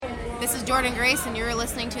This is Jordan Grace, and you're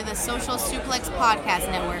listening to the Social Suplex Podcast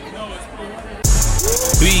Network.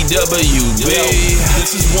 BWB,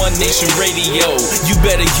 this is One Nation Radio. You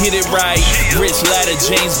better get it right. Rich Latta,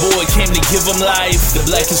 James Boyd came to give them life. The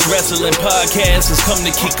Blackest Wrestling Podcast has come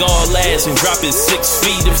to kick all ass and drop it 6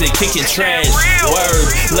 feet if they kicking trash.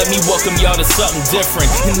 Word, let me welcome y'all to something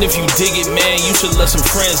different. And if you dig it, man, you should let some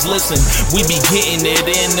friends listen. We be getting it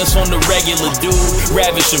in, this on the regular dude.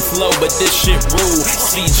 Ravish and flow, but this shit rude.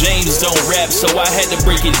 See, James don't rap, so I had to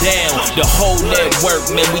break it down. The whole network,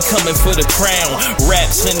 man, we coming for the crown.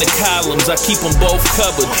 Raps in the columns, I keep them both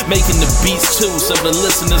covered. Making the beats too, so the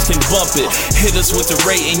listeners can bump it. Hit us with the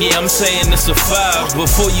rating, yeah, I'm saying it's a 5.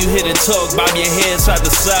 Before you hit it, talk, bob your head side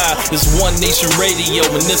to side. It's One Nation Radio,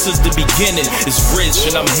 and this is the beginning. It's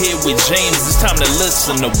Rich, and I'm here with James. It's time to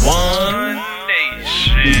listen to One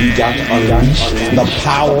Nation. We got to unleash the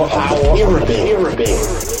power of the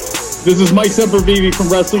pyramid. This is Mike Sempervive from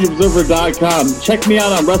WrestlingObserver.com. Check me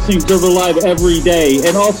out on Wrestling Observer Live every day.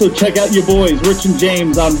 And also check out your boys, Rich and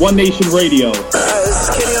James, on One Nation Radio. This is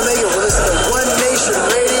Kenny Omega. We're listening to One Nation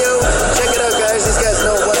Radio. Check it out, guys. These guys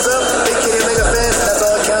know what's up. Big Kenny Omega fans, that's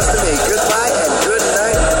all that counts to me. Goodbye and good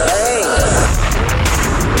night.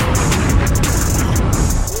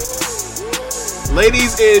 Bang.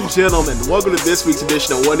 Ladies and gentlemen, welcome to this week's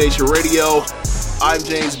edition of One Nation Radio. I'm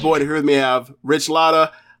James Boyd, and here with me I have Rich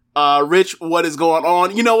Latta. Rich, what is going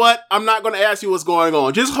on? You know what? I'm not going to ask you what's going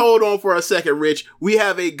on. Just hold on for a second, Rich. We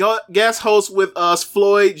have a guest host with us,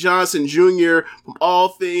 Floyd Johnson Jr. from All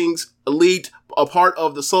Things Elite, a part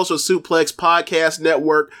of the Social Suplex Podcast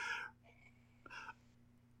Network.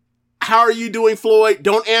 How are you doing, Floyd?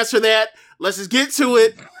 Don't answer that. Let's just get to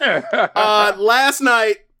it. Last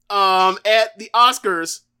night, at the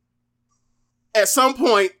Oscars, at some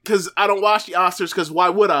point, because I don't watch the Oscars, because why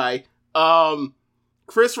would I?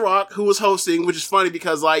 Chris Rock, who was hosting, which is funny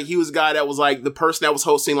because, like, he was a guy that was, like, the person that was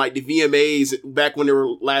hosting, like, the VMAs back when they were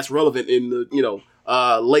last relevant in the,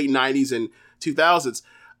 late 90s and 2000s.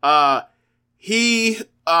 He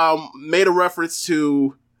made a reference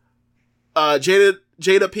to Jada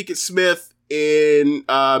Pinkett Smith and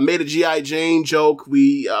made a G.I. Jane joke.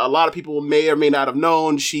 A lot of people may or may not have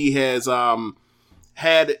known she has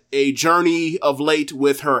had a journey of late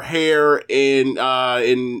with her hair and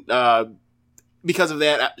because of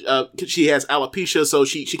that, she has alopecia, so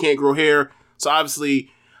she can't grow hair. So obviously,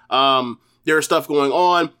 there's stuff going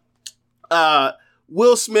on.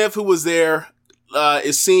 Will Smith, who was there,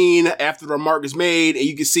 is seen after the remark is made, and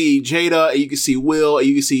you can see Jada, and you can see Will, and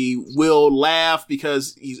you can see Will laugh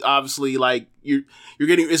because he's obviously like you're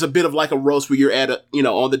getting. It's a bit of like a roast where you're at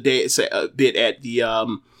on the day. It's a bit at the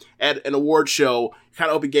at an award show, kind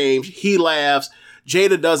of open games. He laughs.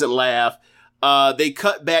 Jada doesn't laugh. They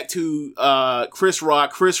cut back to Chris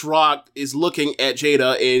Rock. Chris Rock is looking at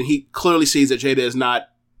Jada, and he clearly sees that Jada is not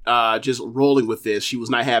just rolling with this. She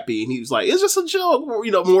was not happy, and he was like, "It's just a joke," more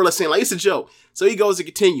or less saying like, "It's a joke." So he goes to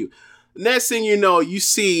continue. Next thing you know, you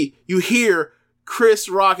hear Chris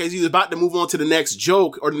Rock as he's about to move on to the next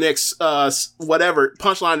joke or the next whatever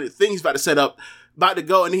punchline thing he's about to set up, about to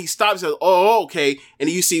go, and he stops and says, "Oh, okay." And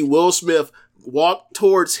you see Will Smith walk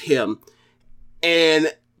towards him,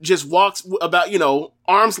 and just walks about,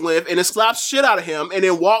 arm's length, and it slaps shit out of him, and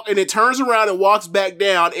then turns around and walks back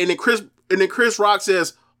down, and then Chris Rock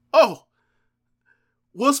says, "Oh,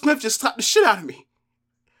 Will Smith just slapped the shit out of me."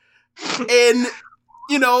 And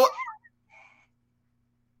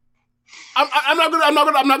I'm not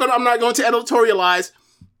going to editorialize.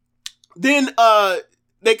 Then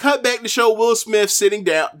they cut back to show Will Smith sitting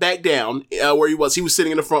back down where he was. He was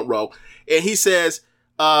sitting in the front row, and he says,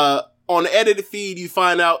 on the edited feed, you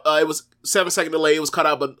find out it was 7-second delay. It was cut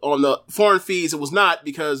out, but on the foreign feeds, it was not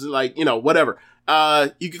because, whatever.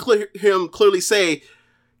 You can hear him clearly say,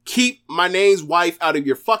 "Keep my name's wife out of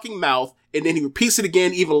your fucking mouth." And then he repeats it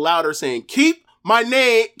again, even louder, saying, "Keep my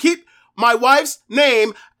wife's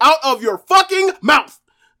name out of your fucking mouth."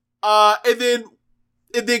 And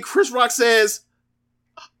then Chris Rock says,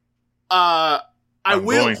 I'm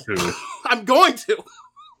going to.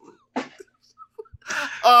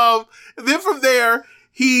 Then from there,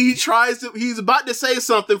 he's about to say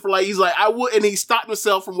something I would, and he stopped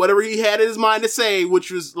himself from whatever he had in his mind to say,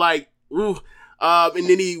 which was like, ooh. And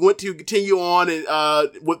then he went to continue on and,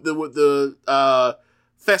 with the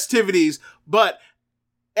festivities, but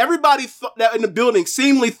everybody that in the building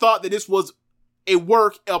seemingly thought that this was a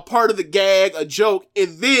part of the gag, a joke.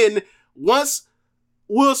 And then once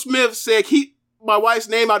Will Smith said, "Keep my wife's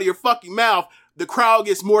name out of your fucking mouth," the crowd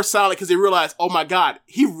gets more silent because they realize, oh my God,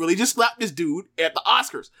 he really just slapped this dude at the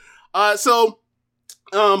Oscars. So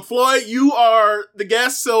Floyd, you are the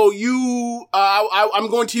guest, so I'm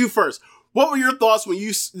going to you first. What were your thoughts when you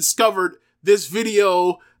discovered this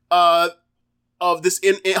video of this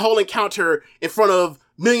whole encounter in front of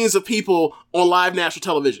millions of people on live national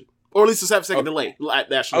television? Or at least a 7-second delay,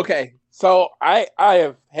 national. Okay, so I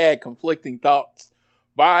have had conflicting thoughts.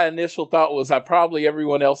 My initial thought was probably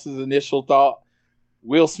everyone else's initial thought.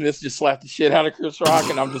 Will Smith just slapped the shit out of Chris Rock,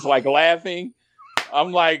 and I'm just like laughing.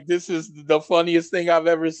 I'm like, this is the funniest thing I've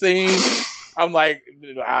ever seen. I'm like,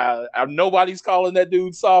 nobody's calling that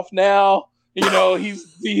dude soft now. You know,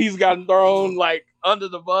 he's gotten thrown like under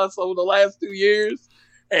the bus over the last 2 years.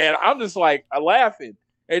 And I'm just like laughing.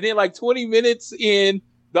 And then like 20 minutes in,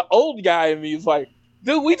 the old guy in me is like,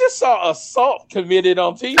 dude, we just saw assault committed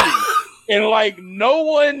on TV. And like no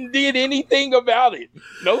one did anything about it.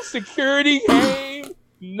 No security came,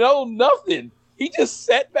 no nothing. He just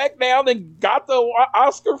sat back down and got the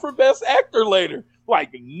Oscar for Best Actor later.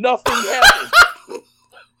 Like, nothing happened.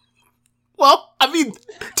 Well, I mean,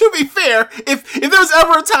 to be fair, if there was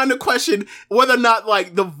ever a time to question whether or not,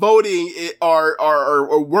 like, the voting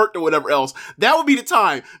or worked or whatever else, that would be the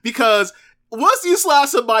time. Because once you slap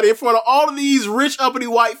somebody in front of all of these rich, uppity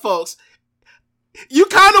white folks, you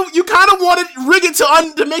kind of wanted Riggin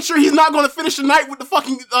to make sure he's not going to finish the night with the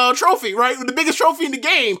fucking trophy, right? With the biggest trophy in the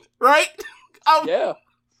game, right? Yeah.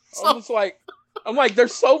 I'm like,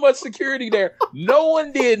 there's so much security there. No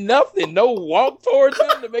one did nothing. No walk towards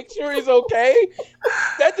him to make sure he's okay.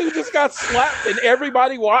 That dude just got slapped and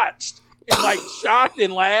everybody watched and like shocked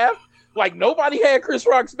and laughed. Like nobody had Chris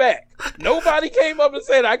Rock's back. Nobody came up and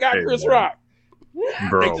said, I got Chris Rock.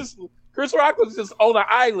 Bro. Chris Rock was just on an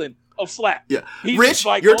island of slap. Yeah. He's Rich, just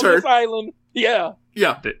like your on turn. this island. Yeah.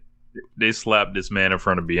 Yeah. They slapped this man in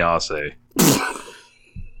front of Beyonce.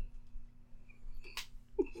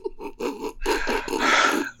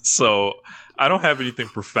 So I don't have anything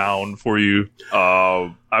profound for you.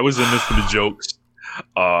 I was in this for the jokes.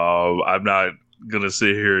 I'm not gonna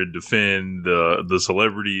sit here and defend the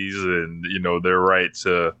celebrities and their right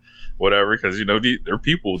to whatever, because they're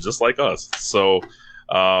people just like us. So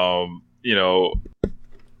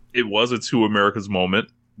it was a Two Americas moment,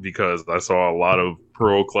 because I saw a lot of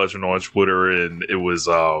pearl clutching on Twitter, and it was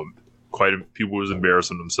people was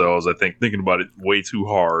embarrassing themselves. I think thinking about it way too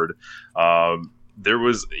hard. There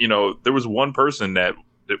was one person that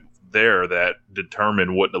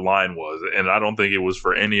determined what the line was, and I don't think it was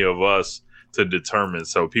for any of us to determine.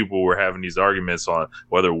 So people were having these arguments on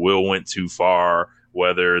whether Will went too far,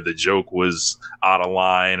 whether the joke was out of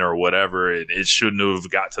line or whatever, and it shouldn't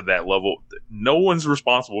have got to that level. No one's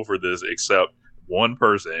responsible for this except one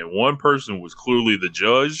person, and one person was clearly the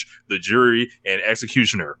judge, the jury, and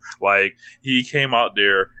executioner. Like, he came out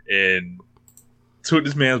there and took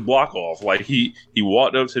this man's block off. Like, he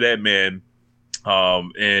walked up to that man,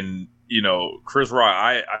 and Chris Rock,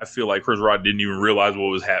 I feel like Chris Rock didn't even realize what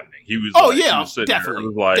was happening. He was he was sitting definitely, there. It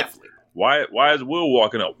was like, definitely. Why is Will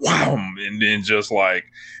walking up? Wow, and then just like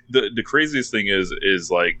the craziest thing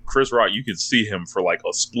is like Chris Rock, you can see him for like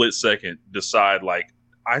a split second decide, like,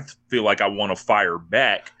 I feel like I want to fire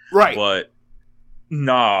back, right? But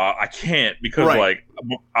nah, I can't, because like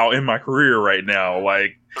I'm in my career right now,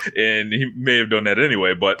 like, and he may have done that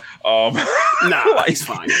anyway, but nah, like, he's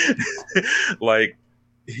fine. Like,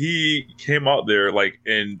 he came out there like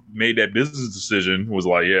and made that business decision, was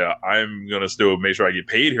like, yeah, I'm gonna still make sure I get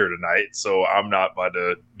paid here tonight, so I'm not about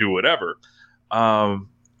to do whatever.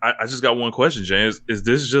 I just got one question, James. Is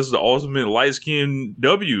this just the ultimate light skin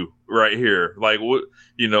W right here? Like, what,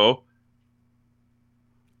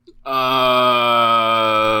 I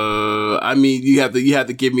mean, you have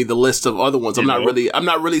to give me the list of other ones. I'm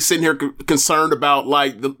not really sitting here concerned about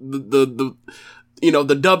like the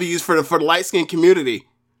W's for the light skin community.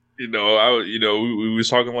 We was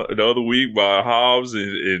talking the other week by Hobbs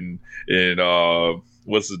and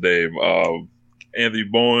what's his name, Anthony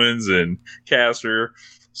Bowens and Caster.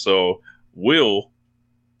 So Will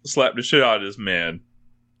slapped the shit out of this man,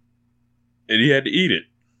 and he had to eat it.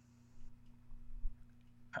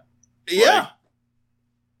 Yeah.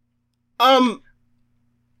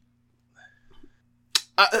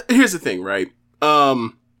 Here's the thing, right?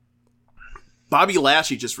 Bobby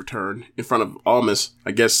Lashley just returned in front of Almas.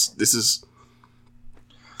 I guess this is.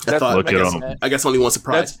 I guess only one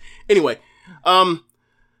surprise. Anyway,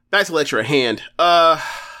 back to the lecture at hand.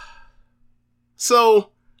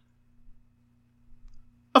 So,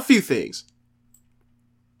 a few things.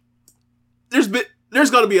 There's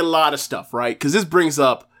going to be a lot of stuff, right? Because this brings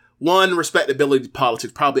up, one, respectability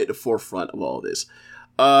politics, probably at the forefront of all this.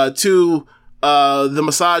 Two, the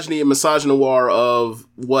misogyny and misogynoir of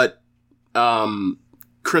what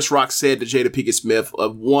Chris Rock said to Jada Pinkett Smith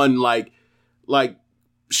of one like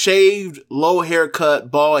shaved, low haircut,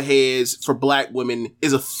 bald heads for black women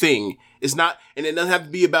is a thing. It's not, and it doesn't have to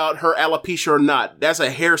be about her alopecia or not. That's a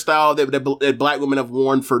hairstyle that black women have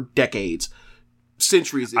worn for decades,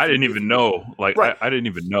 centuries. I didn't even know. Like, right. I didn't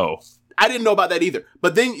even know. I didn't know about that either.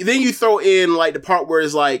 But then you throw in like the part where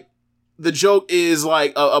it's like, the joke is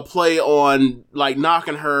like a play on like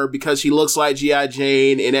knocking her because she looks like G.I.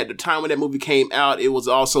 Jane. And at the time when that movie came out, it was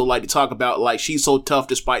also like to talk about like she's so tough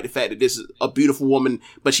despite the fact that this is a beautiful woman,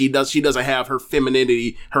 but she doesn't have her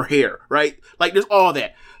femininity, her hair, right? Like there's all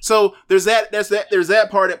that. So there's that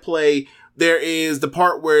part at play. There is the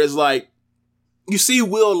part where it's like, you see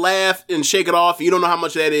Will laugh and shake it off. You don't know how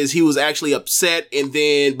much that is. He was actually upset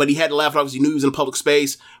but he had to laugh it off because he knew he was in a public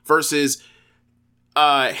space versus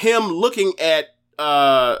him looking at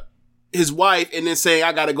his wife and then saying,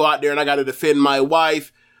 I gotta go out there and I gotta defend my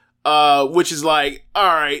wife, which is like,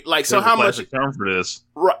 all right, like, so how much term for this?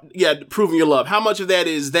 Right, yeah, proving your love. How much of that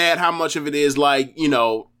is that? How much of it is like,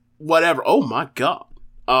 whatever? Oh my God.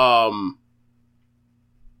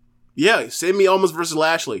 Yeah, Sammy Owens versus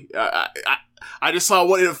Lashley. I just saw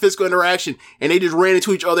one in a physical interaction and they just ran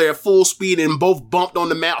into each other at full speed and both bumped on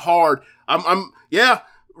the mat hard.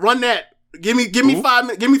 Run that. Give me 5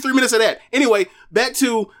 minutes. Give me 3 minutes of that. Anyway, back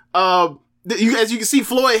to as you can see,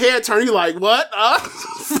 Floyd head turn. You like what?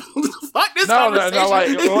 Fuck this conversation. No, like,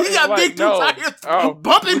 he got big dudes out here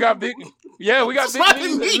bumping. We got big meat,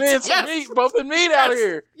 both in meat out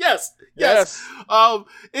here. Yes.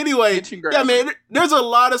 Anyway, yeah, man. There's a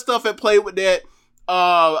lot of stuff at play with that.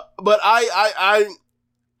 But I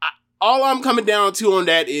all I'm coming down to on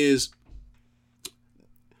that is,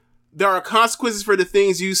 there are consequences for the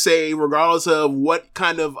things you say, regardless of what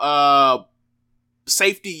kind of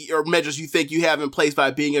safety or measures you think you have in place by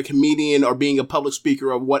being a comedian or being a public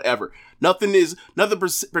speaker or whatever. Nothing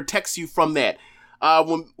protects you from that.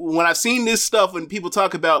 When I've seen this stuff, when people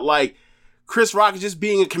talk about like Chris Rock just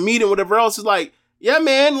being a comedian, whatever else, is like, yeah,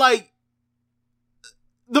 man, like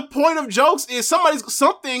the point of jokes is someone's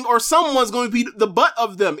going to be the butt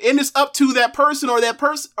of them, and it's up to that person or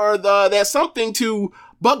that something to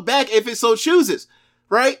buck back if it so chooses,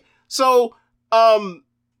 right? So,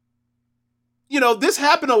 this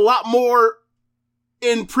happened a lot more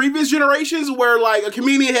in previous generations where like a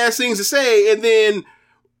comedian has things to say and then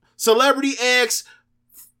celebrity X,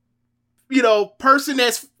 person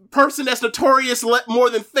that's notorious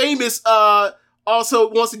more than famous, also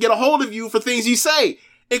wants to get a hold of you for things you say.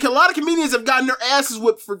 And a lot of comedians have gotten their asses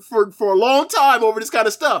whipped for a long time over this kind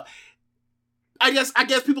of stuff. I guess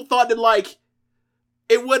people thought that like,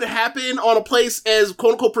 it wouldn't happen on a place as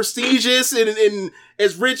quote unquote prestigious and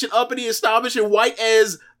as rich and uppity, established and white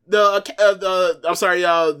as the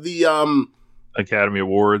Academy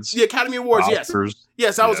Awards. The Academy Awards, Oscars.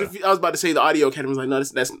 Yes. I was about to say the Audio Academy. I was like, no,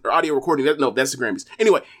 that's audio recording. That's the Grammys.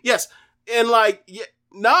 Anyway, yes, and like,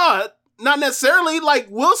 not necessarily. Like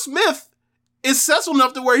Will Smith is successful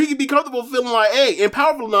enough to where he can be comfortable feeling like, hey, and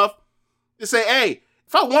powerful enough to say, hey,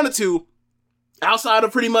 if I wanted to, outside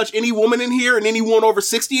of pretty much any woman in here and anyone over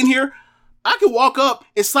 60 in here, I could walk up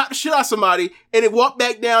and slap the shit out of somebody and then walk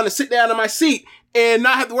back down and sit down in my seat and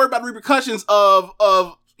not have to worry about the repercussions of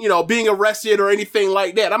being arrested or anything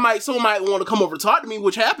like that. Someone might want to come over and talk to me,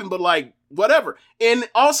 which happened, but like, whatever. And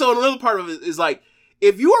also another part of it is like,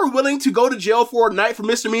 if you are willing to go to jail for a night for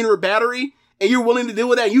misdemeanor or battery and you're willing to deal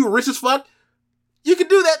with that and you're rich as fuck, you can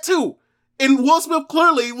do that too. And Will Smith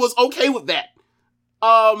clearly was okay with that.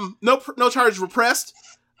 No charges were pressed.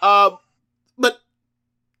 But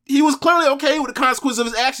he was clearly okay with the consequences of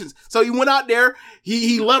his actions. So he went out there,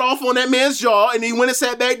 he let off on that man's jaw, and he went and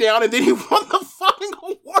sat back down, and then he won the fucking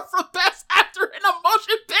award for Best Actor in a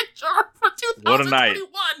Motion Picture for 2021. What a night.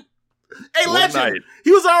 A legend.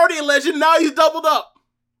 He was already a legend, now he's doubled up.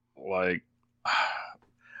 Like,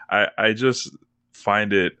 I just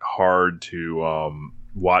find it hard to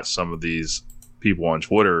watch some of these people on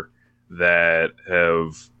Twitter that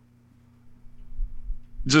have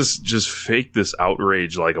just faked this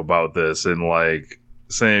outrage like about this and like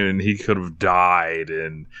saying he could have died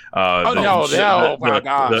and the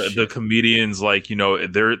comedians, like,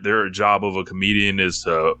 their job of a comedian is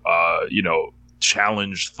to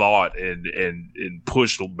challenge thought and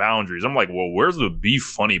push the boundaries. I'm like, well, where's the be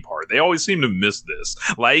funny part? They always seem to miss this.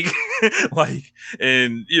 Like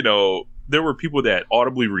and there were people that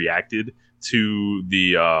audibly reacted to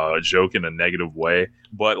the joke in a negative way,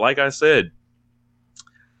 but like I said,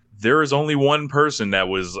 there is only one person that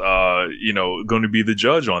was going to be the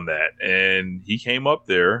judge on that, and he came up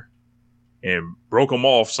there and broke them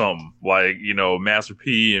off something like, you know, Master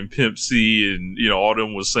P and Pimp C and, you know, all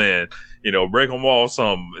them was saying, you know, break them off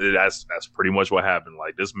something. That's pretty much what happened.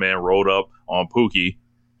 Like, this man rolled up on Pookie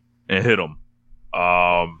and hit him.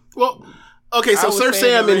 Well, okay, so Sir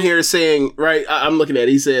Sam in here is saying, right, I'm looking at it,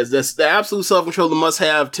 he says, that's the absolute self-control that must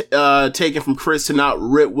have taken from Chris to not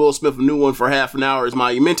rip Will Smith a new one for half an hour is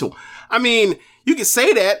monumental. I mean, you can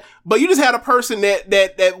say that, but you just had a person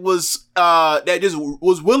that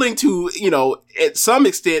was willing to, you know, at some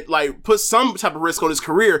extent, like, put some type of risk on his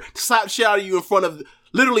career to slap the shit out of you in front of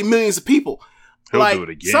literally millions of people. He'll like, do it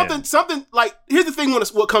again. Something like, here's the thing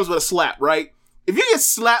what comes with a slap, right? If you get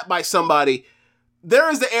slapped by somebody,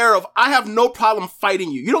 there is the air of, I have no problem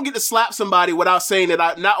fighting you. You don't get to slap somebody without saying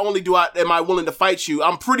that not only am I willing to fight you,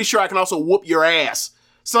 I'm pretty sure I can also whoop your ass.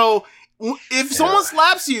 So if someone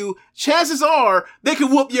slaps you, chances are they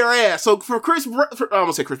can whoop your ass. So for Chris Rock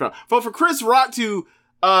to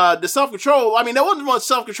the self-control, I mean, that wasn't much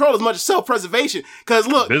self-control as much as self-preservation. Because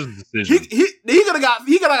look, he could have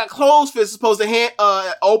got closed fist as opposed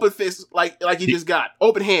to open fist like he just got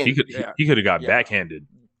open hand. He could have got backhanded.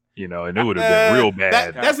 You know, and it would have been real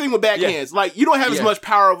bad. That's the thing with backhands. Yeah. Like, you don't have as much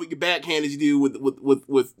power with your backhand as you do with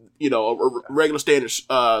you know, a regular standard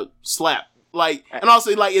slap. Like, and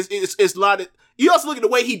also, like, it's not. You also look at the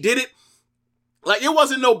way he did it. Like, it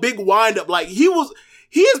wasn't no big wind up. Like, he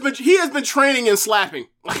has been training in slapping.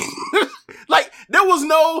 Like, there was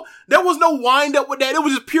no wind up with that. It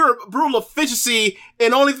was just pure brutal efficiency,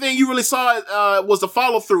 and the only thing you really saw was the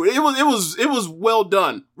follow through. It was well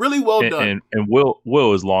done, really well done. And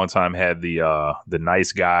Will has long time had the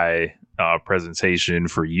nice guy presentation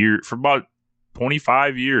for about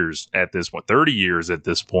 25 years at this point, 30 years at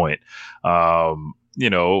this point. You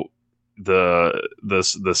know,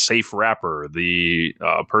 the safe rapper, the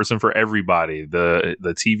person for everybody, the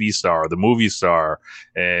TV star, the movie star,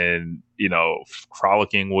 and, you know,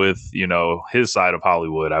 frolicking with, you know, his side of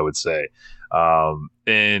Hollywood, I would say.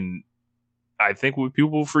 And I think what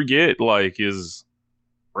people forget, like, is,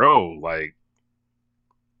 bro, like,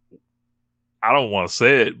 I don't want to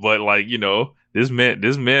say it, but, like, you know, this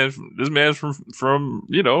man's from,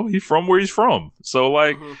 you know, he's from where he's from. So,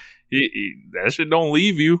 like, that shit don't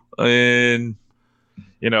leave you. And,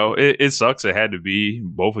 you know, it sucks. It had to be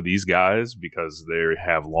both of these guys because they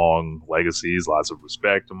have long legacies, lots of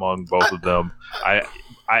respect among both of them. I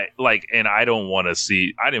didn't want to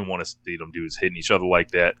see them dudes hitting each other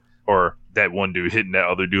like that, or that one dude hitting that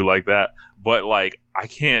other dude like that. But, like, I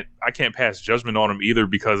can't pass judgment on him either,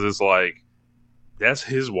 because it's like, that's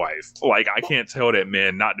his wife. Like, I can't tell that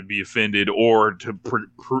man not to be offended or to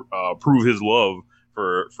prove his love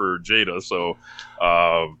for Jada. So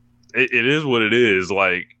it is what it is.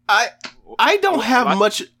 Like, I don't have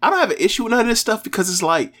an issue with none of this stuff, because it's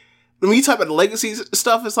like, when you talk about the legacy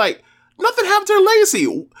stuff, it's like, nothing happened to their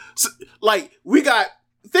legacy. So, like,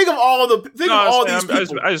 think of all these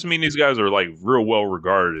people. I just mean these guys are, like, real well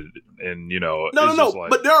regarded, and, you know, no.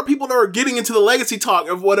 Like, but there are people that are getting into the legacy talk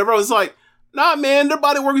of whatever. It's like, nah, man, their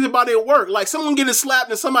body work is their body at work. Like, someone getting slapped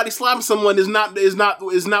and somebody slapping someone is not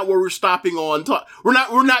where we're stopping on.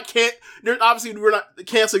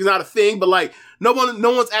 Canceling is not a thing, but, like, no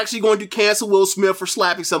one's actually going to cancel Will Smith for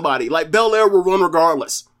slapping somebody. Like, Bel Air will run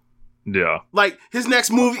regardless. Yeah. Like, his next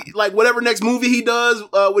movie, like, whatever next movie he does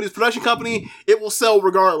with his production company, it will sell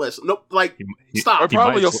regardless. Nope, like, stop. Or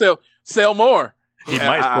probably you'll sell more. He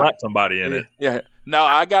might slap somebody in it. Yeah. No,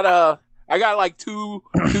 I got like two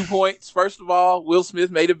points. First of all, Will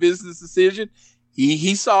Smith made a business decision.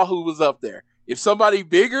 He saw who was up there. If somebody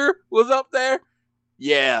bigger was up there,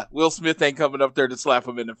 yeah, Will Smith ain't coming up there to slap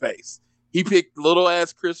him in the face. He picked little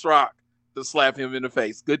ass Chris Rock to slap him in the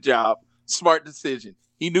face. Good job. Smart decision.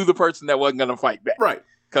 He knew the person that wasn't going to fight back. Right.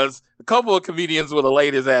 Because a couple of comedians would have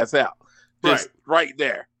laid his ass out. Just right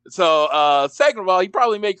there. So, second of all, he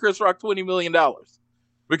probably made Chris Rock $20 million.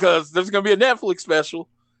 Because there's going to be a Netflix special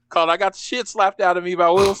called I Got the Shit Slapped Out of Me by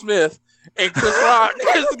Will Smith. And Chris Rock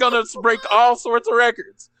is going to break all sorts of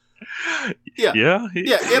records. Yeah.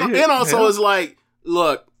 And also it's like,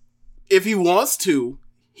 look, if he wants to,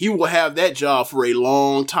 he will have that job for a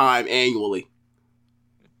long time annually.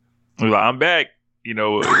 I'm back. You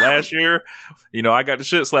know, last year, you know, I got the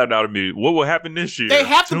shit slapped out of me. What will happen this year? They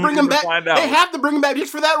have to bring him back. They have to bring him back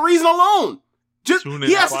just for that reason alone. Just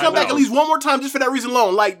he has to come back at least one more time just for that reason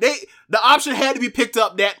alone. Like, the option had to be picked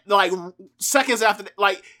up that, like, seconds after,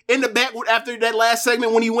 like, in the back after that last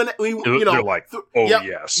segment when he went, you know, like,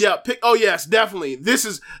 yes, yes, definitely.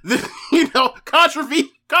 This, you know,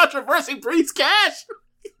 controversy breeds cash.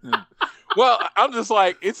 Well, I'm just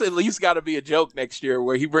like, it's at least got to be a joke next year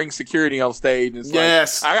where he brings security on stage. And it's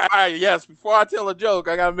Yes. like, yes. Before I tell a joke,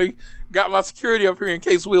 I got my security up here in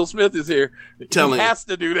case Will Smith is here. He has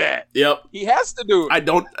to do that. Yep. He has to do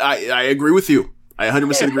it. I agree with you. I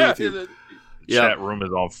 100% agree with you. Chat room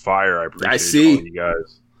is on fire. I appreciate all you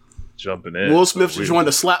guys jumping in. Will Smith should join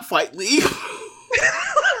the slap fight league.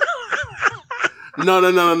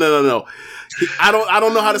 No. I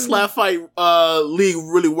don't know how the slap fight league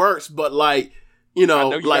really works, but like, you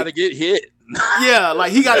know you gotta get hit. Yeah,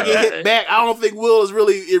 like he gotta get hit back. I don't think Will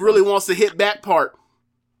really wants the hit back part.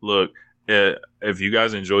 Look, if you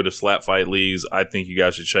guys enjoy the slap fight leagues, I think you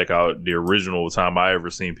guys should check out the original time I ever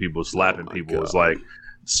seen people slapping people. God. It's like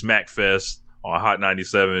Smackfest on Hot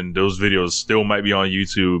 97. Those videos still might be on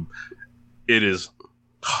YouTube. It is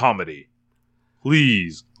comedy.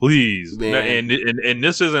 Please. And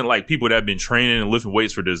this isn't like people that have been training and lifting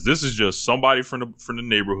weights for this. This is just somebody from the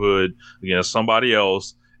neighborhood against somebody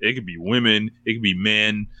else. It could be women, it could be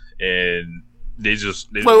men, and they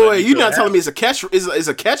wait. You're not telling me it's a catch? Is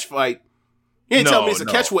a catch fight? You ain't telling me it's a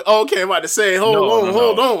catch weight? Oh, okay, I'm about to say, hold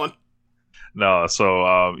on. No, so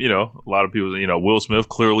a lot of people, Will Smith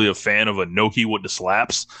clearly a fan of Inoki with the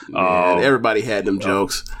slaps. Everybody had them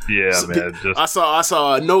jokes. Yeah, so, man. I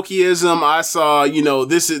saw Inokiism. I saw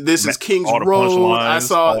this is King's Road. I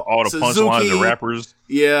saw all the Suzuki. punchlines of rappers.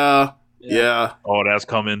 Yeah. Oh, that's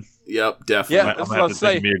coming. Yep, definitely. Yeah, I'm gonna have to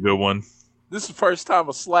think of me a good one. This is the first time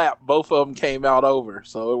a slap. Both of them came out over,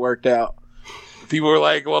 so it worked out. People were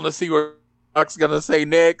like, "Want to see what Rock's gonna say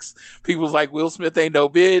next?" People was like, "Will Smith ain't no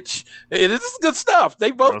bitch." And this is good stuff.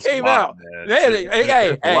 They both came out.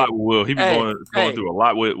 Hey, a lot with Will. He been going through a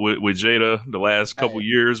lot with Jada the last couple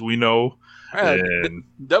years. We know. And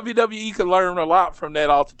WWE can learn a lot from that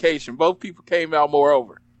altercation. Both people came out more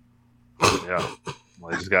over. Yeah.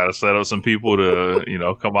 I just gotta set up some people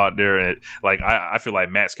to, come out there and I feel like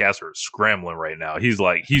Max Caster is scrambling right now. He's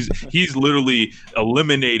literally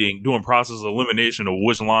doing process of elimination of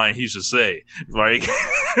which line he should say. Right?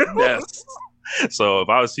 Yes. So if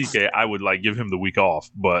I was CK, I would give him the week off.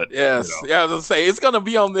 But yes, yeah, I was gonna say it's gonna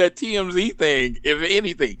be on that TMZ thing. If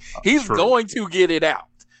anything, he's going to get it out.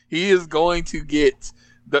 He is going to get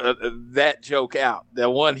that joke out. The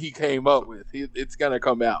one he came up with. It's gonna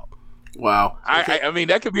come out. Wow. I mean,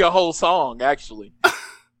 that could be a whole song, actually.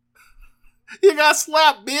 You got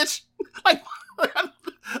slapped, bitch. I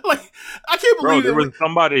can't believe there was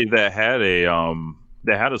somebody that had a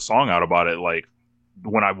song out about it,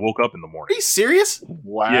 when I woke up in the morning. Are you serious?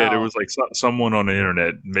 Wow. Yeah, there was someone on the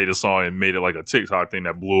internet made a song and made it like a TikTok thing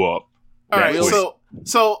that blew up. All right,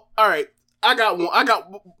 so all right. I got one.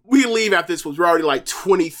 We can leave after this because we're already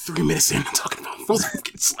 23 minutes in talking about those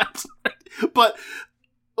getting slapped. But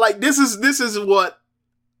this is what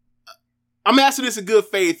I'm asking this in good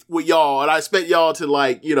faith with y'all, and I expect y'all to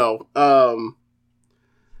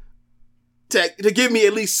to give me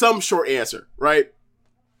at least some short answer, right?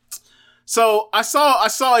 So I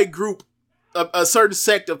saw a group, a certain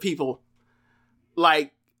sect of people, that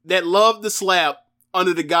love the slap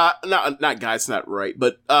under the guy. Not guy. It's not right,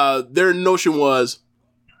 but their notion was: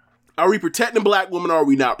 are we protecting black women or are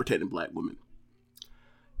we not protecting black women?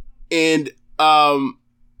 And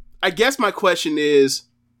I guess my question is,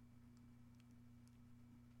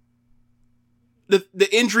 the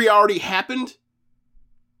injury already happened.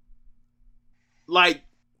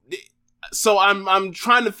 So I'm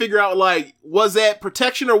trying to figure out was that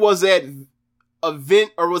protection or was that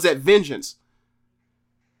vengeance?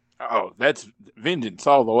 Oh, that's vengeance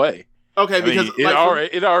all the way. Okay, because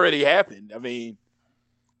it already happened. I mean,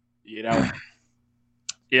 Yeah,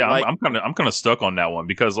 I'm kind of stuck on that one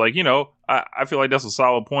because I feel like that's a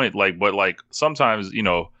solid point. But sometimes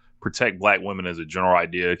protect black women as a general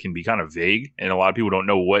idea can be kind of vague, and a lot of people don't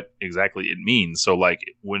know what exactly it means. So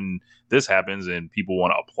when this happens and people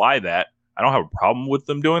want to apply that, I don't have a problem with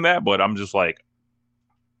them doing that. But I'm just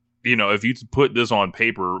if you put this on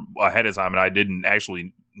paper ahead of time and I didn't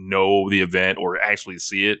actually know the event or actually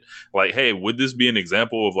see it, hey, would this be an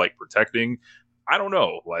example of protecting? I don't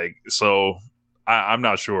know. So. I'm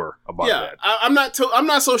not sure about that. I'm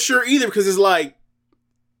not so sure either because it's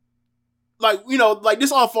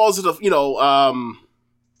this all falls to the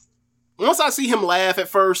once I see him laugh at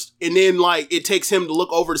first and then it takes him to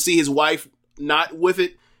look over to see his wife not with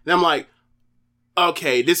it, and I'm like,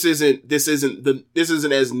 okay, this isn't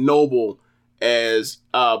as noble as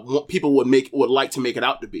people would like to make it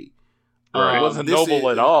out to be. Right. It wasn't noble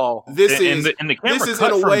at all. This and the camera this is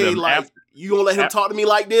cut in a from way them you gonna let him talk to me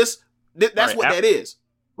like this? That's what that is.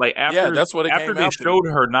 Like after, that's what it after came they out to. showed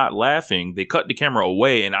her not laughing, they cut the camera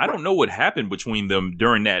away, and I don't know what happened between them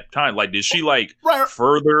during that time. Like, did she like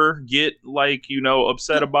further get like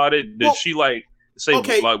upset about it? Did she like say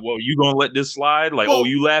like, "Well, you gonna let this slide?" Like, "Oh,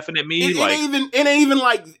 you laughing at me?" It ain't even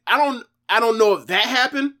like I don't know if that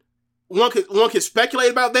happened. One could speculate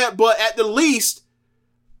about that, but at the least,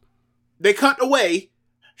 they cut away.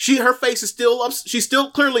 Her face is still up. She's still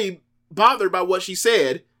clearly bothered by what she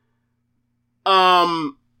said.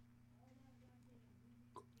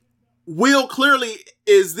 Will clearly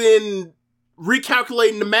is then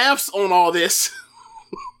recalculating the maths on all this,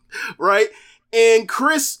 right? And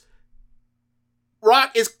Chris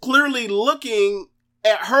Rock is clearly looking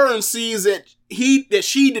at her and sees that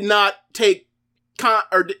she did not take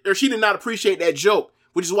or she did not appreciate that joke,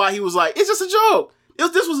 which is why he was like, "It's just a joke.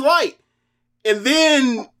 This was light." And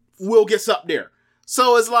then Will gets up there,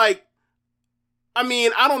 so it's like, I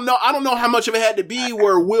mean, I don't know how much of it had to be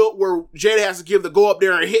where Jada has to give the go up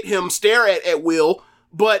there and hit him, stare at Will,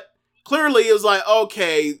 but clearly it was like,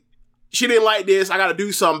 okay, she didn't like this, I got to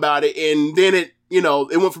do something about it, and then it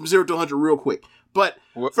went from 0 to 100 real quick. But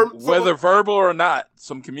whether verbal or not,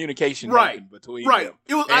 some communication happened between them.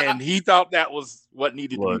 It was, he thought that was what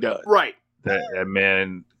needed to be done. Right. That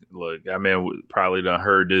man probably done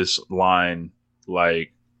heard this line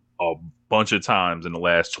like a bunch of times in the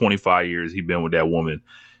last 25 years he's been with that woman.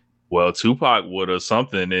 Well, Tupac would have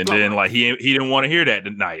something, and then like he didn't want to hear that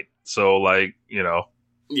tonight. So like he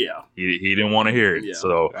didn't want to hear it. Yeah.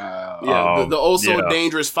 So the also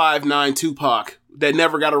dangerous 5'9" Tupac that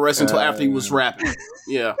never got arrested until after he was rapping.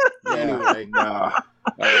 Yeah. Anyway,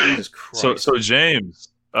 Jesus Christ. So James,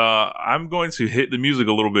 I'm going to hit the music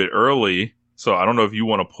a little bit early. So I don't know if you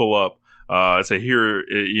want to pull up. It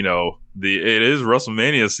is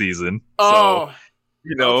WrestleMania season. Oh,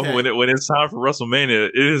 so, when it's time for WrestleMania,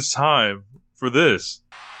 it is time for this.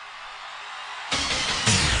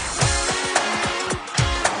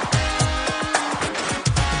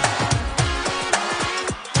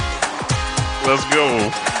 Let's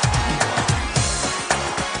go.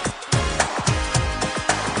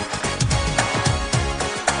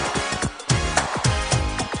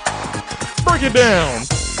 Break it down.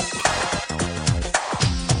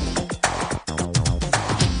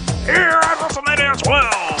 Here at WrestleMania 12.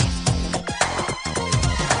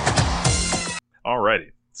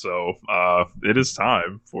 Alrighty, so it is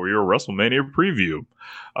time for your WrestleMania preview.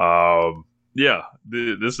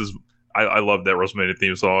 This is I love that WrestleMania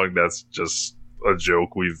theme song. That's just a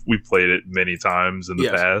joke. We've played it many times in the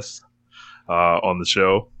past on the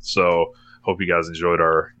show. So hope you guys enjoyed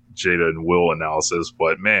our Jada and Will analysis.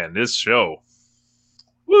 But man, this show,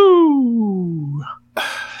 woo!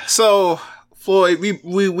 So Floyd,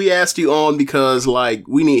 we asked you on because like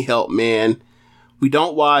we need help, man. We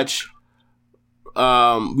don't watch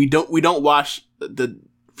we don't watch the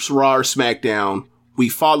Raw or SmackDown. We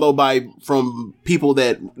follow from people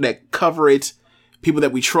that cover it, people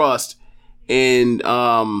that we trust, and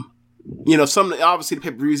some obviously the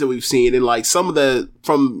pay-per-views that we've seen, and like some of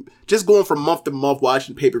from just going from month to month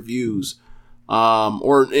watching pay-per-views,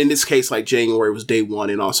 or in this case like January was day one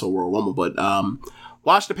and also Royal Rumble, but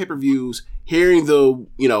watch the pay-per-views, hearing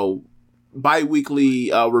the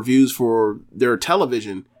bi-weekly reviews for their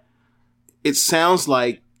television. It sounds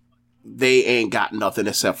like they ain't got nothing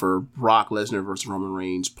except for Brock Lesnar versus Roman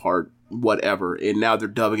Reigns part whatever, and now they're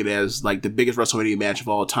dubbing it as like the biggest WrestleMania match of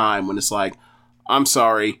all time, when it's like, I'm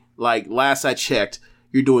sorry, like last I checked,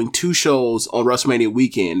 you're doing 2 shows on WrestleMania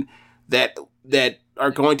weekend that are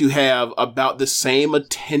going to have about the same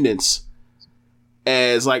attendance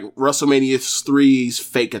as like WrestleMania 3's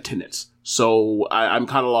fake attendance. So I'm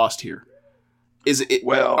kind of lost here. Is it?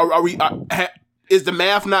 Well, are we? Is the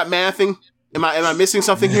math not mathing? Am I missing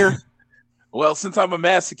something here? Well, since I'm a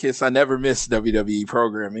masochist, I never miss WWE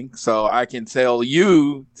programming, so I can tell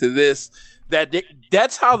you to this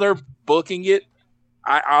that's how they're booking it.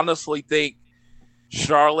 I honestly think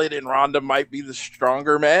Charlotte and Ronda might be the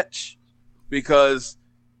stronger match, because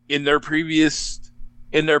in their previous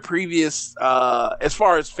as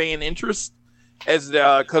far as fan interest,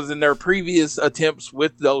 because in their previous attempts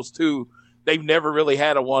with those two, they've never really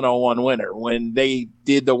had a one-on-one winner. When they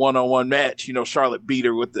did the one-on-one match, Charlotte beat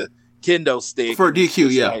her with the kendo stick for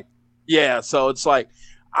DQ. So it's like,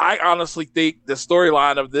 I honestly think the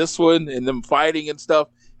storyline of this one and them fighting and stuff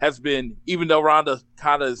has been, even though Ronda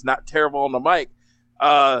kind of is not terrible on the mic,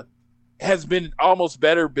 has been almost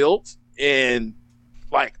better built. And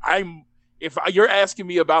like, if you're asking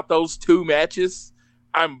me about those 2 matches,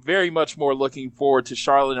 I'm very much more looking forward to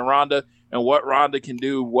Charlotte and Ronda and what Ronda can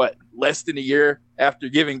do, less than a year after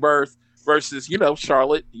giving birth, versus,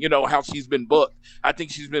 Charlotte, how she's been booked. I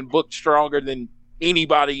think she's been booked stronger than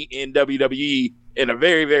anybody in WWE in a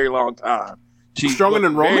very, very long time. She's stronger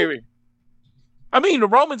than Roman? The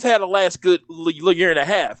Romans had a last good year and a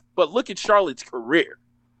half, but look at Charlotte's career.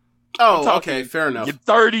 Oh, okay, fair enough.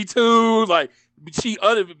 32, she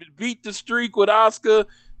beat the streak with Asuka.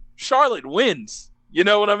 Charlotte wins. You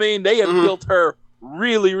know what I mean? They have built her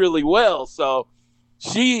really, really well. So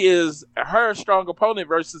she is her strong opponent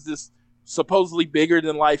versus this supposedly bigger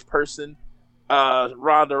than life person,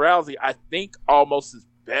 Ronda Rousey. I think almost is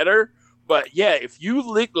better. But yeah, if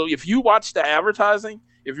you watch the advertising,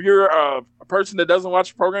 if you're a person that doesn't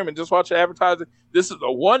watch the program and just watch the advertising, this is a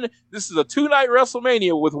 2-night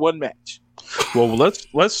WrestleMania with one match. Well, let's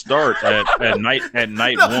start at night one.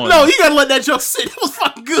 No, you gotta let that joke sit. It was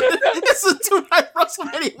fucking good. It's a 2-night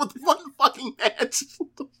WrestleMania with one fucking match.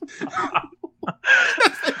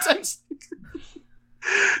 That's fantastic.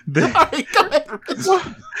 All right, go ahead, Rich.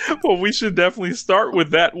 Well, we should definitely start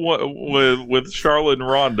with that one with Charlotte and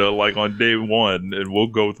Ronda, on day one, and we'll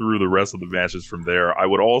go through the rest of the matches from there. I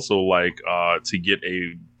would also like to get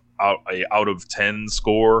a out of 10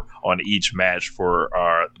 score on each match for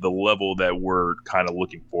the level that we're kind of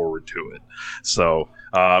looking forward to it. So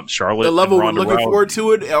Charlotte, the level and Ronda we're looking Rousey, forward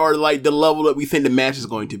to it, or the level that we think the match is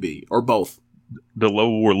going to be, or both. The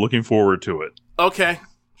level we're looking forward to it. Okay,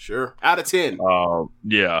 sure. Out of 10.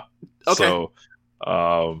 Yeah. Okay. So,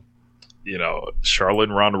 Charlotte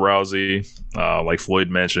and Ronda Rousey, like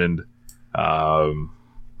Floyd mentioned, I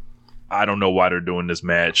don't know why they're doing this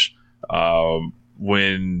match.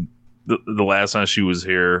 When the last time she was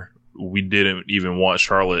here, we didn't even want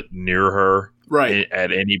Charlotte near her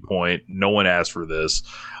at any point. No one asked for this.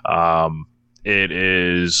 It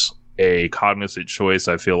is a cognizant choice,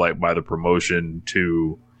 I feel like, by the promotion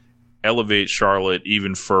to elevate Charlotte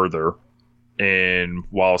even further. And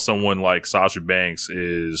while someone like Sasha Banks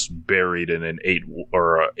is buried in an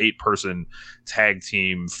 8-person tag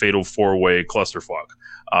team fatal 4-way clusterfuck,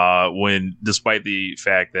 when despite the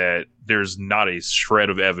fact that there's not a shred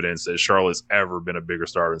of evidence that Charlotte's ever been a bigger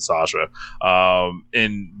star than Sasha,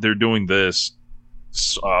 and they're doing this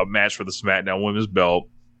match for the SmackDown Women's Belt.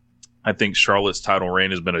 I think Charlotte's title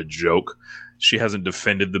reign has been a joke. She hasn't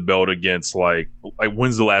defended the belt against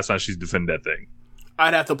when's the last time she's defended that thing?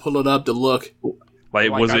 I'd have to pull it up to look.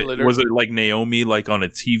 Was it like Naomi on a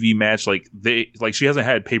TV match? She hasn't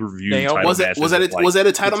had pay-per-view title matches. Was that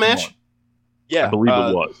a title match? Months. Yeah, I believe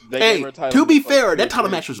it was. Hey, to be fair, that title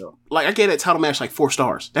match was I gave that title match 4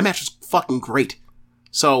 stars. That match was fucking great.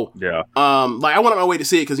 So yeah, I went on my way to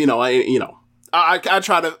see it because I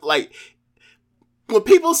try to when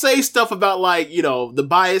people say stuff about the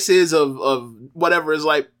biases of whatever, is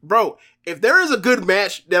bro, if there is a good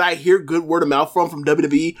match that I hear good word of mouth from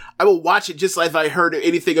WWE, I will watch it just like if I heard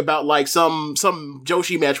anything about some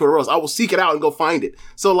Joshi match or whatever else. I will seek it out and go find it.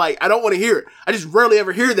 So I don't want to hear it. I just rarely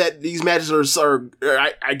ever hear that these matches are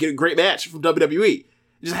I get a great match from WWE. It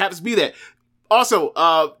just happens to be that.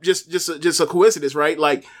 Also, just a coincidence,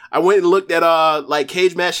 right? I went and looked at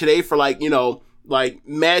Cage Match today for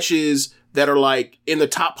matches that are in the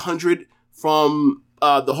top 100 from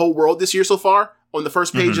the whole world this year so far. On the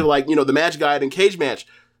first page of the match guide and Cage Match,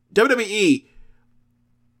 WWE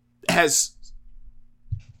has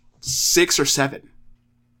 6 or 7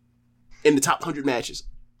 in the top 100 matches.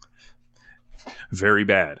 Very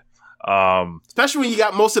bad. Especially when you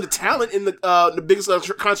got most of the talent in the biggest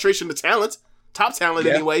concentration of talent, top talent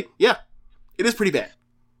anyway. Yeah, it is pretty bad.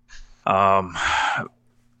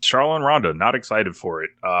 Charlotte and Ronda, not excited for it.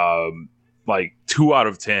 2 out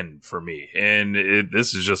of 10 for me, and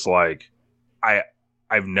this is just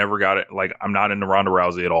I've never got it. I'm not into Ronda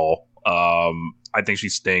Rousey at all. I think she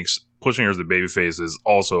stinks. Pushing her as the babyface is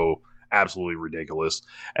also absolutely ridiculous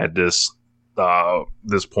at this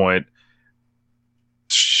point.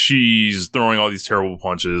 She's throwing all these terrible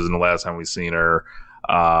punches, and the last time we've seen her,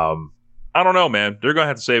 I don't know, man. They're gonna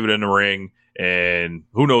have to save it in the ring, and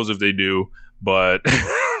who knows if they do. But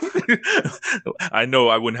I know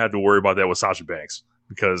I wouldn't have to worry about that with Sasha Banks,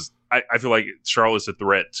 because I feel like Charlotte's a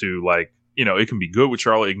threat to it can be good with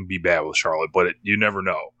Charlotte, it can be bad with Charlotte, but you never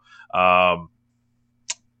know.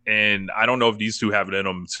 And I don't know if these two have it in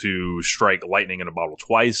them to strike lightning in a bottle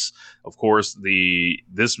twice. Of course,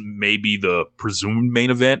 this may be the presumed main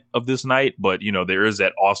event of this night, but there is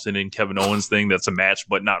that Austin and Kevin Owens thing that's a match,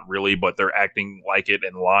 but not really. But they're acting like it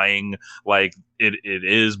and lying like it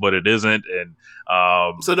is, but it isn't. And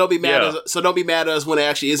so don't be mad. Don't be mad at us when it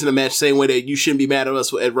actually isn't a match. Same way that you shouldn't be mad at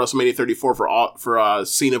us at WrestleMania 34 for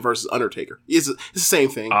Cena versus Undertaker. It's the same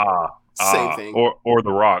thing. Same thing. Or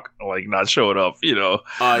The Rock, not showing up, yeah.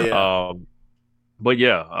 But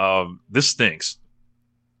yeah, this stinks.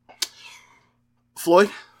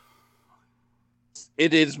 Floyd?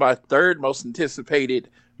 It is my third most anticipated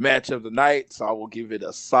match of the night, so I will give it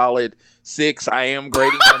a solid 6. I am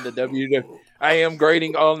grading on the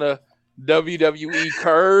WWE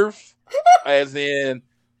curve, as in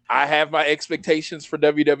I have my expectations for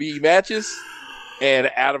WWE matches,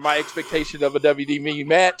 and out of my expectation of a WWE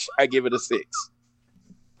match, I give it a 6.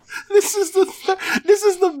 This is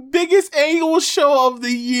the biggest annual show of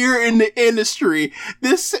the year in the industry.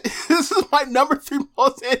 This is my number 3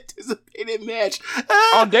 most anticipated match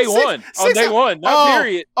On day one, not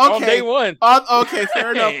period. Okay. On day one. Okay,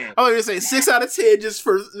 fair enough. I was gonna say 6 out of 10 just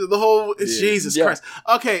for the whole. Yeah. Jesus Christ.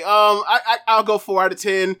 Okay, I'll go 4 out of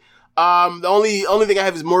 10. The only thing I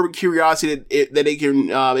have is morbid curiosity that they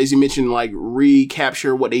can, as you mentioned, like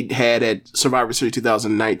recapture what they had at Survivor Series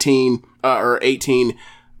 2019 or 18.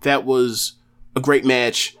 That was a great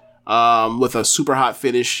match, with a super hot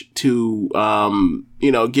finish to,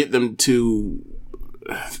 get them to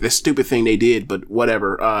the stupid thing they did, but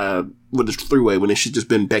whatever, with the 3-way when it should just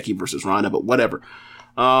been Becky versus Ronda, but whatever.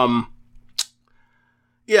 My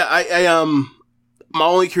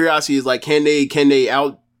only curiosity is like, can they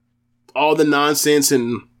out all the nonsense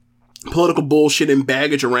and political bullshit and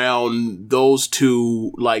baggage around those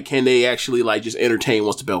two? Like, can they actually like just entertain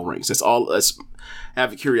once the bell rings? That's all. I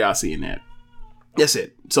have a curiosity in that. That's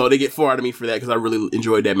it. So they get 4 out of me for that because I really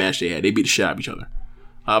enjoyed that match they had. They beat the shit out of each other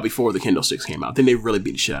before the Kendo Sticks came out. Then they really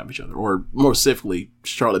beat the shit out of each other, or more specifically,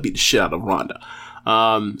 Charlotte beat the shit out of Ronda.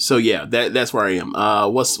 So yeah, that's where I am.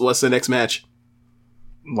 What's the next match?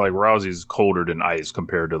 Like, Rousey's colder than ice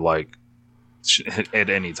compared to like at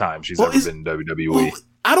any time she's ever been in WWE. Well,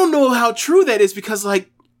 I don't know how true that is because like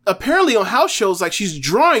apparently on house shows like she's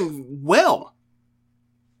drawing well.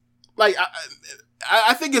 Like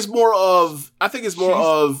I think it's more of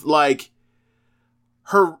like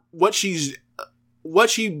her what she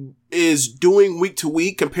is doing week to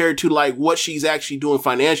week compared to like what she's actually doing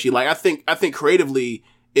financially. Like I think creatively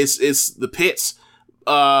it's the pits,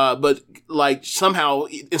 but like somehow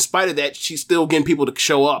in spite of that she's still getting people to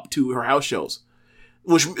show up to her house shows,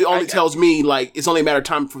 which only tells me like it's only a matter of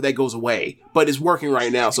time before that goes away. But it's working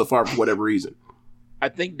right now so far for whatever reason. I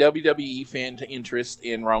think WWE fan interest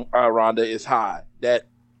in Ronda is high. That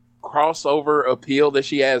crossover appeal that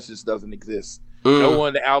she has just doesn't exist. No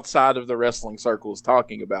one outside of the wrestling circle is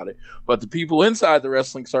talking about it. But the people inside the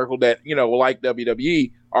wrestling circle that, like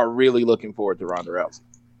WWE are really looking forward to Ronda Rousey.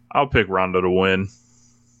 I'll pick Ronda to win.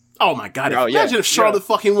 Oh my God. Imagine if Charlotte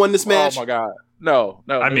fucking won this match. Oh my God. No.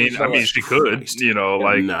 I mean, she could,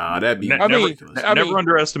 Nah, that'd be never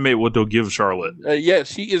underestimate what they'll give Charlotte.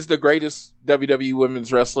 She is the greatest WWE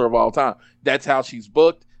women's wrestler of all time. That's how she's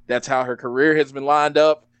booked. That's how her career has been lined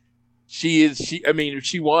up. If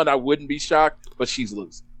she won, I wouldn't be shocked, but she's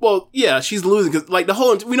losing. Well, yeah, she's losing because like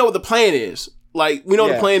we know what the plan is. Like, we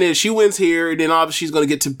know the plan is she wins here, and then obviously she's going to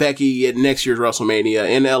get to Becky at next year's WrestleMania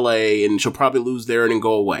in LA, and she'll probably lose there and then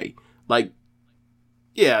go away. Like,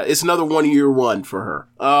 yeah, it's another 1-year run for her.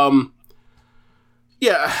 I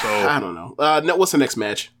don't know. What's the next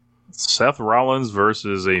match? Seth Rollins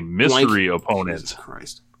versus a mystery opponent. Jesus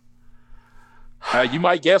Christ. You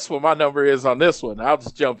might guess what my number is on this one. I'll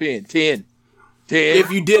just jump in. 10.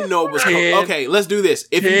 If you didn't know it was okay, let's do this.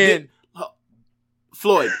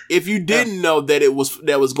 Floyd, if you didn't know that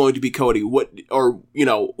that was going to be Cody, what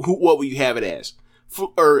would you have it as?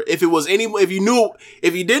 Or if you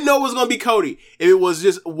didn't know it was going to be Cody, if it was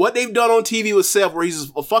just what they've done on TV with Seth, where he's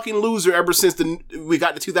a fucking loser ever since we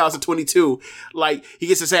got to 2022, like he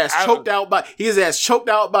gets his ass choked out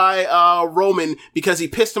by Roman because he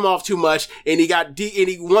pissed him off too much, and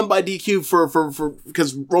he won by DQ for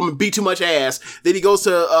because Roman beat too much ass. Then he goes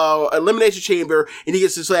to Elimination Chamber and he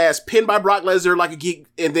gets his ass pinned by Brock Lesnar like a geek,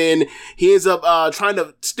 and then he ends up trying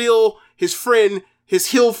to steal his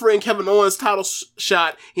heel friend Kevin Owens' title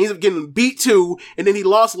shot. He ends up getting beat too, and then he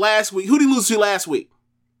lost last week. Who did he lose to last week?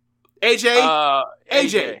 AJ?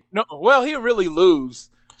 AJ. No, well, he didn't really lose.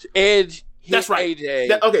 Edge hit That's right.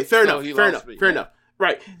 AJ. Okay, fair enough.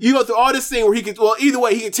 Right. You go through all this thing where either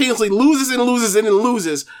way, he continuously loses and loses and then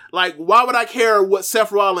loses. Like, why would I care what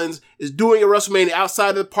Seth Rollins is doing at WrestleMania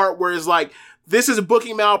outside of the part where it's like, this is a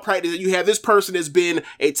booking malpractice, that you have this person that's been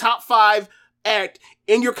a top 5 act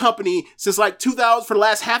in your company since like 2000 for the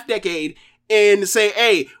last half decade, and say,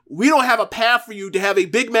 hey, we don't have a path for you to have a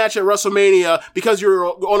big match at WrestleMania because you're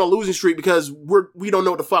on a losing streak because we don't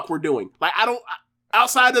know what the fuck we're doing. Like,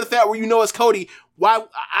 outside of the fact where it's Cody, why,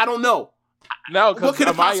 I don't know. No,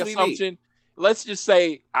 because my assumption, let's just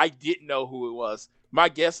say I didn't know who it was. My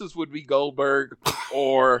guesses would be Goldberg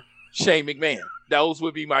or Shane McMahon. Those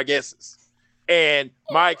would be my guesses. and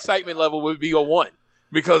my excitement level would be a 1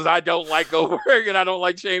 because I don't like Goldberg and I don't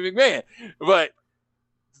like Shane McMahon. But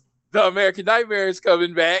the American Nightmare is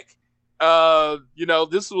coming back.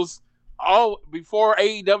 This was all before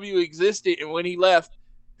AEW existed, and when he left,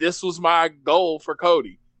 this was my goal for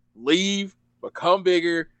Cody. Leave, become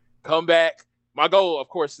bigger, come back. My goal, of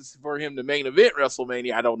course, is for him to main event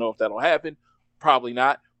WrestleMania. I don't know if that'll happen. Probably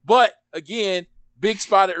not. But, again, big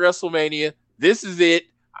spot at WrestleMania. This is it.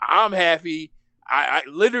 I'm happy. I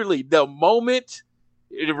literally, the moment,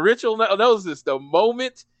 Rachel knows this, the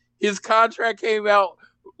moment his contract came out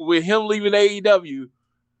with him leaving AEW,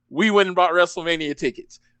 we went and bought WrestleMania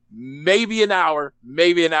tickets. Maybe an hour and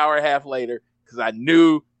a half later, because I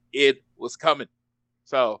knew it was coming.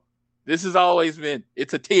 So, this has always been,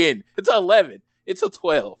 it's a 10, it's a 11, it's a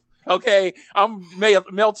 12. Okay? I'm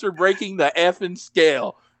Meltzer breaking the effing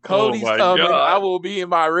scale. Cody's coming. God. I will be in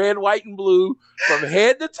my red, white, and blue from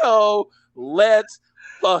head to toe. Let's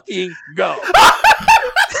fucking go.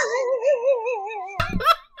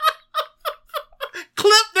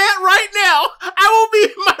 Clip that right now. I will be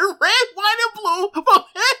in my red, white, and blue from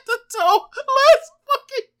head to toe. Let's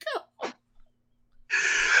fucking go.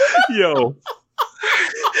 Yo.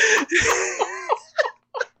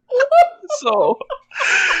 So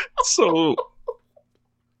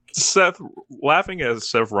Seth, laughing at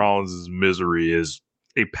Seth Rollins' misery is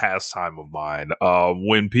a pastime of mine.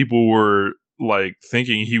 When people were like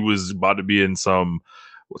thinking he was about to be in some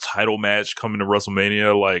title match coming to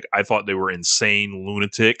WrestleMania, like I thought they were insane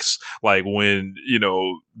lunatics. Like when,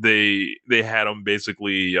 they had him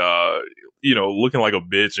basically looking like a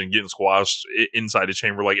bitch and getting squashed inside the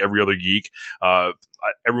chamber like every other geek.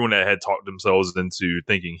 Everyone that had talked themselves into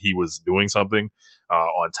thinking he was doing something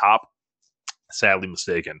on top, sadly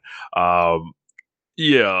mistaken.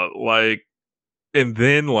 And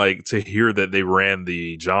then to hear that they ran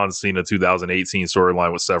the John Cena 2018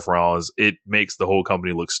 storyline with Seth Rollins, it makes the whole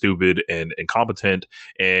company look stupid and incompetent,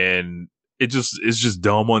 and it's just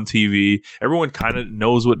dumb on TV. Everyone kind of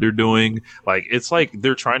knows what they're doing. Like, it's like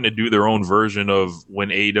they're trying to do their own version of when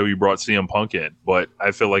AEW brought CM Punk in, but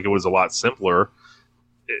I feel like it was a lot simpler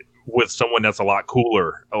with someone that's a lot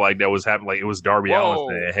cooler. Like that was happening. Like it was Darby Allin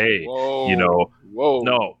saying, "Hey,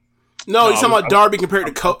 No, he's talking about Darby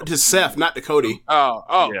compared to Seth, not to Cody.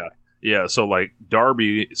 Oh. Yeah. So like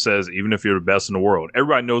Darby says, even if you're the best in the world,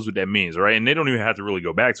 everybody knows what that means, right? And they don't even have to really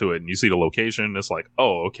go back to it. And you see the location, it's like,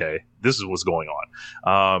 oh, okay, this is what's going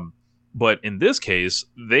on. But in this case,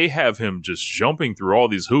 they have him just jumping through all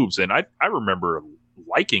these hoops. And I remember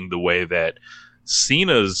liking the way that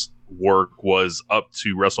Cena's work was up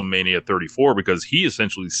to WrestleMania 34 because he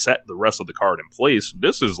essentially set the rest of the card in place.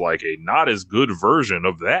 This is like a not as good version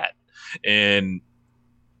of that. And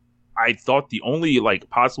I thought the only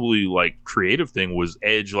possibly creative thing was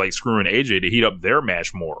Edge screwing AJ to heat up their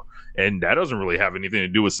match more, and that doesn't really have anything to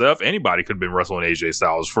do with Seth. Anybody could have been wrestling AJ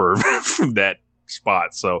Styles for from that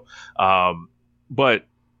spot. So, but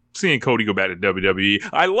seeing Cody go back to WWE,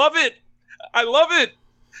 I love it.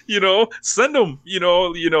 Send them.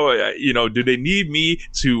 Do they need me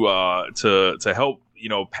to help?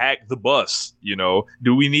 Pack the bus,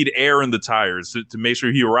 do we need air in the tires to make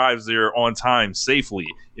sure he arrives there on time safely?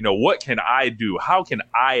 What can I do? How can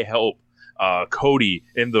I help Cody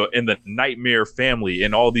and the Nightmare family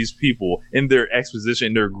and all these people in their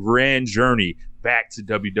exposition, their grand journey back to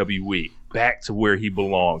WWE, back to where he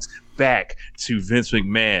belongs, back to Vince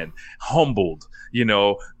McMahon, humbled,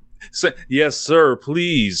 yes, sir,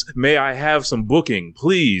 please, may I have some booking,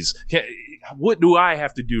 please? What do I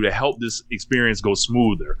have to do to help this experience go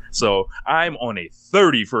smoother? So I'm on a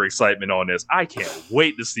 30 for excitement on this. I can't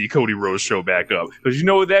wait to see Cody Rhodes show back up. Because you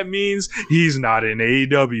know what that means? He's not in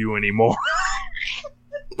AEW anymore.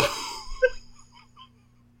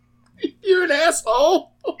 You're an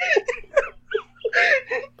asshole.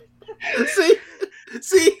 See,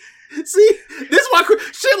 this is why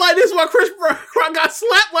shit like this is why Chris Brown got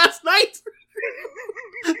slapped last night.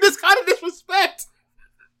 This kind of disrespect.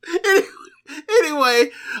 Anyway,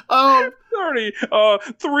 30, 3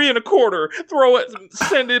 1/4. Throw it,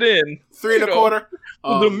 send it in. 3 1/4.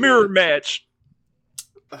 The mirror match.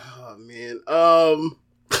 Oh man.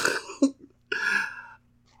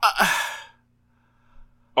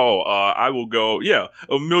 I will go. Yeah,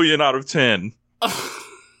 1,000,000 out of 10.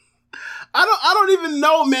 I don't even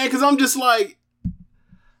know, man, because I'm just like,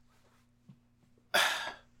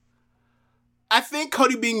 I think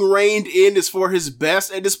Cody being reined in is for his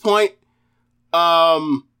best at this point.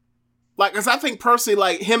 Cause I think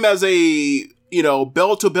personally, him as a,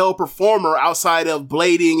 bell to bell performer outside of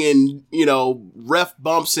blading and, ref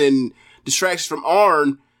bumps and distractions from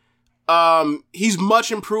Arn, he's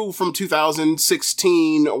much improved from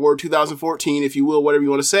 2016 or 2014, if you will, whatever you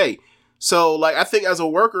want to say. So, like, I think as a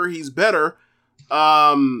worker, he's better.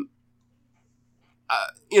 And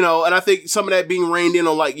I think some of that being reined in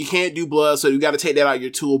on, like, you can't do blood, so you got to take that out of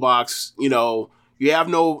your toolbox. You have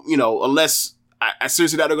no, unless I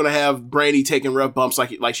seriously doubt they're going to have Brandy taking rev bumps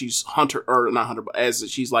like she's Hunter, or not Hunter, but as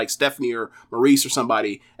she's like Stephanie or Maurice or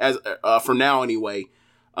somebody, as for now anyway.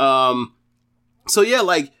 So yeah,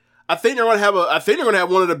 like, I think they're going to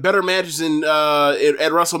have one of the better matches at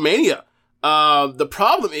WrestleMania. The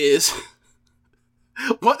problem is,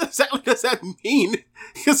 what exactly does that mean?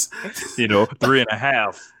 Because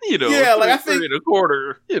 3.5. Yeah, like I think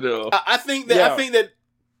 3.25.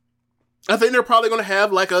 I think they're probably going to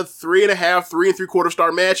have like a 3.5, 3 3/4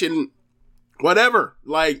 star match, and whatever.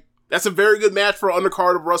 Like, that's a very good match for an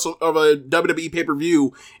undercard of a WWE pay per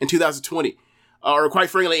view in 2020, or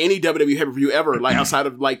quite frankly any WWE pay per view ever, like outside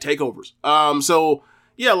of like takeovers. So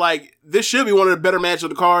yeah, like, this should be one of the better matches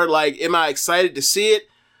of the card. Like, am I excited to see it?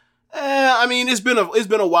 I mean, it's been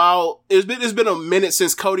a while. It's been a minute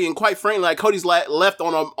since Cody, and quite frankly, like, Cody's left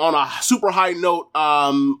on a super high note.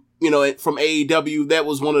 From AEW, that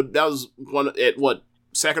was one at what,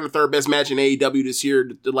 second or third best match in AEW this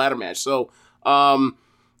year, the ladder match. So,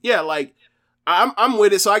 yeah, like, I'm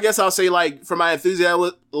with it. So I guess I'll say, like, for my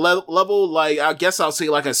enthusiasm level, like, I guess I'll say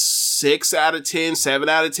like a 6 out of 10, 7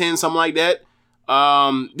 out of 10, something like that.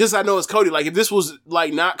 This I know is Cody. Like, if this was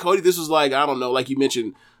like not Cody, this was like, I don't know, like you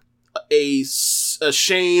mentioned, a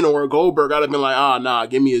Shane or a Goldberg, I'd have been like, nah,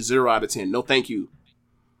 give me a 0 out of 10. No, thank you.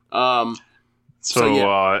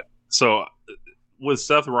 So with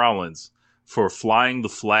Seth Rollins, for flying the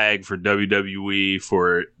flag for WWE,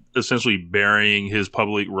 for essentially burying his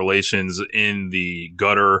public relations in the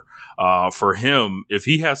gutter, for him, if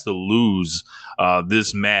he has to lose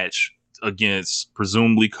this match against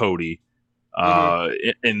presumably Cody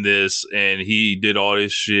in this, and he did all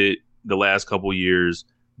this shit the last couple years,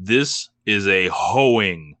 this is a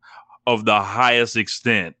hoeing of the highest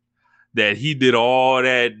extent, that he did all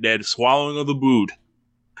that swallowing of the boot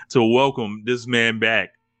to welcome this man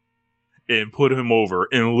back and put him over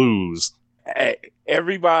and lose. Hey,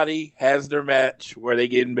 everybody has their match where they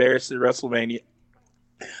get embarrassed at WrestleMania.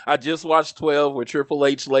 I just watched 12 where Triple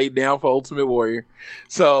H laid down for Ultimate Warrior.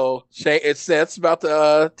 So Seth's about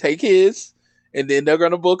to take his, and then they're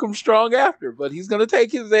going to book him strong after. But he's going to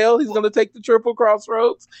take his L. He's going to take the Triple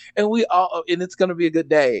Crossroads, and it's going to be a good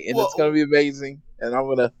day, and it's going to be amazing, and I'm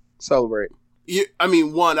going to celebrate.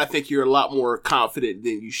 I think you're a lot more confident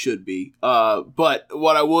than you should be. But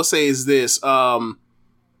what I will say is this: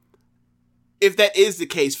 if that is the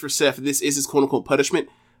case for Seth, this is his quote unquote punishment.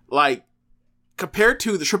 Like, compared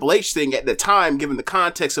to the Triple H thing at the time, given the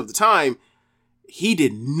context of the time, he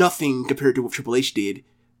did nothing compared to what Triple H did.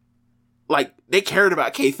 Like, they cared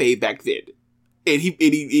about kayfabe back then, and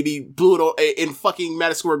he blew it on, in fucking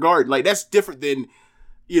Madison Square Garden. Like, that's different than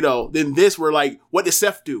this, where, like, what did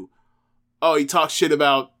Seth do? Oh, he talked shit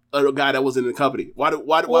about a guy that wasn't in the company. Why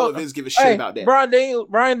would Vince give a shit about that? Daniel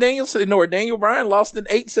Bryan lost in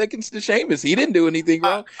 8 seconds to Sheamus. He didn't do anything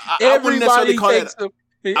wrong. Everybody takes a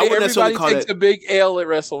big L at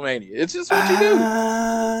WrestleMania. It's just what you do.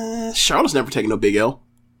 Charlotte's never taken no big L.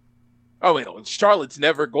 Oh, well, Charlotte's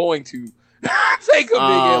never going to take a big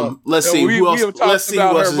L. Let's see who else has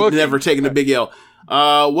never taken a big L.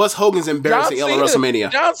 What's Hogan's embarrassing L at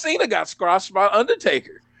WrestleMania? John Cena got squashed by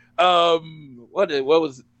Undertaker. What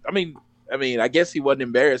was? I mean, I guess he wasn't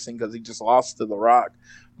embarrassing because he just lost to The Rock.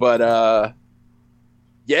 But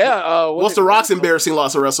what's The Rock's embarrassing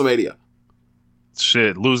loss at WrestleMania?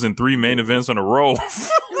 Shit, losing 3 main events in a row.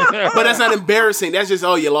 But that's not embarrassing. That's just,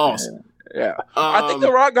 you lost. Yeah. I think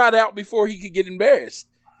The Rock got out before he could get embarrassed.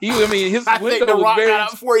 His I think The Rock got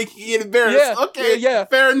out before he could get embarrassed. Yeah, okay, yeah.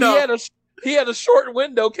 Fair enough. He had a short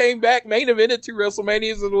window, came back, main evented 2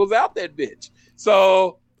 WrestleManias, and was out that bitch.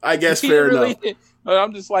 So I guess fair enough.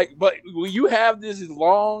 I'm just like, but when you have these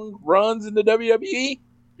long runs in the WWE,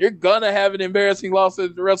 you're gonna have an embarrassing loss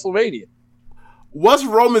at WrestleMania. What's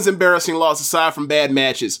Roman's embarrassing loss aside from bad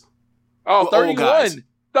matches? Oh, 31.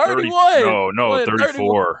 31. No,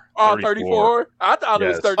 34. Oh, 34. I thought it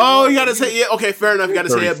was 31. Oh, you gotta say, okay, fair enough. He got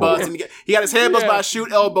his head buzzed. And he got his head buzzed by a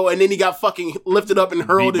shoot elbow, and then he got fucking lifted up and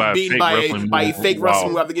hurled and beaten by a fake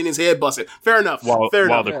wrestling move after getting his head busted. Fair enough. While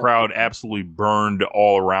the crowd absolutely burned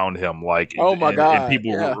all around him, like, oh my god, and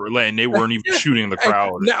people were, and they weren't even shooting the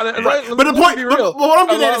crowd. But the point, but what I'm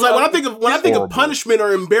getting at is, like, when I think of punishment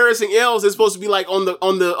or embarrassing L's, it's supposed to be like on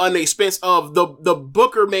the expense of the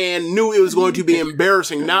Booker man knew it was going to be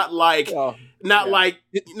embarrassing, not like. Not like,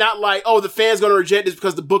 oh, the fan's going to reject this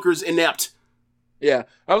because the Booker's inept. Yeah,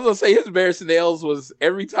 I was gonna say his embarrassing nails was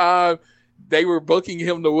every time they were booking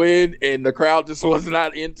him to win, and the crowd just was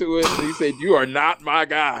not into it. And he said, "You are not my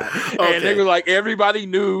guy," and they were like, everybody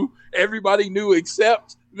knew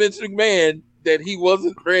except Vince McMahon that he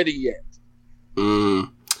wasn't ready yet. All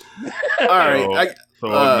right.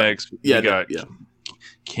 Next we got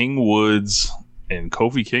King Woods and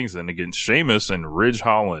Kofi Kingston against Sheamus and Ridge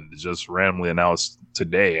Holland, just randomly announced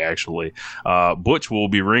today, actually. Butch will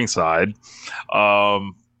be ringside.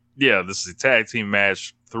 This is a tag team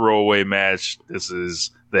match, throwaway match. This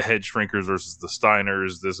is the Head Shrinkers versus the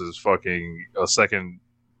Steiners. This is fucking a second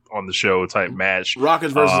on the show type match.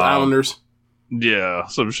 Rockets versus Islanders. Yeah,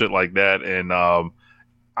 some shit like that. And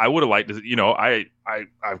I would have liked to,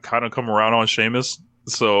 I've kind of come around on Sheamus.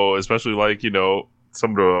 So especially like,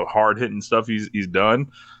 some of the hard hitting stuff he's done.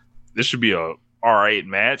 This should be a all right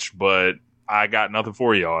match, but I got nothing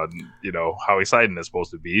for you on, how exciting it's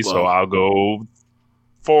supposed to be. Well, so I'll go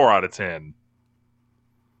 4 out of 10.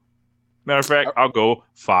 Matter of fact, I'll go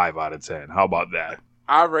 5 out of 10. How about that?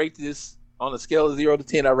 I rate this on a scale of 0 to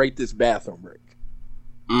 10. I rate this bathroom break.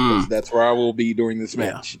 That's where I will be during this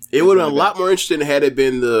match. It would have been a lot more interesting had it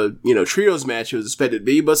been the trios match it was expected to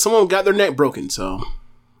be, but someone got their neck broken, so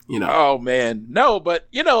Oh man, no, but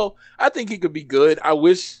I think he could be good. I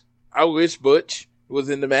wish Butch was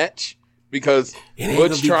in the match because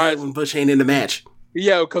Butch tries when Butch ain't in the match.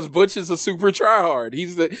 Yeah, because Butch is a super tryhard.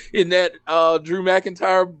 He's in that Drew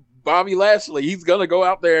McIntyre, Bobby Lashley. He's gonna go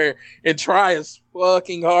out there and try as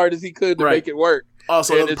fucking hard as he could to make it work.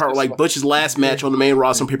 Also, another part, like Butch's last match on the main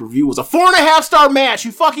roster on pay-per-view was a 4.5-star match.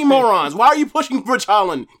 You fucking morons! Why are you pushing Butch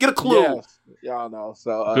Holland? Get a clue. Yeah. Y'all know.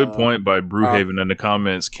 So good point by Brewhaven in the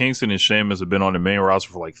comments. Kingston and Sheamus have been on the main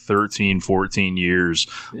roster for like 13, 14 years.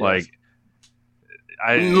 Yes.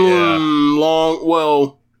 Long.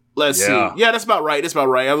 Well, let's see. Yeah, that's about right. I was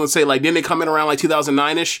gonna say, like, didn't they come in around like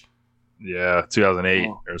 2009ish? Yeah,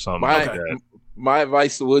 2008 or something like that. My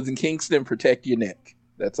advice to Woods and Kingston: protect your neck.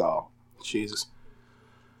 That's all. Jesus.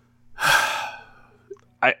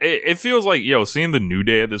 It feels like, seeing the New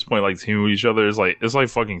Day at this point, like, teaming with each other is like, it's like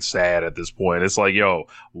fucking sad at this point. It's like,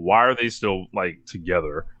 why are they still like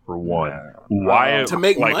together for one? Why to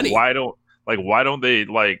make money? Why don't they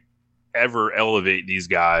like ever elevate these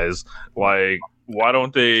guys? Like, why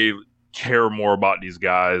don't they care more about these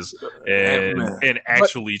guys and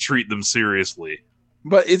actually treat them seriously?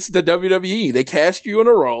 But it's the WWE. They cast you in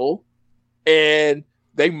a role, and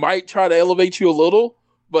they might try to elevate you a little,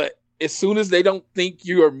 but as soon as they don't think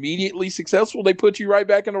you're immediately successful, they put you right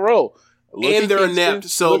back in the role. And they're inept.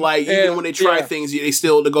 So, even when they try things, they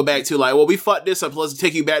still to go back to like, well, we fucked this up. Let's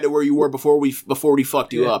take you back to where you were before we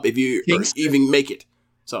fucked you up. If you even make it.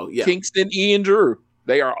 So, yeah. Kingston, Ian, Drew,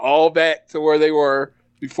 they are all back to where they were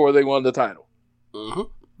before they won the title. Mm-hmm.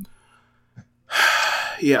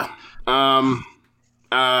 Yeah.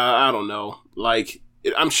 I don't know. Like,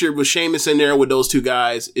 I'm sure with Sheamus in there with those two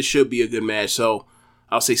guys, it should be a good match. So,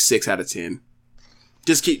 I'll say 6 out of 10.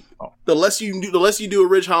 Just keep the less you do a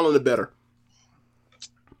Ridge Holland, the better.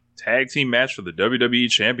 Tag team match for the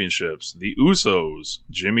WWE Championships: the Usos,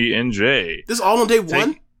 Jimmy and Jay. This is all on day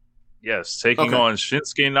one. Yes, taking on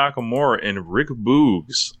Shinsuke Nakamura and Rick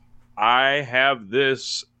Boogs. I have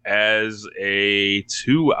this as a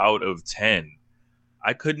 2 out of 10.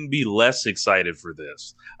 I couldn't be less excited for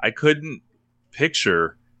this. I couldn't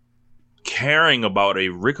picture caring about a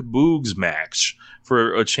Rick Boogs match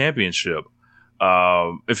for a championship.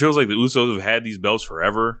 It feels like the Usos have had these belts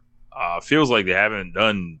forever. Feels like they haven't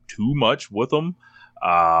done too much with them.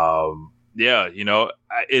 At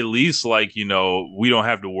least we don't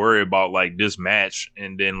have to worry about like this match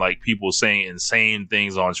and then like people saying insane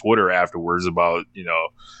things on Twitter afterwards about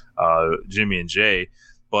Jimmy and Jay.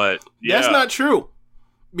 But that's not true,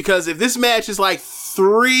 because if this match is like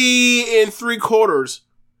 3 3/4,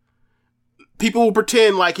 people will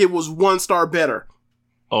pretend like it was 1 star better.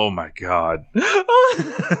 Oh my god.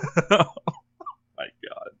 Oh my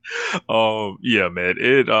god. Yeah, man.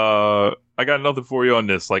 I got nothing for you on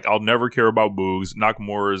this. Like, I'll never care about Boogs.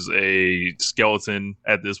 Nakamura is a skeleton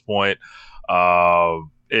at this point.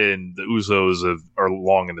 And the Usos are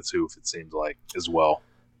long in the tooth, it seems like, as well.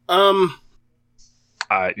 2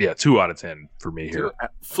 out of 10 for me here.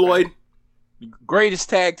 Floyd. Greatest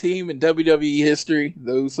tag team in WWE history,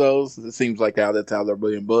 the Usos. It seems like that's how they're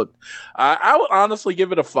being booked. I would honestly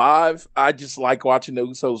give it a 5. I just like watching the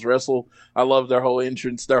Usos wrestle. I love their whole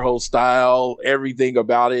entrance, their whole style, everything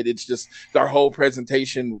about it. It's just their whole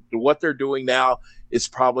presentation. What they're doing now is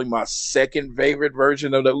probably my second favorite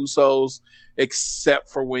version of the Usos,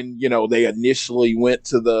 except for when, they initially went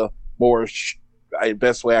to the more,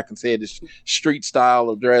 best way I can say it is street style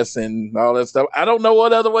of dress and all that stuff. I don't know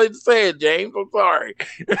what other way to say it, James. I'm sorry.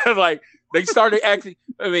 Like they started acting.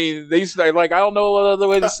 I mean, they started like I don't know what other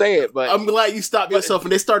way to say it, but I'm glad you stopped yourself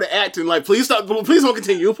and they started acting like, please stop, please don't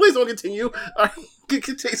continue, please don't continue. All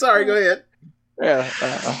right, sorry, go ahead. Yeah.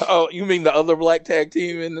 Oh, you mean the other black tag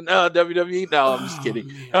team in the WWE? No, I'm just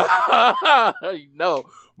kidding. No,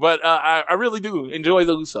 but I really do enjoy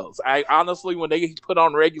the Usos. I honestly, when they put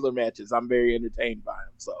on regular matches, I'm very entertained by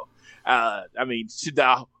them. So, I mean,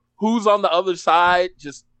 who's on the other side?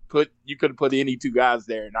 You could put any two guys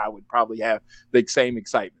there, and I would probably have the same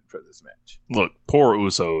excitement for this match. Look, poor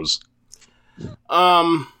Usos.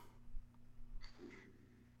 I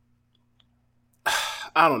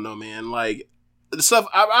don't know, man. Like the stuff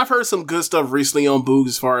I've heard some good stuff recently on Boog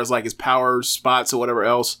as far as like his power spots or whatever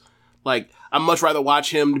else. Like I'd much rather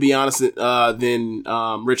watch him, to be honest, than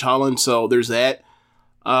Rich Holland. So there's that.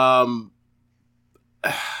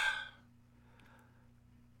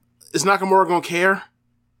 Is Nakamura gonna care?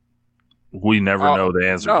 We never know the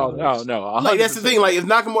answer. No. Like that's the thing. Like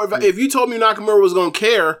if you told me Nakamura was gonna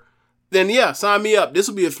care, then yeah, sign me up. This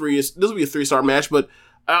will be a 3-star match, but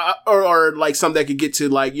or like something that could get to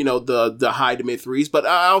like the high to mid threes. But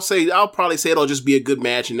I'll probably say it'll just be a good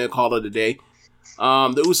match and then call it a day.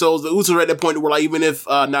 The Usos are at that point where like even if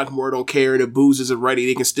Nakamura don't care and if Booz isn't ready,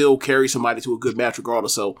 they can still carry somebody to a good match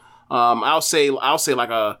regardless. So I'll say like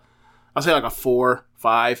a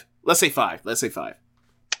 4-5. Let's say 5.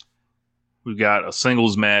 We've got a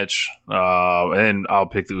singles match, and I'll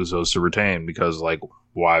pick the Usos to retain because, like,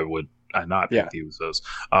 why would I not pick the Usos?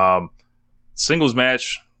 Singles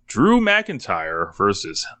match: Drew McIntyre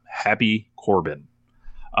versus Happy Corbin.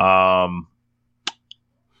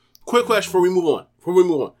 Quick question before we move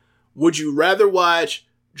on. Would you rather watch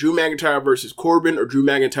Drew McIntyre versus Corbin or Drew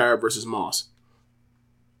McIntyre versus Moss?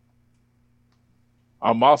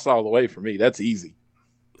 Moss all the way for me. That's easy.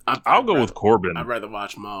 I'll go with Corbin. I'd rather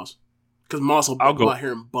watch Moss. Because Moss will go out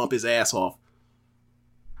here and bump his ass off.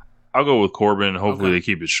 I'll go with Corbin. Hopefully they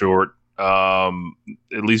keep it short. At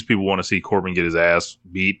least people want to see Corbin get his ass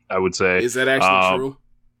beat, I would say. Is that actually true?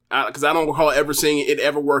 Because I don't recall ever seeing it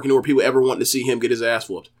ever working or people ever wanting to see him get his ass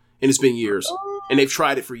whooped. And it's been years. And they've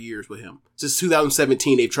tried it for years with him. Since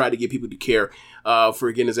 2017, they've tried to get people to care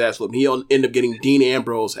for getting his ass whooped. He'll end up getting Dean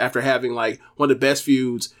Ambrose after having like one of the best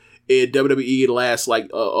feuds in WWE the last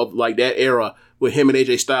of that era with him and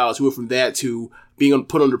AJ Styles. He went from that to being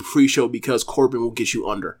put on the pre-show because Corbin will get you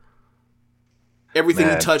under. Everything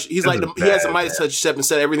he touched, he's like he has a Midas touch step and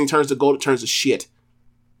said everything turns to gold, it turns to shit.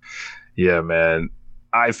 Yeah, man.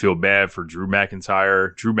 I feel bad for Drew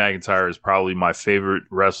McIntyre. Drew McIntyre is probably my favorite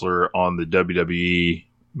wrestler on the WWE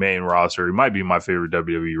main roster. He might be my favorite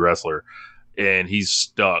WWE wrestler. And he's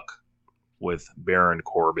stuck with Baron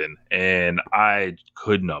Corbin. And I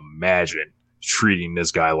couldn't imagine treating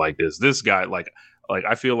this guy like this. This guy, like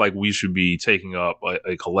I feel like we should be taking up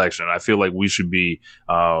a collection. I feel like we should be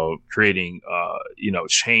creating,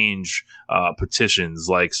 change petitions,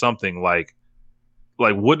 like something like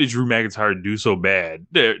what did Drew McIntyre do so bad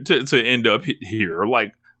to end up here?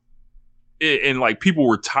 Like, and like people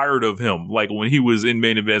were tired of him. Like when he was in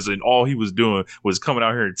main events and all he was doing was coming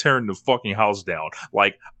out here and tearing the fucking house down.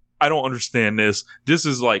 Like, I don't understand this. This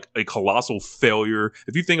is like a colossal failure.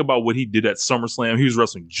 If you think about what he did at SummerSlam, he was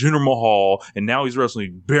wrestling Jinder Mahal and now he's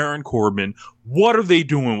wrestling Baron Corbin. What are they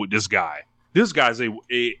doing with this guy? This guy's a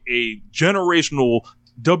generational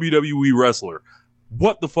WWE wrestler.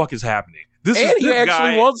 What the fuck is happening? He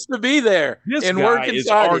actually wants to be there and work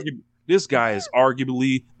inside. This guy is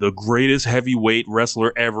arguably the greatest heavyweight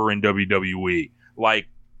wrestler ever in WWE. Like,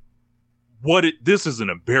 this is an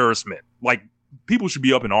embarrassment. Like, people should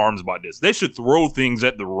be up in arms about this. They should throw things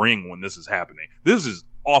at the ring when this is happening. This is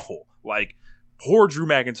awful. Like, poor Drew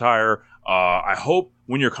McIntyre. I hope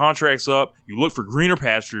when your contract's up, you look for greener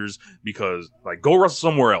pastures because, like, go wrestle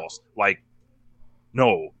somewhere else. Like,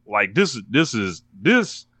 no, like this.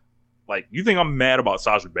 Like, you think I'm mad about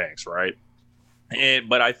Sasha Banks, right?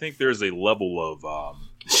 But I think there's a level of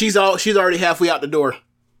she's already halfway out the door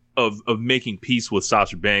of making peace with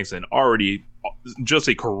Sasha Banks and already just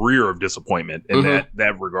a career of disappointment in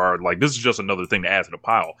that regard. Like, this is just another thing to add to the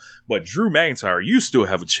pile. But Drew McIntyre, you still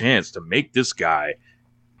have a chance to make this guy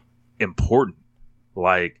important.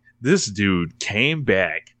 Like, this dude came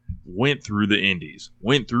back, went through the indies,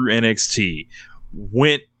 went through NXT,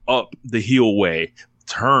 went up the heel way,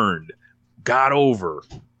 turned, got over,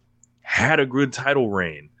 had a good title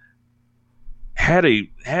reign, had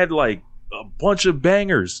like a bunch of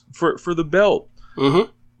bangers for the belt.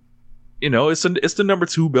 Mm-hmm. You know, it's the number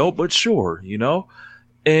 2 belt, but sure, you know.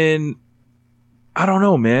 And I don't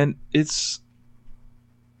know, man. It's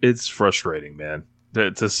It's frustrating, man,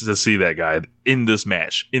 to see that guy in this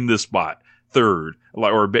match, in this spot, third,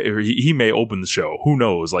 like, or he may open the show. Who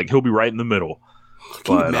knows? Like, he'll be right in the middle.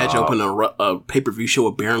 Can you imagine opening a pay-per-view show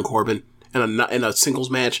with Baron Corbin in a singles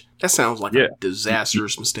match? That sounds like a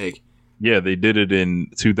disastrous mistake. Yeah, they did it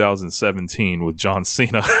in 2017 with John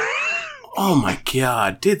Cena. Oh my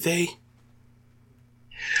God, did they?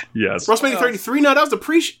 Yes. WrestleMania 33? No, that was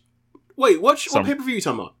the Wait, what pay-per-view you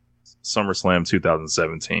talking about? SummerSlam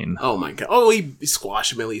 2017. Oh my God. Oh, he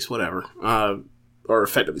squashed him at least, whatever. Or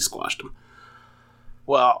effectively squashed him.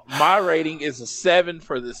 Well, my rating is a 7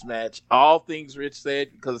 for this match. All things Rich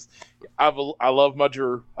said, because I love my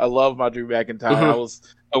Drew. I love my Drew McIntyre. Mm-hmm. I was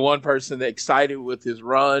the one person that excited with his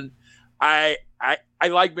run. I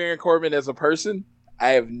like Baron Corbin as a person. I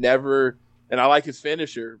have never, and I like his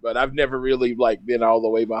finisher, but I've never really like been all the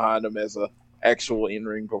way behind him as a actual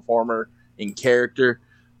in-ring performer in character.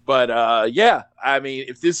 But yeah, I mean,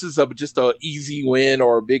 if this is just a easy win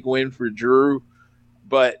or a big win for Drew,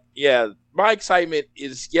 but yeah, my excitement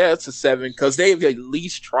is, it's a 7 because they've at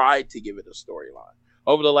least tried to give it a storyline.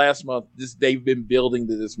 Over the last month, they've been building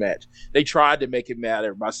to this match. They tried to make it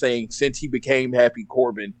matter by saying since he became Happy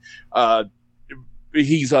Corbin,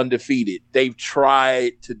 he's undefeated. They've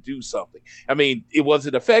tried to do something. I mean, was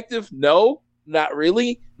it effective? No, not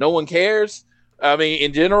really. No one cares. I mean,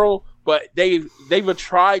 in general, but they've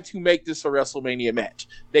tried to make this a WrestleMania match.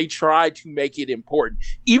 They tried to make it important.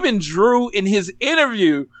 Even Drew in his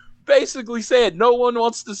interview basically said, no one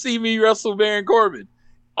wants to see me wrestle Baron Corbin.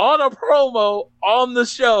 On a promo on the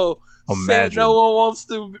show, said no one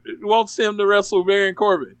wants him to wrestle Baron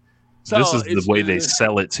Corbin. So this is the way they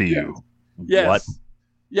sell it to you. Yes. What?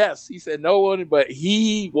 Yes, he said no one, but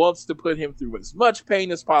he wants to put him through as much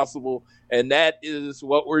pain as possible, and that is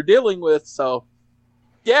what we're dealing with. So,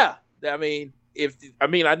 yeah, I mean,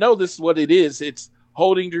 I know this is what it is. It's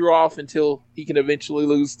holding Drew off until he can eventually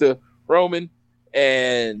lose to Roman,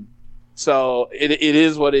 and so it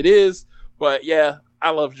is what it is. But yeah,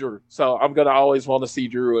 I love Drew, so I'm gonna always want to see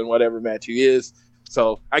Drew in whatever match he is.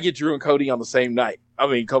 So I get Drew and Cody on the same night. I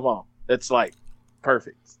mean, come on, that's like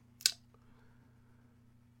perfect.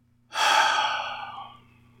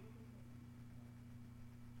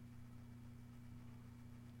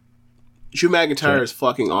 Drew McIntyre is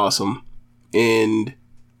fucking awesome, and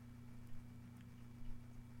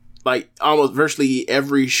like almost virtually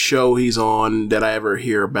every show he's on that I ever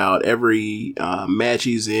hear about, every match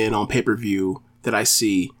he's in on pay-per-view that I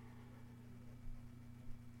see,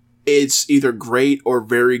 it's either great or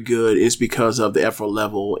very good. It's because of the effort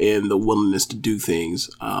level and the willingness to do things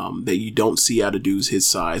that you don't see out of dudes his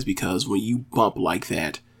size. Because when you bump like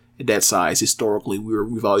that, at that size, historically,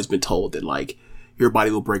 we've always been told that like your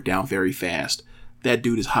body will break down very fast. That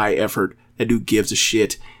dude is high effort. That dude gives a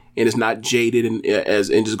shit and is not jaded and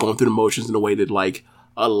just going through the motions in a way that like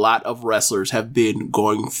a lot of wrestlers have been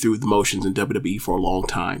going through the motions in WWE for a long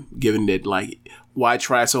time. Given that like, why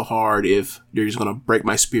try so hard if they're just going to break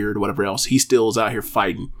my spirit or whatever else? He still is out here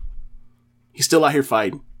fighting. He's still out here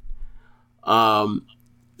fighting. So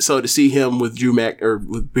to see him with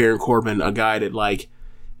with Baron Corbin, a guy that like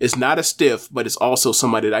is not a stiff, but it's also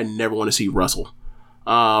somebody that I never want to see wrestle.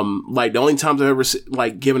 Like the only times I've ever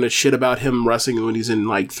like given a shit about him wrestling when he's in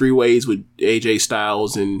like 3-ways with AJ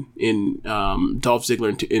Styles and Dolph Ziggler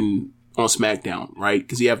on SmackDown, right?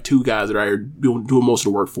 Because you have two guys that are here doing most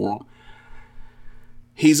of the work for him.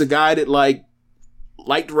 He's a guy that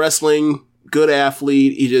liked wrestling, good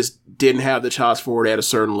athlete. He just didn't have the chops for it at a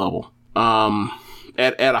certain level.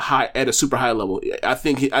 At a super high level. I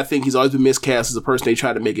think he's always been miscast as a person they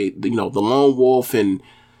tried to make the lone wolf and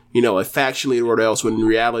a faction leader or whatever else, when in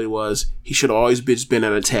reality was he should have always been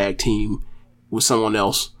at a tag team with someone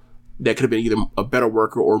else that could have been either a better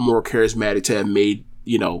worker or more charismatic to have made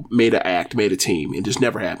a team. It just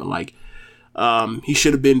never happened. Like, he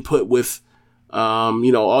should have been put with,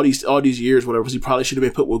 all these years, whatever, he probably should have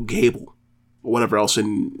been put with Gable or whatever else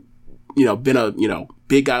and, been a,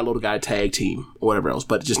 big guy, little guy tag team or whatever else,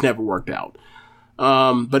 but it just never worked out.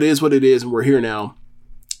 But it is what it is, and we're here now.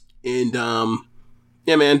 And,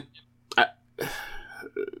 yeah, man,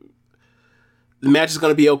 the match is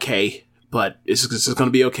going to be okay, but it's just going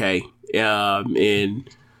to be okay. And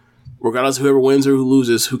regardless of whoever wins or who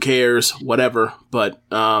loses, who cares, whatever. But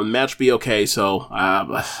match will be okay, so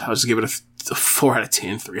I'll just give it a 4 out of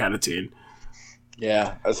 10, 3 out of 10.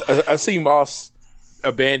 Yeah, I see Moss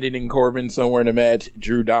abandoning Corbin somewhere in the match.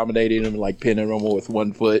 Drew dominating him, like pinning him with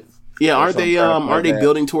 1 foot. Yeah, aren't they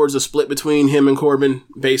building towards a split between him and Corbin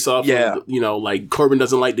based off of, like Corbin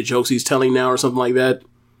doesn't like the jokes he's telling now or something like that?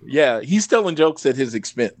 Yeah, he's telling jokes at his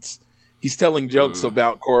expense. He's telling jokes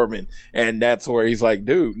about Corbin, and that's where he's like,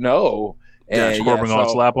 dude, no. And Is Corbin gonna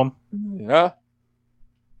slap him? Yeah.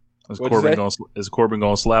 Is Corbin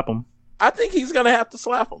gonna slap him? I think he's gonna have to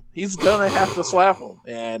slap him. He's gonna have to slap him.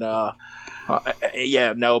 And I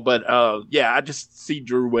just see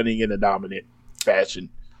Drew winning in a dominant fashion,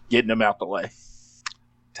 getting him out the way.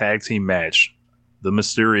 Tag team match: the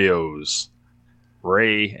Mysterios,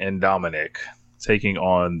 Ray and Dominic, taking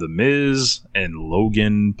on The Miz and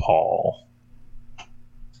Logan Paul.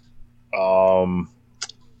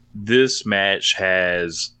 This match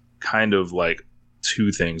has kind of like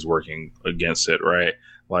two things working against it, right?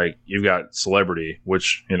 Like, you've got celebrity,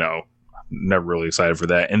 which, you know, never really excited for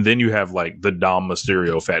that. And then you have like the Dom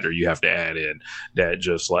Mysterio factor you have to add in that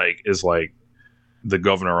just like is like the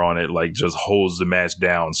governor on it, like just holds the match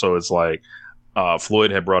down. So it's like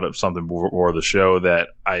Floyd had brought up something before the show that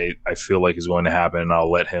I feel like is going to happen, and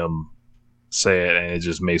I'll let him say it, and it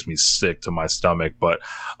just makes me sick to my stomach. But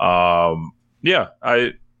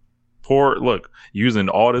using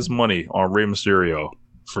all this money on Rey Mysterio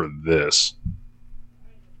for this.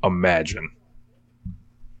 Imagine.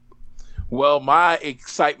 Well, my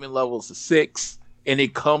excitement level is a 6, and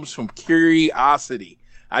it comes from curiosity.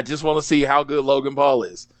 I just want to see how good Logan Paul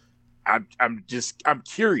is. I'm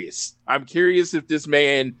curious. I'm curious if this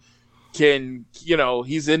man can, you know,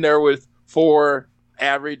 he's in there with 4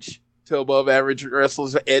 average to above average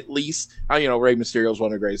wrestlers at least. You know, Rey Mysterio is one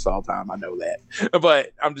of the greatest of all time. I know that.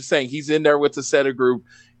 But I'm just saying he's in there with the set of group.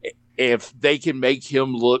 If they can make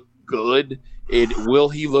him look good, will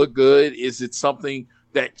he look good? Is it something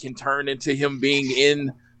that can turn into him being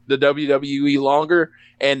in the WWE longer?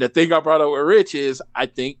 And the thing I brought up with Rich is I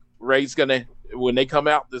think Ray's going to, when they come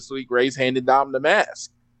out this week, Ray's handed Dom the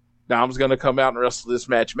mask. Dom's going to come out and wrestle this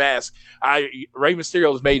match mask. Rey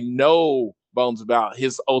Mysterio has made no bones about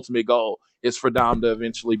his ultimate goal is for Dom to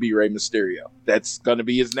eventually be Rey Mysterio. That's going to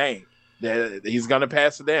be his name. He's going to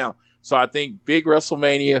pass it down. So I think big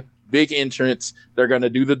WrestleMania, big entrance. They're going to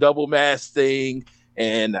do the double mask thing,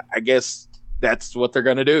 and I guess that's what they're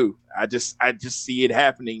going to do. I just see it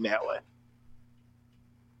happening that way.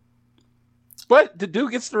 But the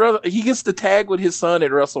dude gets the tag with his son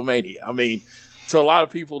at WrestleMania. I mean, to a lot of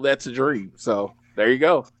people, that's a dream. So there you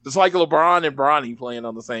go. It's like LeBron and Bronny playing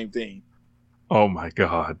on the same team. Oh my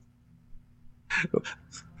God.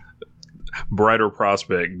 Brighter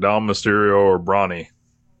prospect, Dom Mysterio or Bronny?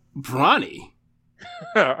 Bronny?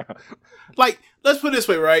 Like, let's put it this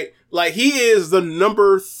way, right? Like, he is the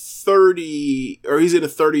number 30, or he's in the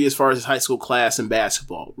 30 as far as his high school class in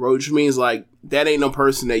basketball, which means like that ain't no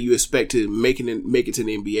person that you expect to make it to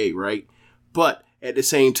the NBA, right? But at the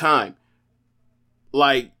same time,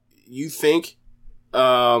 like, you think,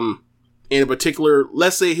 in a particular,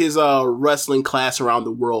 let's say his wrestling class around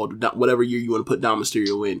the world, whatever year you want to put Dom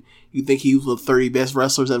Mysterio in, you think he was one of the 30 best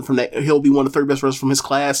wrestlers, and from that he'll be one of the 30 best wrestlers from his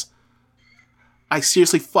class? I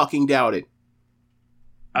seriously fucking doubt it.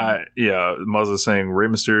 Muzz is saying Rey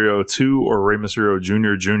Mysterio 2 or Rey Mysterio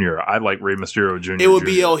Jr. I like Rey Mysterio Jr. It would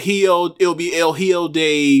be El Hijo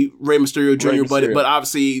de Rey Mysterio Jr. But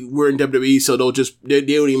obviously we're in WWE, so they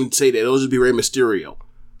don't even say that. It'll just be Rey Mysterio.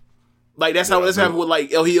 Like, that's how that's happened with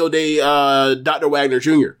like El Hijo de Dr. Wagner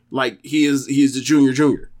Jr. Like, he's the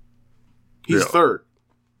Jr. He's third.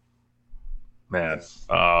 Man,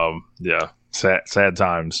 sad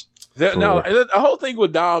times. The whole thing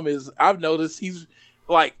with Dom is I've noticed he's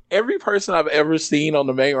like every person I've ever seen on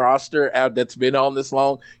the main roster that's been on this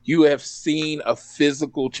long, you have seen a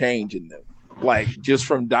physical change in them. Like, just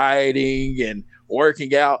from dieting and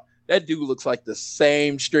working out, that dude looks like the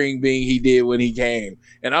same string bean he did when he came.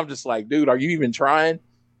 And I'm just like, dude, are you even trying?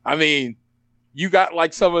 I mean, you got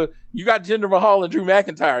Jinder Mahal and Drew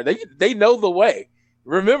McIntyre. They know the way.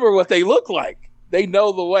 Remember what they look like. They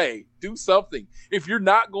know the way. Do something. If you're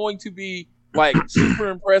not going to be like super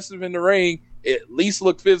impressive in the ring, at least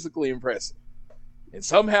look physically impressive. And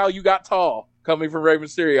somehow you got tall coming from Rey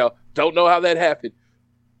Mysterio. Don't know how that happened.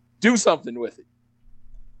 Do something with it.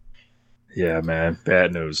 Yeah, man.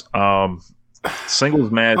 Bad news.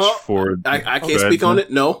 Singles match for... I can't speak on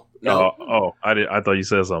it. No. I thought you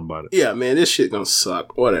said something about it. Yeah, man. This shit gonna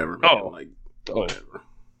suck. Whatever. Man. Whatever. Like, whatever.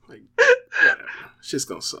 It's just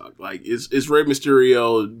gonna suck. Like, it's Rey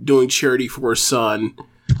Mysterio doing charity for his son.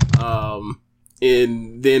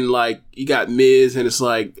 And then, like, you got Miz, and it's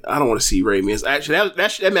like, I don't want to see Rey Miz. Actually,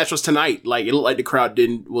 that match was tonight. Like, it looked like the crowd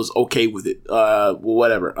was okay with it.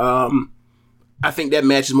 Whatever. I think that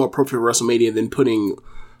match is more appropriate for WrestleMania than putting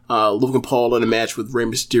Logan Paul in a match with Rey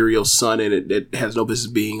Mysterio's son in it that has no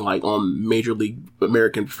business being, like, on Major League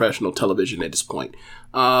American professional television at this point.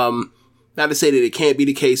 Not to say that it can't be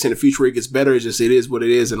the case in the future where it gets better. It's just, it is what it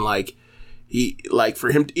is. And, like, he like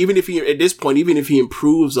for him, even if he at this point, even if he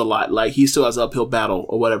improves a lot, like he still has an uphill battle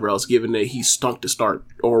or whatever else, given that he stunk to start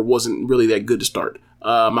or wasn't really that good to start.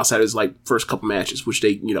 Outside of his like first couple matches, which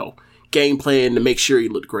they game plan to make sure he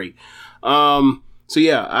looked great. So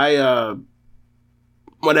yeah, I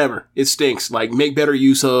whatever, it stinks. Like make better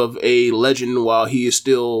use of a legend while he is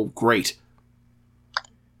still great.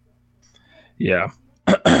 Yeah.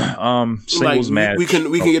 Singles like, match. We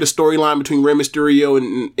can get a storyline between Rey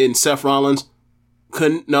Mysterio and Seth Rollins.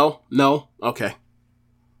 Couldn't? No. Okay.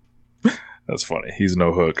 That's funny. He's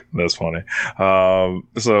no hook. That's funny.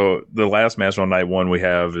 So the last match on night one we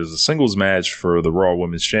have is a singles match for the Raw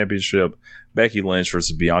Women's Championship. Becky Lynch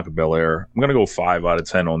versus Bianca Belair. I'm gonna go 5 out of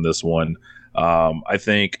 10 on this one. I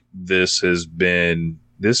think this is going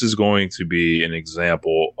to be an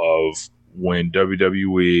example of when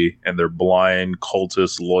WWE and their blind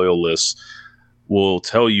cultist loyalists will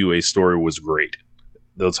tell you a story was great.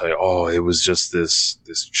 They'll tell you, oh, it was just this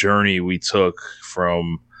journey we took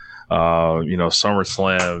from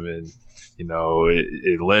SummerSlam, and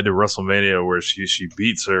it led to WrestleMania where she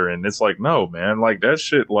beats her, and it's like, no, man, like that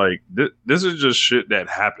shit, like this is just shit that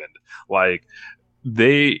happened. Like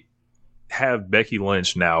they have Becky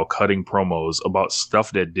Lynch now cutting promos about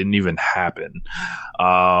stuff that didn't even happen.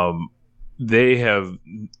 They have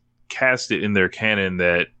cast it in their canon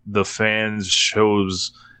that the fans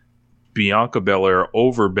chose Bianca Belair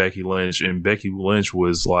over Becky Lynch, and Becky Lynch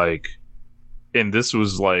was like, and this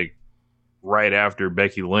was like right after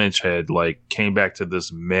Becky Lynch had like came back to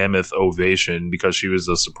this mammoth ovation because she was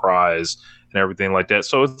a surprise and everything like that.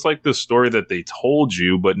 So it's like the story that they told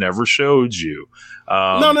you but never showed you.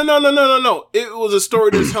 No. It was a story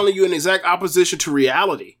that's telling you an exact opposition to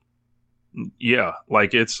reality. Yeah,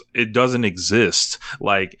 like it doesn't exist.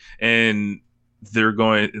 Like, and they're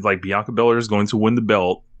going, like, Bianca Belair is going to win the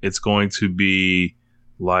belt. It's going to be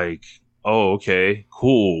like, oh, okay,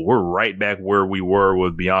 cool. We're right back where we were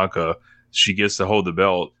with Bianca. She gets to hold the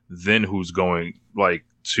belt. Then who's going like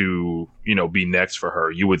to, be next for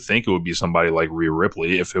her? You would think it would be somebody like Rhea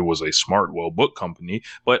Ripley if it was a smart, well-booked company,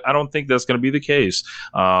 but I don't think that's going to be the case.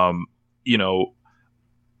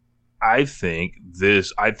 I think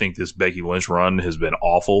this Becky Lynch run has been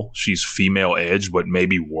awful. She's female edge, but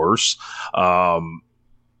maybe worse. Like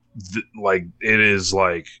it is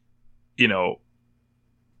like,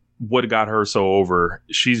 what got her so over?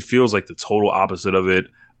 She feels like the total opposite of it.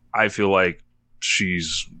 I feel like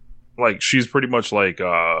she's pretty much like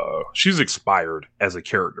she's expired as a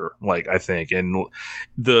character. Like I think, and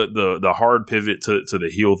the hard pivot to the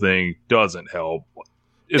heel thing doesn't help.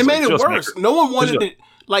 It made it worse. No one wanted it.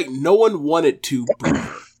 Like, no one wanted to boo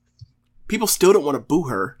her. People still don't want to boo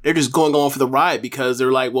her. They're just going on for the ride because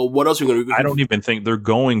they're like, well, what else are we going to do? I don't even think they're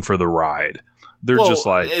going for the ride. They're just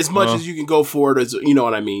like... As much as you can go for it, as you know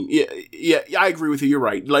what I mean? Yeah, I agree with you. You're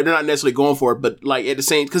right. Like, they're not necessarily going for it, but like at the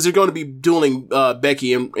same... Because they're going to be dueling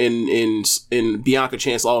Becky and Bianca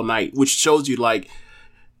Chance all night, which shows you, like,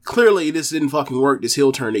 clearly this didn't fucking work, this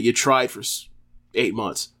heel turn that you tried for 8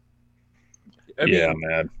 months. Yeah,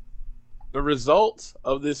 man. The results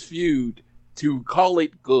of this feud, to call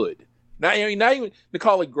it good, not even to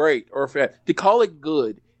call it great or fair, to call it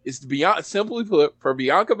good is to be simply put for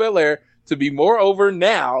Bianca Belair to be more over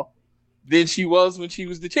now than she was when she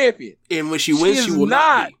was the champion. And when she wins, she will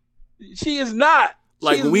not be. She is not.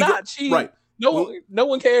 Like she is not. Right. No one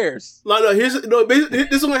this is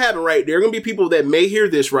what's gonna happen. Right, there are gonna be people that may hear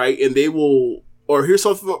this right, and they will or hear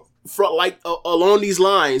something like along these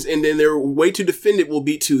lines, and then their way to defend it will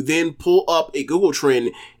be to then pull up a Google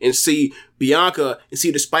trend and see Bianca and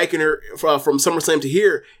see the spike in her from SummerSlam to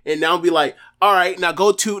here, and now be like, all right, now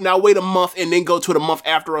wait a month and then go to the month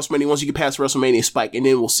after WrestleMania once you get past WrestleMania spike, and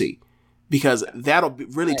then we'll see, because that'll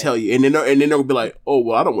really tell you, and then they'll be like, oh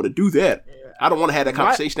well, I don't want to do that. I don't want to have that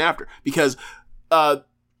conversation after, because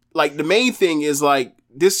like the main thing is like,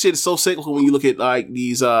 this shit is so cyclical when you look at like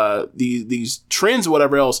these trends or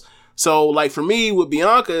whatever else. So like for me with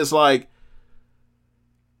Bianca, it's like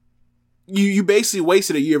you basically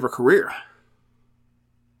wasted a year of her career.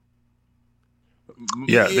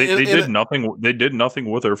 Yeah, they did nothing. They did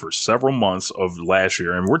nothing with her for several months of last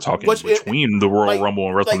year, and we're talking between the Royal Rumble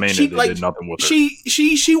and WrestleMania. They did nothing with her.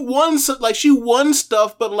 She won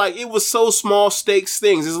stuff, but like it was so small stakes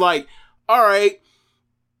things. It's like, all right.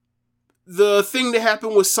 The thing that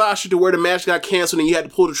happened with Sasha to where the match got canceled and you had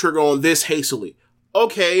to pull the trigger on this hastily.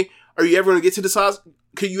 Okay, are you ever going to get to the Sasha?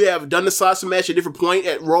 Could you have done the Sasha match at a different point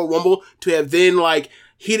at Royal Rumble to have then like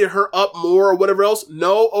heated her up more or whatever else?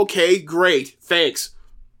 No? Okay, great. Thanks.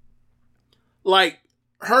 Like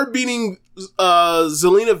her beating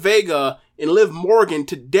Zelina Vega and Liv Morgan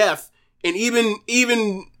to death, and even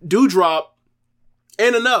Doudrop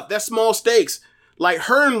Ain't enough. That's small stakes. Like,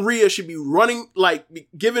 her and Rhea should be running, like,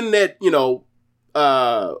 given that, you know,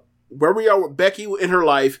 where we are with Becky in her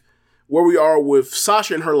life, where we are with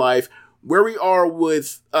Sasha in her life, where we are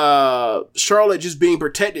with Charlotte just being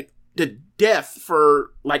protected to death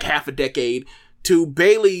for like half a decade, to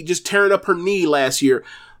Bayley just tearing up her knee last year.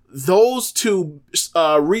 Those two,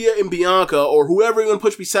 Rhea and Bianca, or whoever you're going to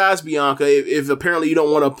push besides Bianca, if apparently you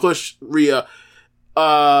don't want to push Rhea,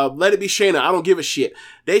 let it be Shayna. I don't give a shit.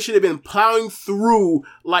 They should have been plowing through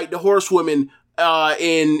like the horsewomen,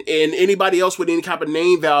 and anybody else with any type of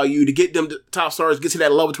name value to get them to top stars, get to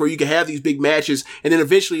that level to where you can have these big matches, and then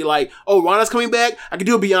eventually like, oh, Ronda's coming back, I could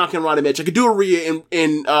do a Bianca and Ronda match, I could do a Rhea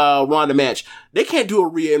and Ronda match. They can't do a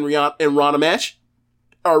Rhea and Ronda match,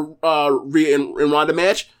 or Rhea and Ronda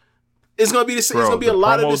match. It's gonna be the same. It's gonna be a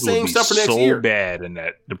lot of the same stuff for next year. Bad in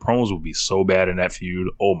that, the promos will be so bad in that feud.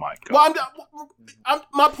 Oh my god. Well,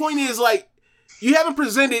 my point is, like, you haven't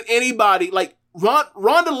presented anybody like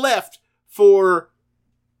Ronda left for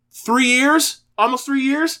 3 years, almost 3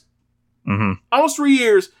 years, almost 3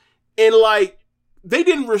 years, and like they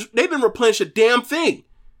didn't replenish a damn thing.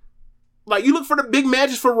 Like, you look for the big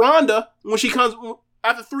matches for Ronda when she comes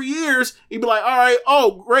after 3 years, you'd be like, all right,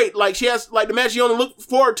 oh great, like she has like the match you only look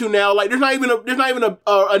forward to now. Like there's not even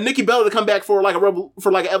a Nikki Bella to come back for like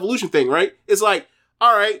an Evolution thing, right? It's like,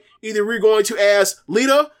 all right, either we're going to ask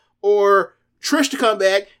Lita or Trish to come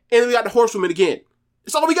back, and then we got the Horsewoman again.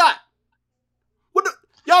 That's all we got.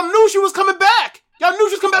 Y'all knew she was coming back. Y'all knew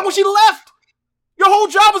she was coming back when she left. Your whole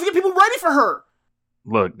job was to get people ready for her.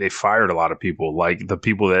 Look, they fired a lot of people. Like, the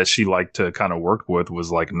people that she liked to kind of work with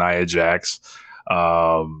was like Nia Jax.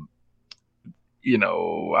 You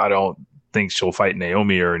know, I don't think she'll fight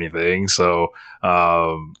Naomi or anything. So,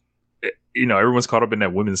 you know, everyone's caught up in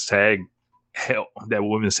that women's tag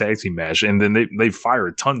team match, and then they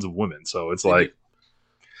fired tons of women. So it's like,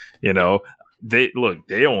 you know,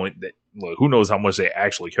 who knows how much they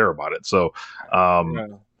actually care about it. So,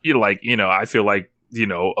 you know, like, you know, I feel like, you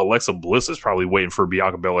know, Alexa Bliss is probably waiting for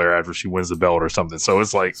Bianca Belair after she wins the belt or something. So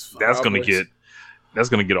it's like, that's going to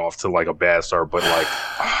get off to like a bad start. But like,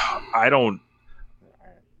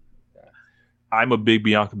 I'm a big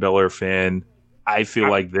Bianca Belair fan. I feel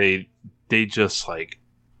like they just like,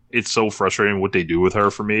 it's so frustrating what they do with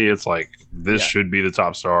her for me. It's like, this should be the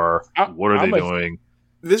top star. What are they doing?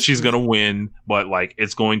 She's going to win, but like,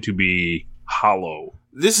 it's going to be hollow.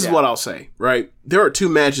 This is what I'll say, right? There are two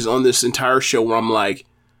matches on this entire show where I'm like,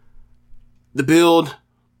 the build,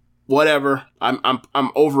 whatever. I'm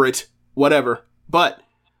over it, whatever. But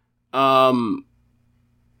I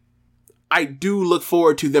do look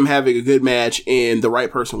forward to them having a good match and the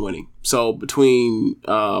right person winning. So between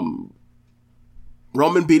Roman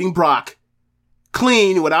beating Brock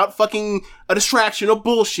clean without fucking a distraction or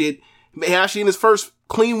bullshit, actually in his first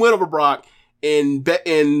clean win over Brock, and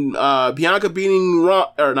Bianca beating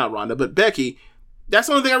not Ronda, but Becky, that's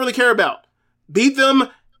the only thing I really care about. Beat them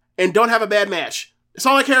and don't have a bad match. That's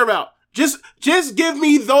all I care about. Just give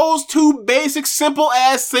me those two basic, simple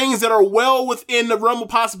ass things that are well within the realm of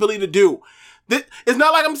possibility to do. It's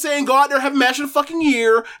not like I'm saying go out there and have a match of the fucking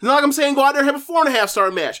year. It's not like I'm saying go out there and have a 4.5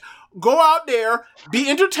 star match. Go out there, be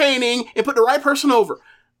entertaining, and put the right person over.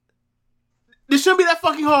 This shouldn't be that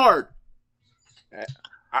fucking hard.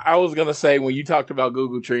 I was gonna say, when you talked about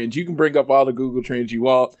Google Trends, you can bring up all the Google Trends you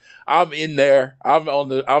want. I'm in there. I'm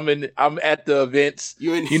at the events.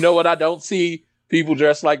 You know what I don't see? People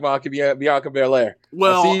dressed like Bianca Belair.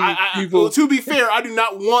 Well, well, to be fair, I do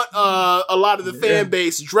not want a lot of the fan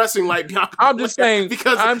base dressing like Bianca Belair. I'm just saying,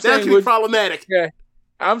 because that can be problematic. Yeah,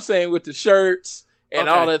 I'm saying with the shirts and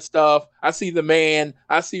all that stuff. I see the man.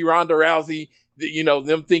 I see Ronda Rousey. You know,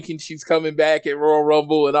 them thinking she's coming back at Royal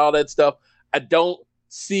Rumble and all that stuff. I don't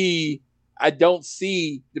see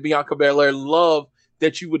the Bianca Belair love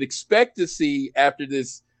that you would expect to see after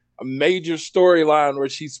this major storyline where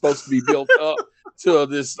she's supposed to be built up to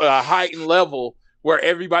this heightened level where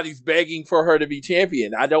everybody's begging for her to be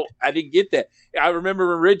champion. I didn't get that. I remember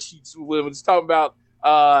when Rich was talking about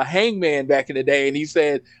Hangman back in the day, and he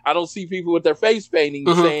said, I don't see people with their face painting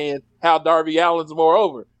saying how Darby Allin's more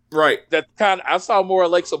over. Right. I saw more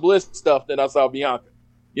Alexa Bliss stuff than I saw Bianca.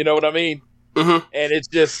 You know what I mean? And it's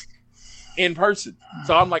just in person.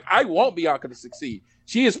 So I'm like, I want Bianca to succeed.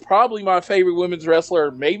 She is probably my favorite women's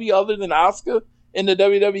wrestler, maybe other than Asuka in the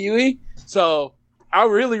WWE. So I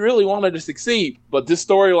really, really want her to succeed. But this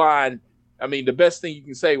storyline, I mean, the best thing you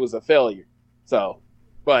can say was a failure. So,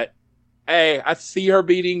 but hey, I see her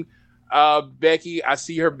beating Becky. I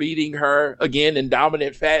see her beating her again in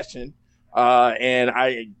dominant fashion.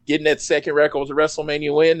 And getting that second record with a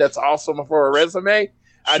WrestleMania win. That's awesome for a resume.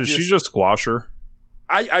 Should she just squash her?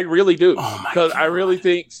 I really do. Oh my Because God. I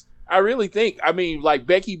really think, I mean, like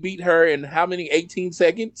Becky beat her in how many, 18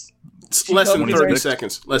 seconds? It's less than 30 26.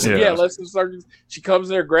 seconds. Less than Yeah. Yeah, 30 less than 30. She comes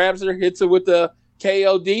there, grabs her, hits her with the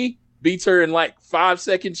KOD, beats her in like 5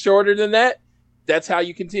 seconds shorter than that. That's how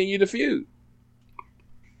you continue the feud.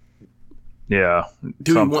 Yeah.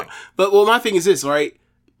 Do you something. want? But well, my thing is this, right?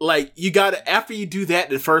 Like you gotta after you do that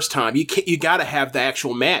the first time, you gotta have the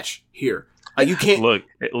actual match here. Like you can't. Look,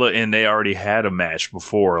 and they already had a match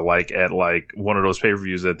before, like at like one of those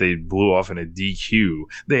pay-per-views that they blew off in a DQ.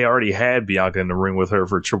 They already had Bianca in the ring with her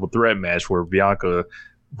for a triple threat match where Bianca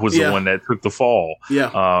was Yeah. the one that took the fall.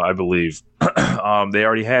 Yeah. I believe. They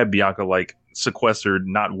already had Bianca like sequestered,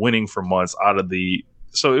 not winning for months out of the.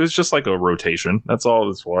 So it was just like a rotation. That's all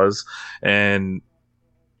this was, and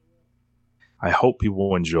I hope people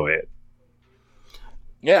will enjoy it.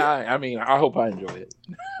 Yeah, I mean, I hope I enjoy it.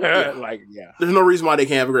 Like, yeah. There's no reason why they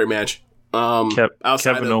can't have a great match.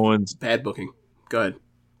 Outside Kevin of Owens. bad booking. Go ahead.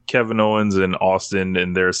 Kevin Owens and Austin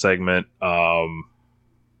in their segment. I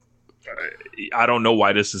don't know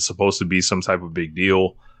why this is supposed to be some type of big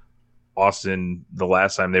deal. Austin, the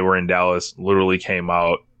last time they were in Dallas, literally came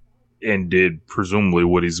out and did presumably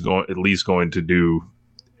what he's at least going to do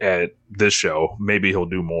at this show. Maybe he'll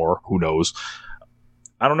do more. Who knows?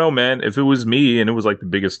 I don't know, man. If it was me and it was like the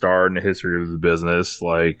biggest star in the history of the business,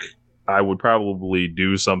 like I would probably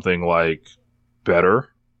do something like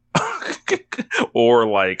better. Or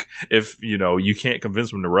like if you can't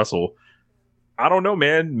convince him to wrestle, I don't know,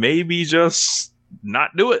 man, maybe just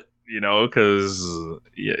not do it, because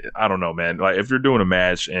I don't know, man. Like if you're doing a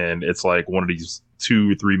match and it's like one of these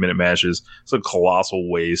 2-3 minute matches, it's a colossal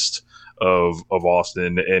waste of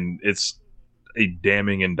Austin, and it's a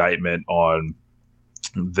damning indictment on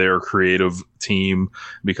their creative team,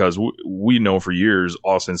 because we know for years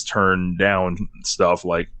Austin's turned down stuff.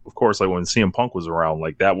 Like, of course, like when CM Punk was around,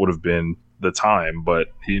 like that would have been the time, but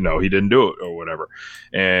he didn't do it or whatever,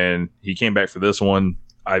 and he came back for this one.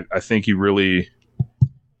 I think he really,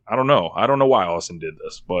 I don't know why Austin did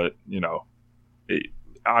this, but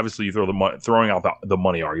obviously you throwing out the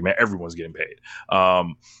money argument, everyone's getting paid,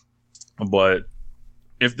 but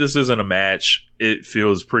if this isn't a match, it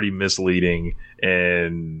feels pretty misleading.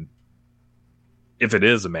 And if it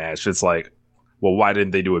is a match, it's like, well, why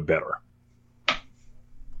didn't they do it better?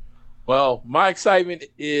 Well, my excitement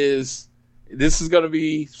is this is going to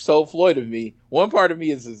be so Floyd of me. One part of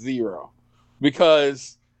me is a 0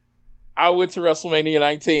 because I went to WrestleMania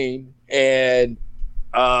 19 and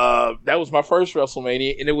that was my first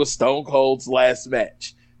WrestleMania, and it was Stone Cold's last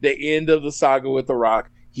match, the end of the saga with The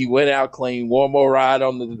Rock. He went out clean, one more ride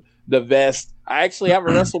on the vest. I actually have a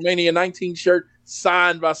WrestleMania 19 shirt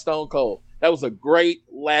signed by Stone Cold. That was a great,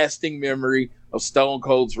 lasting memory of Stone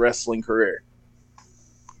Cold's wrestling career.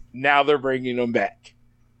 Now they're bringing him back.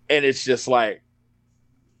 And it's just like,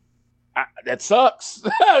 that sucks.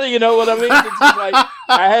 You know what I mean? It's just like,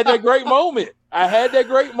 I had that great moment.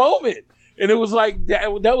 And it was like, that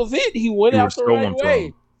was it. He went out the right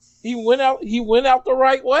way. He went out the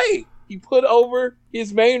right way. He put over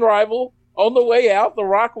his main rival on the way out. The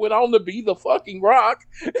Rock went on to be the fucking Rock.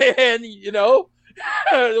 And, it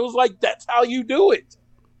was like, that's how you do it.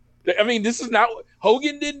 I mean, this is not,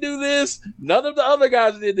 Hogan didn't do this. None of the other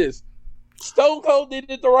guys did this. Stone Cold did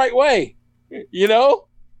it the right way. He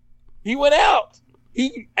went out.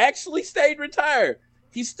 He actually stayed retired.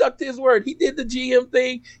 He stuck to his word. He did the GM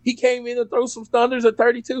thing. He came in and threw some thunders at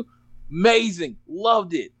 32. Amazing.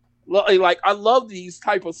 Loved it. Like, I love these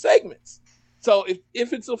type of segments. So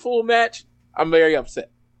if it's a full match, I'm very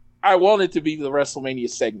upset. I want it to be the WrestleMania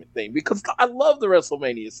segment thing because I love the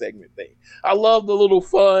WrestleMania segment thing. I love the little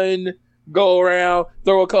fun, go around,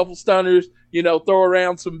 throw a couple stunners, throw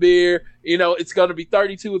around some beer. It's going to be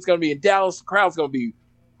 32. It's going to be in Dallas. The crowd's going to be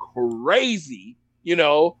crazy.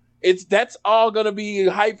 That's all going to be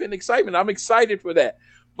hype and excitement. I'm excited for that.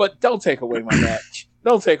 But don't take away my match.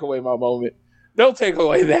 Don't take away my moment. Don't take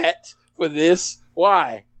away that for this.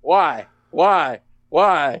 Why?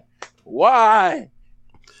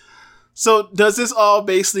 So does this all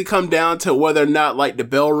basically come down to whether or not like the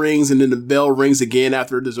bell rings and then the bell rings again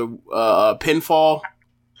after there's a pinfall?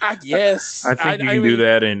 I guess. I think you can do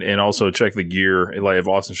that and also check the gear, like if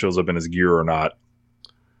Austin shows up in his gear or not.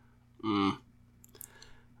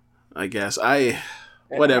 I guess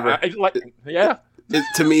whatever.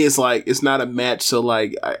 To me, it's like it's not a match. So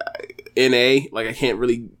like, NA, like I can't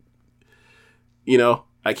really,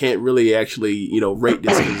 actually, rate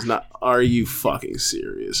this because it's not. Are you fucking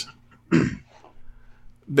serious?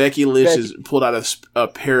 Becky Lynch has pulled out a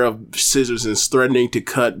pair of scissors and is threatening to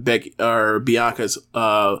cut Bianca's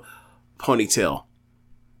ponytail.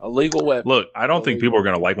 A legal weapon. Look, I don't think people are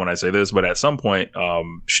going to like when I say this, but at some point,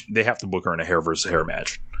 they have to book her in a hair versus hair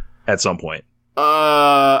match. At some point.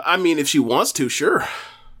 I mean, if she wants to, sure.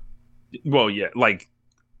 Well, yeah, like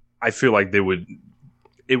I feel like it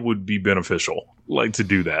would be beneficial, like to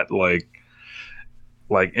do that, like,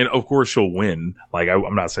 and of course she'll win. Like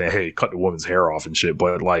I'm not saying, hey, cut the woman's hair off and shit,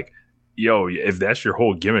 but like, yo, if that's your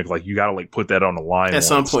whole gimmick, like you got to like put that on the line at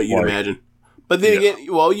some point. You'd imagine. But then again,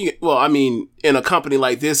 well, I mean, in a company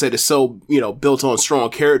like this that is so built on strong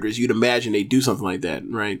characters, you'd imagine they do something like that,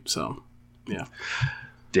 right? So, yeah.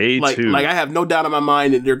 Day 2. Like I have no doubt in my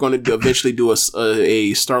mind that they're going to eventually do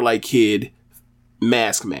a Starlight Kid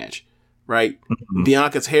mask match, right? Mm-hmm.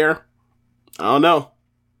 Bianca's hair, I don't know.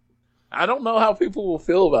 I don't know how people will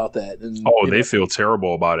feel about that. And, they feel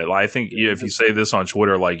terrible about it. Like, I think if you say this on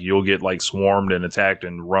Twitter, like you'll get like swarmed and attacked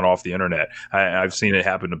and run off the internet. I've seen it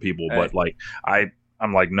happen to people, but like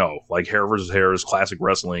I'm like, no, like hair versus hair is classic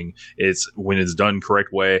wrestling. It's when it's done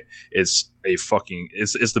correct way. It's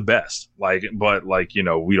it's the best. Like, but like,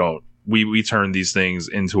 we turn these things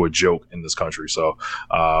into a joke in this country. So,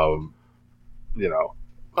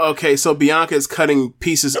 Okay. So Bianca is cutting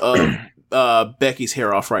pieces of Becky's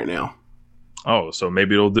hair off right now. Oh, so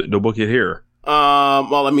maybe they'll book it here.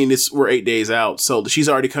 Well, I mean, we're 8 days out, so she's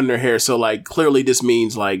already cutting her hair. So like, clearly this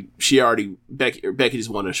means like Becky just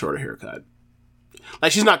wanted a shorter haircut.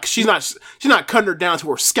 Like she's not cutting her down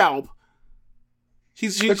to her scalp.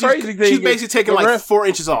 She's basically taking like 4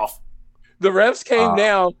 inches off. The refs came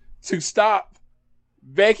down to stop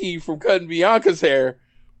Becky from cutting Bianca's hair,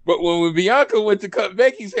 but when Bianca went to cut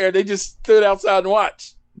Becky's hair, they just stood outside and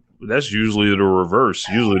watched. That's usually the reverse.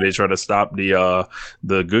 Usually they try to stop the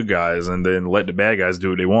good guys and then let the bad guys do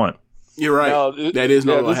what they want. You're right. No, that is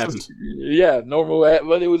normal. What happens. Normal.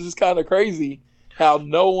 But it was just kind of crazy how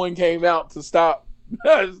no one came out to stop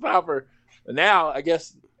her. But now, I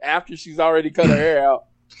guess after she's already cut her hair out,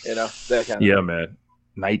 that kind of. Yeah, man.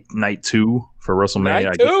 Night 2 for WrestleMania.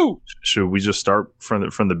 Night 2. Should we just start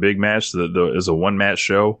from the big match? Is a 1-match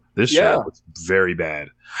show. This show was very bad.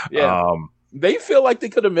 Yeah. They feel like they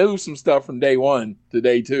could have moved some stuff from day 1 to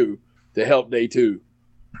day 2 to help day 2.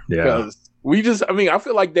 Yeah. Because I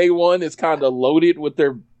feel like day 1 is kind of loaded with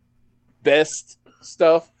their best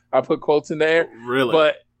stuff. I put quotes in there. Really?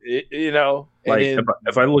 But, like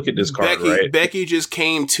if I look at this card, right? Becky just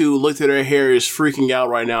looked at her hair, is freaking out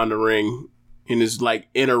right now in the ring and is like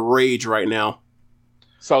in a rage right now.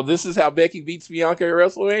 So this is how Becky beats Bianca at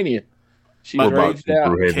WrestleMania. She's raged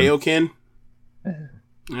out. Kaioken? All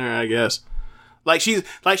right, I guess. Like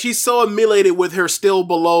she's so emulated with her still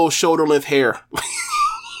below shoulder length hair.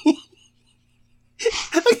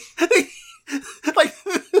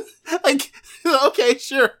 like okay,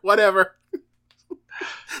 sure, whatever.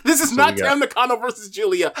 This is not Tam Nakano versus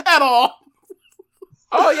Julia at all.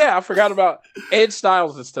 Oh yeah, I forgot about Edge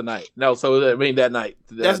Styles is tonight. No, so that night,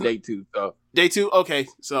 that's day 2. So. Day 2, okay.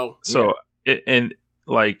 So in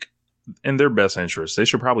their best interest, they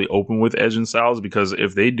should probably open with Edge and Styles, because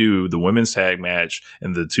if they do the women's tag match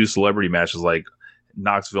and the 2 celebrity matches like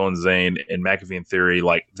Knoxville and Zayn and McAfee and Theory,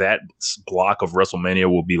 like that block of WrestleMania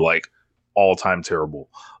will be like all time terrible.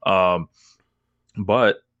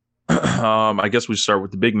 But I guess we start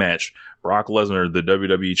with the big match. Brock Lesnar, the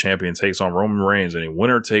WWE champion, takes on Roman Reigns in a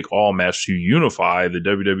winner-take-all match to unify the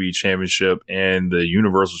WWE Championship and the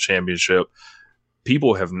Universal Championship.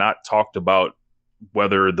 People have not talked about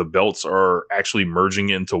whether the belts are actually merging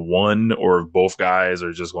into one, or if both guys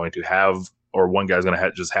are just going to have, or one guy's going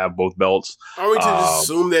to just have both belts. Are we to just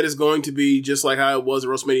assume that it's going to be just like how it was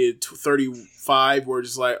at WrestleMania 35, where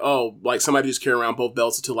just like, like somebody just carry around both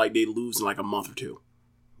belts until like they lose in like a month or 2?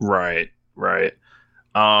 Right.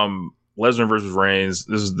 Lesnar versus Reigns.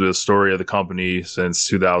 This is the story of the company since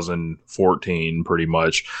 2014, pretty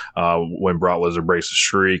much, when Brock Lesnar breaks the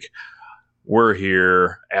streak. We're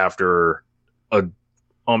here after a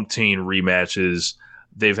umpteen rematches.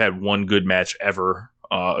 They've had one good match ever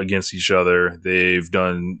against each other. They've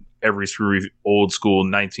done every old school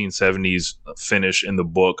 1970s finish in the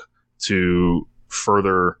book to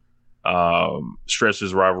further stretch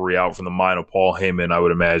this rivalry out from the mind of Paul Heyman, I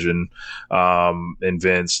would imagine, and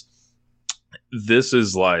Vince. This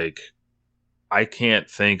is like, I can't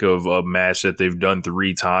think of a match that they've done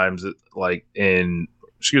 3 times,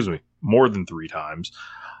 more than 3 times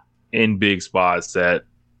in big spots that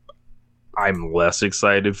I'm less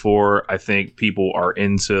excited for. I think people are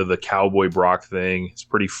into the Cowboy Brock thing. It's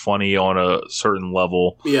pretty funny on a certain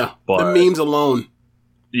level. Yeah, but the memes alone.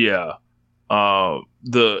 Yeah.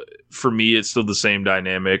 For me, it's still the same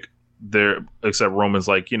dynamic there, except Roman's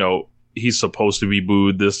like, he's supposed to be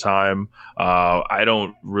booed this time. I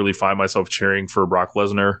don't really find myself cheering for Brock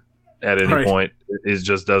Lesnar at any point. It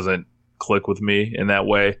just doesn't click with me in that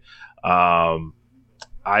way.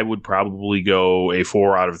 I would probably go a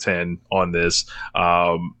 4 out of 10 on this.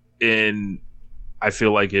 And I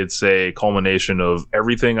feel like it's a culmination of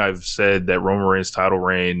everything I've said that Roman Reigns' title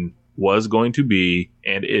reign was going to be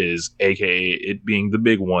and is, aka it being the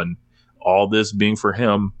big one. All this being for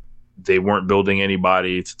him. They weren't building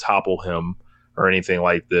anybody to topple him or anything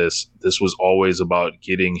like this. This was always about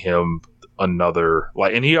getting him another,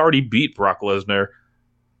 like, and he already beat Brock Lesnar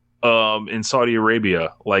in Saudi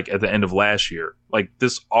Arabia, like at the end of last year. Like,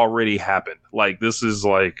 this already happened. Like, this is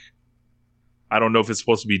like, I don't know if it's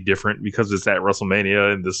supposed to be different because it's at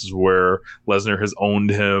WrestleMania and this is where Lesnar has owned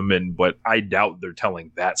him, but I doubt they're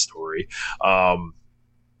telling that story.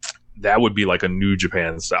 That would be like a New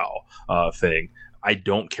Japan style thing. I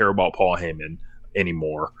don't care about Paul Heyman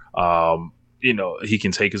anymore. He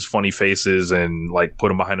can take his funny faces and like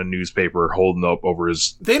put him behind a newspaper holding up over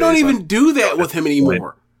his. They don't even do that with him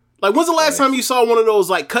anymore. Like, when's the last time you saw one of those,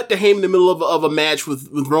 like, cut to Heyman in the middle of a match with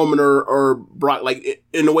Roman or Brock, like,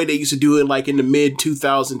 in the way they used to do it, like, in the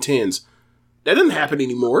mid-2010s? That doesn't happen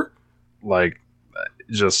anymore. Like,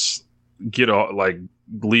 just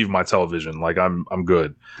leave my television. Like, I'm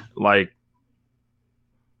good. Like,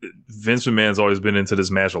 Vince McMahon's always been into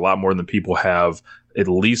this match a lot more than people have. At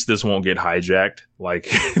least this won't get hijacked like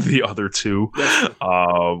the other two.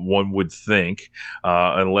 One would think,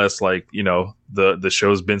 unless the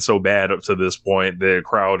show's been so bad up to this point, the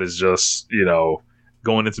crowd is just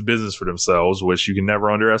going into business for themselves, which you can never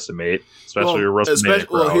underestimate, especially a WrestleMania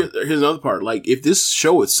crowd. Here's another part. Like, if this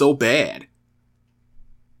show is so bad,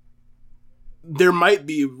 there might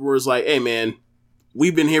be where it's like, hey man,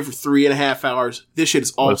 we've been here for 3.5 hours. This shit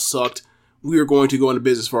is all sucked. We are going to go into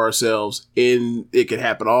business for ourselves, and it could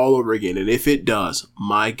happen all over again. And if it does,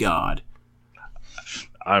 my God,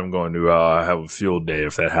 I'm going to have a field day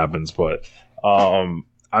if that happens. But I'm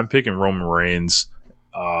picking Roman Reigns.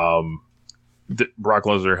 Brock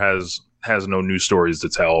Lesnar has no new stories to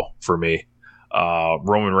tell for me.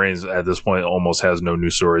 Roman Reigns at this point almost has no new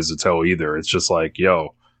stories to tell either. It's just like,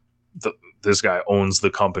 this guy owns the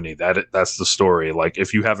company. That's the story. Like,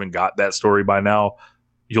 if you haven't got that story by now,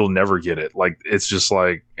 you'll never get it. Like, it's just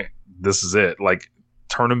like, this is it. Like,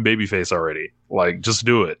 turn him babyface already. Like, just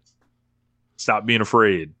do it. Stop being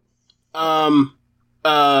afraid. Brewhaven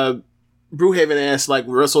asked, like,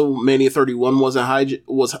 WrestleMania 31 wasn't hijacked,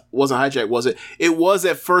 was it? It was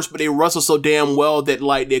at first, but they wrestled so damn well that,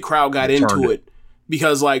 like, the crowd got into it.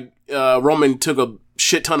 Because, like, Roman took a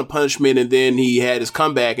shit ton of punishment, and then he had his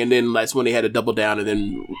comeback, and then that's when they had to double down, and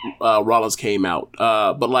then Rollins came out.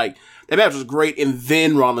 But, like, that match was great, and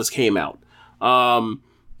then Rollins came out.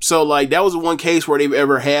 So, like, that was the one case where they've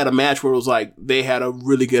ever had a match where it was like they had a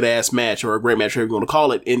really good ass match, or a great match, whatever you want to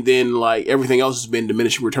call it, and then, like, everything else has been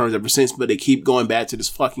diminishing returns ever since, but they keep going back to this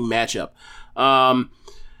fucking matchup.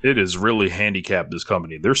 It is really handicapped, this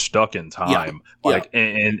company. They're stuck in time.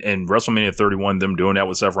 And WrestleMania 31, them doing that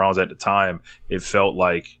with Seth Rollins at the time, it felt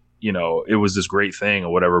like, it was this great thing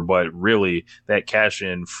or whatever, but really that cash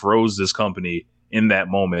in froze this company in that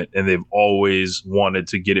moment, and they've always wanted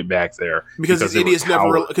to get it back there because these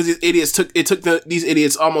idiots took these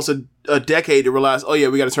idiots almost a decade to realize, oh yeah,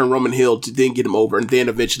 we got to turn Roman heel to then get him over, and then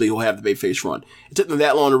eventually he'll have the babyface run. It took them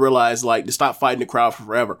that long to realize, like, to stop fighting the crowd for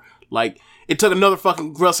forever. Like, it took another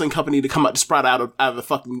fucking wrestling company to come out to sprout out of the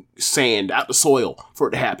fucking sand, out the soil, for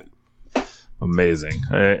it to happen. Amazing.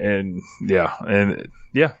 And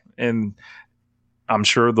I'm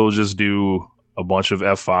sure they'll just do a bunch of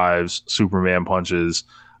F5s, Superman punches,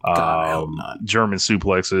 German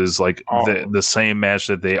suplexes, like the same match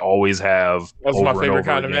that they always have. That's my favorite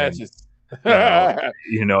kind of matches. While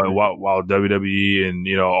WWE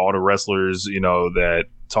and all the wrestlers that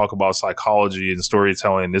talk about psychology and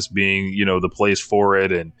storytelling, this being the place for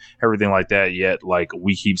it and everything like that, yet like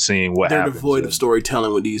we keep seeing what they're happens. devoid of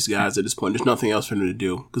storytelling with these guys at this point. There's nothing else for them to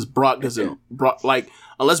do because Brock doesn't.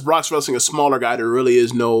 Unless Brock's wrestling a smaller guy, there really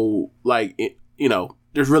is no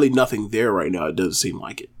there's really nothing there right now. It doesn't seem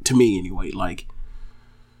like it to me anyway. Like,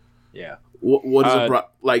 yeah, what is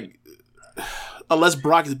Brock like? Unless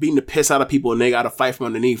Brock is beating the piss out of people and they got to fight from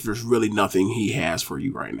underneath, there's really nothing he has for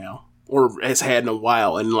you right now, or has had in a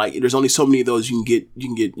while. And like, there's only so many of those you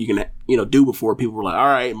can do before people were like, all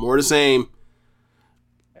right, more the same.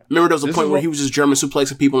 Remember, there was a point where he was just German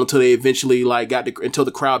suplexing people until they eventually until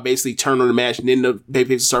the crowd basically turned on the match, and then the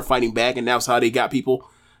babyfaces start fighting back, and that's how they got people.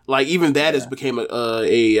 Like, even that has became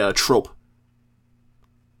a trope.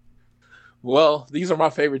 Well, these are my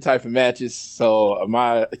favorite type of matches, so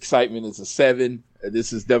my excitement is a 7.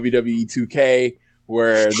 This is WWE 2K,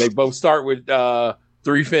 where they both start with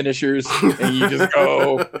 3 finishers, and you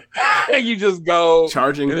just go,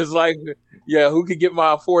 charging. And it's like, yeah, who could get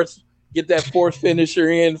that fourth finisher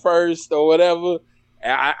in first or whatever.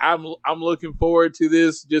 I'm looking forward to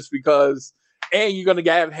this just because. And you're going to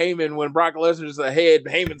have Heyman when Brock Lesnar's ahead.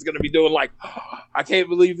 Heyman's going to be doing like, oh, I can't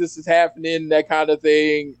believe this is happening, that kind of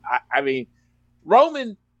thing. I mean,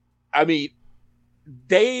 Roman,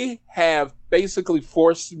 they have basically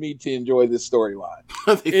forced me to enjoy this storyline.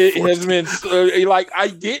 It has been like, I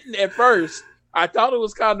didn't at first. I thought it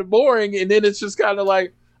was kind of boring. And then it's just kind of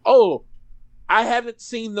like, oh, I haven't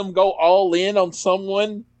seen them go all in on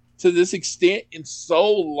someone to this extent in so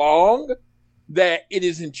long that it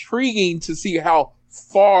is intriguing to see how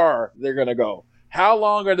far they're going to go. How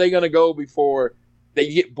long are they going to go before they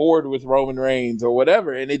get bored with Roman Reigns or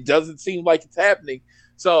whatever? And it doesn't seem like it's happening.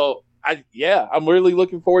 So, I'm really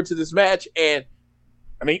looking forward to this match. And,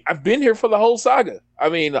 I've been here for the whole saga.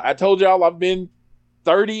 I told y'all I've been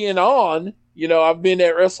 30 and on. I've been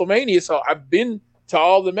at WrestleMania, so I've been to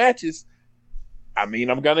all the matches. I'm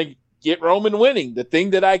going to get Roman winning. The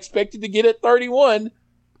thing that I expected to get at 31,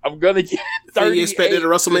 I'm going to get 38. You expected a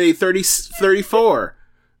WrestleMania 34.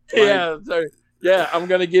 Yeah, I'm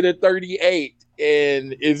going to get a 38.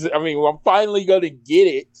 And I'm finally going to get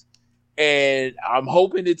it. And I'm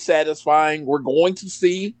hoping it's satisfying. We're going to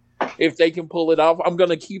see if they can pull it off. I'm going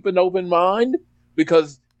to keep an open mind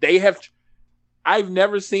because I've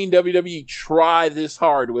never seen WWE try this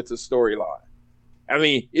hard with the storyline.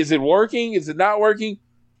 Is it working? Is it not working?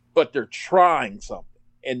 But they're trying something.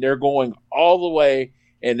 And they're going all the way.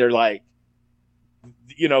 And they're like,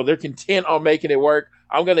 they're content on making it work.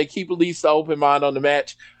 I'm going to keep at least an open mind on the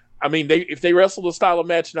match. If they wrestle the style of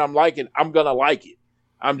match and I'm liking, I'm going to like it.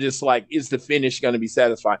 I'm just like, is the finish going to be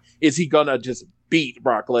satisfying? Is he going to just beat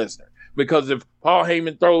Brock Lesnar? Because if Paul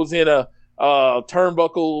Heyman throws in a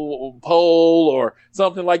turnbuckle pole or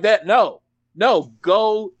something like that, no,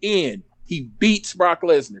 go in. He beats Brock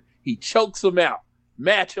Lesnar. He chokes him out.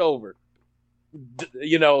 Match over.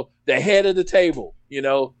 The head of the table,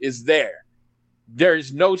 is there.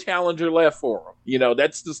 There's no challenger left for him.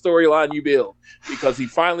 That's the storyline you build because he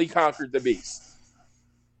finally conquered the beast.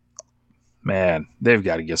 Man, they've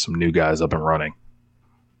got to get some new guys up and running.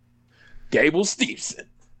 Gable Steveson.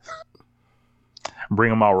 Bring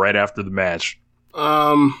them out right after the match.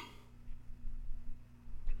 I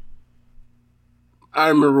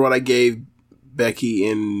remember what I gave Becky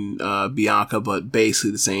and Bianca, but basically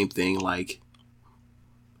the same thing. Like,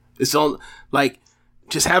 it's on, like,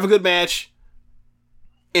 just have a good match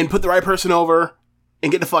and put the right person over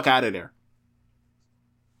and get the fuck out of there.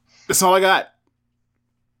 That's all I got.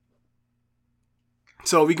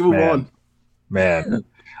 So we can move on. Man,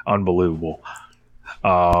 unbelievable.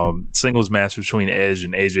 Singles match between Edge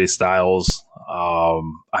and AJ Styles.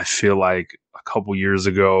 I feel like a couple years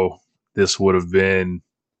ago, this would have been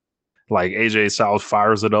like AJ Styles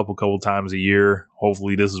fires it up a couple times a year.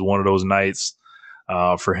 Hopefully this is one of those nights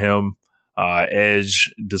for him.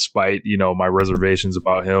 Edge, despite, my reservations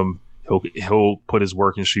about him, he'll put his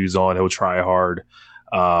working shoes on. He'll try hard.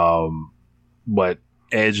 But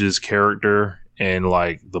Edge's character and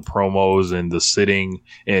like the promos and the sitting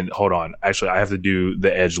and hold on, actually I have to do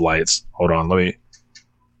the Edge lights. Hold on, let me,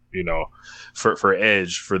 for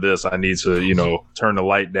Edge for this, I need to, turn the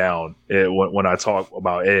light down when I talk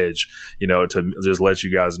about Edge, to just let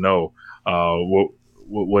you guys know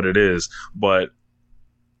what it is. But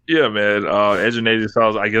yeah, man, Edge and AJ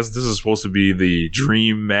Styles, I guess this is supposed to be the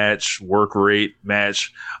dream match, work rate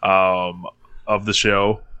match of the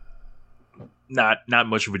show. Not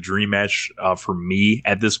much of a dream match for me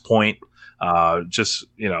at this point. Just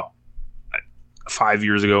 5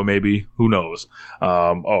 years ago, maybe. Who knows?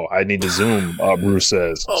 I need to zoom. Bruce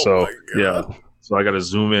says. So yeah. So I got to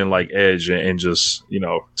zoom in like Edge and just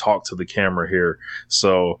talk to the camera here.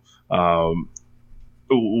 So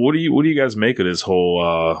what do you guys make of this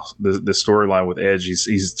whole this storyline with Edge?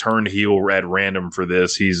 He's turned heel at random for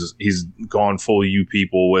this. He's gone full you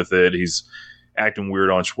people with it. He's acting weird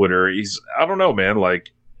on Twitter. I don't know, man.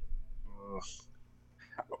 Like,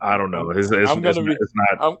 I don't know. It's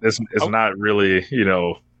not really,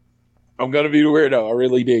 I'm gonna be the weirdo. I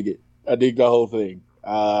really dig it. I dig the whole thing.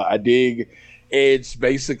 I dig Edge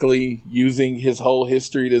basically using his whole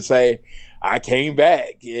history to say, I came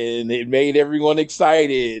back and it made everyone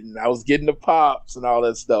excited and I was getting the pops and all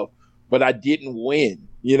that stuff, but I didn't win.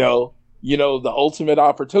 The ultimate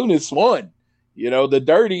opportunist won. The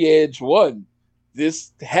dirty Edge won.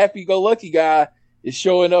 This happy-go-lucky guy is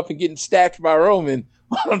showing up and getting stacked by Roman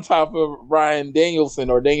on top of Bryan Danielson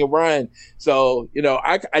or Daniel Bryan. So,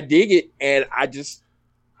 I dig it. And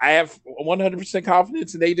I have 100%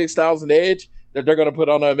 confidence in AJ Styles and Edge that they're going to put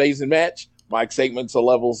on an amazing match. My excitement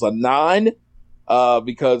level's a 9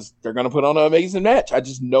 because they're going to put on an amazing match. I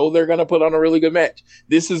just know they're going to put on a really good match.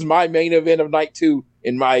 This is my main event of night 2,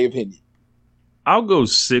 in my opinion. I'll go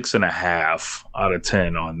 6.5 out of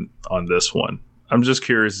 10 on this one. I'm just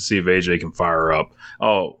curious to see if AJ can fire up.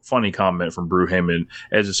 Oh, funny comment from Brew Heyman.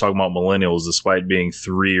 Edge is talking about millennials despite being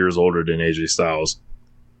 3 years older than AJ Styles.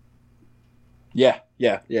 Yeah.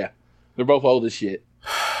 They're both old as shit.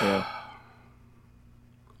 Yeah.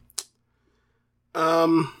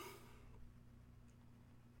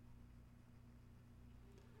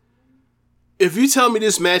 If you tell me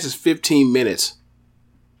this match is 15 minutes,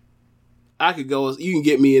 I could go. You can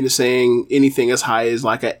get me into saying anything as high as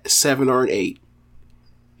like a 7 or an 8.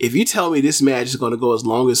 If you tell me this match is going to go as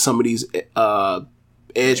long as some of these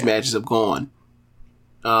Edge matches have gone,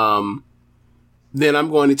 then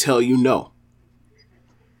I'm going to tell you no.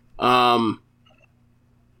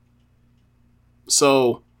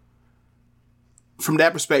 So from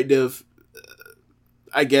that perspective,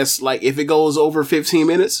 I guess like if it goes over 15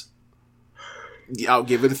 minutes, I'll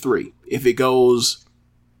give it a 3. If it goes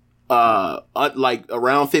like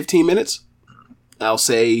around 15 minutes, I'll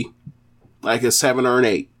say like a 7 or an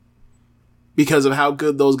 8 because of how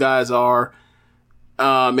good those guys are,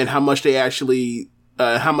 and how much they actually,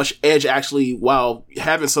 how much Edge actually, while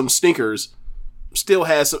having some stinkers, still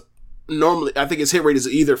has some, normally, I think his hit rate is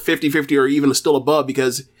either 50-50 or even still above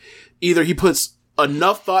because either he puts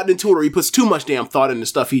enough thought into it or he puts too much damn thought into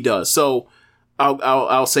stuff he does. So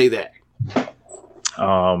I'll say that.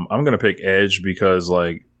 I'm going to pick Edge because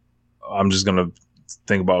like, I'm just going to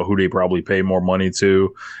think about who they probably pay more money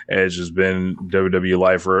to. Edge has been WWE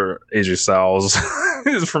lifer. AJ Styles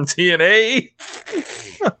is from TNA.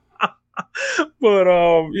 But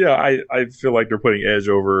I feel like they're putting Edge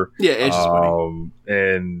over. Yeah, Edge is winning.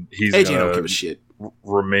 And he's AJ don't give a shit.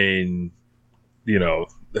 Remain, he'll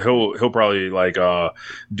probably like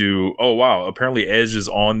do. Oh wow! Apparently Edge is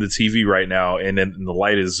on the TV right now, and then the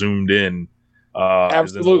light is zoomed in.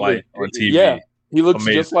 Absolutely, the light on TV. Yeah, he looks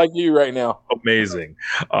Amazing. just like you right now. Amazing.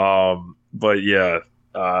 But yeah,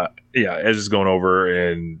 Edge is going over,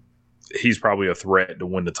 and he's probably a threat to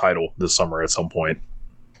win the title this summer at some point.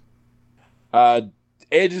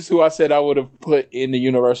 Edge is who I said I would have put in the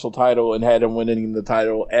Universal title and had him winning the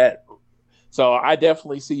title at. So I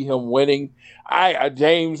definitely see him winning.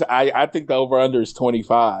 James, I think the over-under is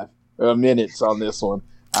 25 minutes on this one.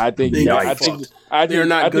 I think they are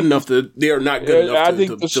not good enough to. They are not good enough. I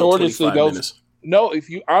think the shortest it goes. Minutes. No,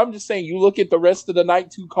 I'm just saying, you look at the rest of the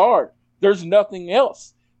night 2 card. There's nothing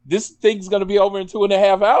else. This thing's going to be over in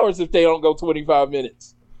 2.5 hours if they don't go 25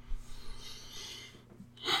 minutes.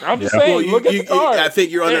 I'm just saying, look at the card. I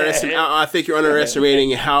think you're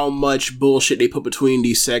underestimating how much bullshit they put between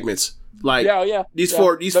these segments. Like these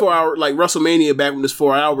 4 hour, like WrestleMania back when it was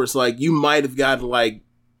 4 hours. Like you might have gotten like,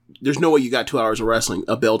 there's no way you got 2 hours of wrestling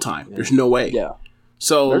a bell time. Yeah. There's no way. Yeah.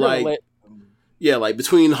 So like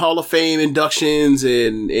between Hall of Fame inductions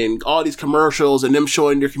and all these commercials and them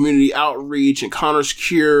showing their community outreach and Connor's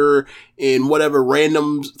Cure and whatever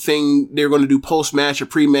random thing they're going to do post-match or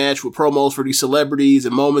pre-match with promos for these celebrities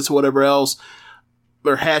and moments or whatever else,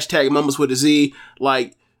 or hashtag moments with a Z,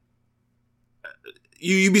 like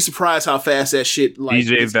you'd be surprised how fast that shit like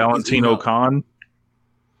DJ Valentino Khan.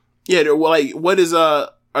 Yeah, they're like, what is are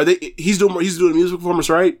they? He's doing a music performance,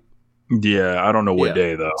 right? Yeah, I don't know what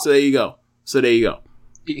day though. So there you go.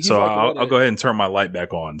 He's so like I'll go ahead and turn my light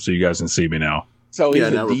back on so you guys can see me now. So he's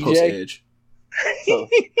a DJ. So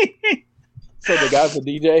the guy's a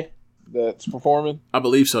DJ that's performing. I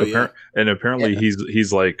believe so. Yeah. And apparently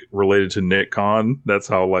he's like related to Nick Khan. That's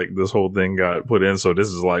how like this whole thing got put in. So this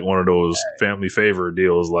is like one of those family favor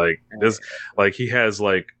deals. Like this, like he has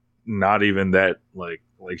like not even that like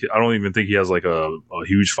I don't even think he has like a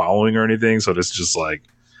huge following or anything. So this is just like,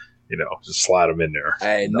 just slide him in there.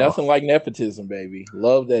 Hey, nothing like nepotism, baby.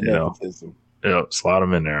 Love that nepotism. Yeah, slide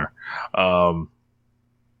him in there.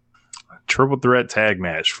 Triple threat tag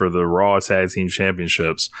match for the Raw Tag Team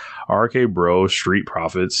Championships. RK Bro, Street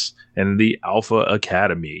Profits, and the Alpha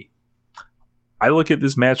Academy. I look at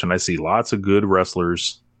this match and I see lots of good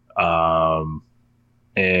wrestlers. And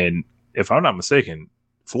if I'm not mistaken,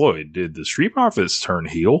 Floyd, did the Street Profits turn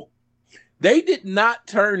heel? They did not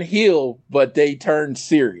turn heel, but they turned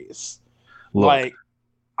serious. Look,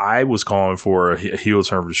 I was calling for a heel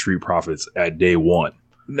turn for the Street Profits at day 1.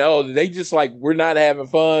 No, they just like, we're not having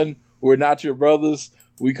fun. We're not your brothers.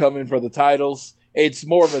 We come in for the titles. It's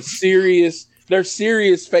more of a serious, they're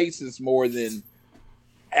serious faces more than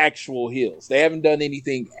actual heels. They haven't done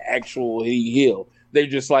anything actual heel. They're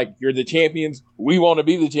just like, you're the champions. We want to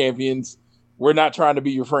be the champions. We're not trying to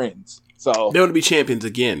be your friends. So they want to be champions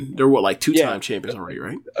again. They're what, like 2-time champions already,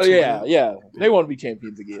 right? Oh yeah. They want to be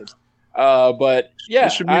champions again. But yeah,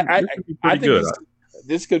 I think good.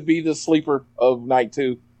 This could be the sleeper of night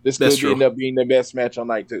 2. This could end up being the best match on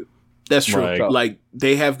night 2. That's true. Like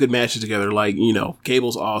they have good matches together. Like, you know,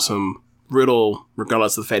 Gable's awesome. Riddle,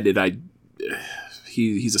 regardless of the fact that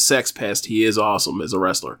he's a sex pest, he is awesome as a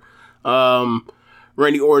wrestler.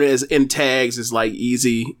 Randy Orton as in tags is like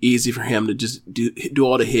easy for him to just do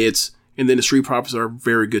all the hits. And then the Street Profits are a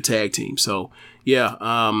very good tag team. So yeah,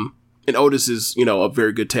 and Otis is, you know, a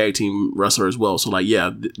very good tag team wrestler as well. So like,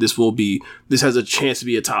 yeah, this has a chance to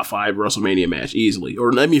be a top 5 WrestleMania match easily.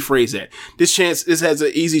 Or let me phrase that: this has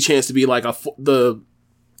an easy chance to be like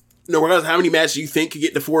regardless of how many matches you think could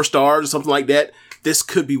get to 4 stars or something like that. This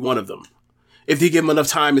could be one of them. If they give them enough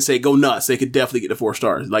time and say go nuts, they could definitely get to 4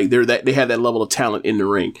 stars. Like they have that level of talent in the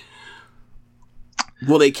ring.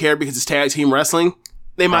 Will they care because it's tag team wrestling?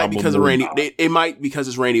 They might because of Randy. They might because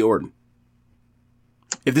it's Randy Orton.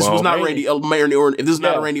 If this was not Randy Orton, if this is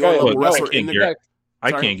not a Randy Orton wrestler in the back.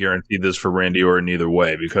 I can't guarantee this for Randy Orton either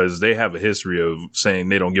way because they have a history of saying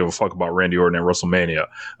they don't give a fuck about Randy Orton at WrestleMania.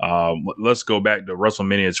 Let's go back to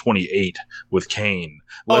WrestleMania 28 with Kane.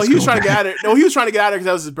 He was trying to get out of it. No, he was trying to get out of it because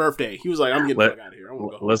that was his birthday. He was like, I'm getting the fuck out of here.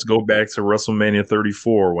 Let's go back to WrestleMania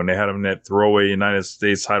 34 when they had him in that throwaway United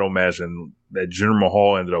States title match and that Jinder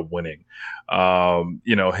Mahal ended up winning.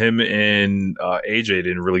 You know, him and AJ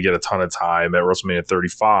didn't really get a ton of time at WrestleMania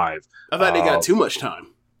 35. I thought they got too much time.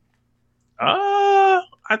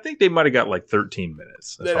 I think they might have got like 13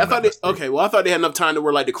 minutes. I thought they had enough time to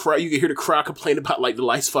where like the crowd, you could hear the crowd complain about like the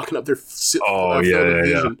lights fucking up their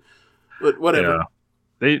vision. But whatever.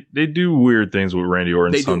 Yeah. They do weird things with Randy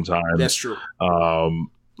Orton sometimes. That's true.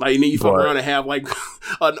 Like you fuck around and have like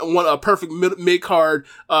a perfect mid card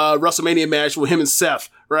WrestleMania match with him and Seth,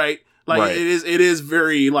 right? Like it is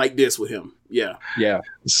very like this with him. Yeah. Yeah.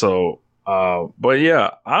 So but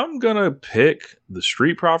yeah, I'm gonna pick the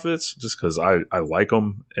Street Profits just because I like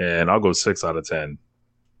them, and I'll go 6 out of 10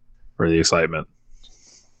 for the excitement.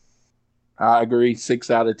 I agree,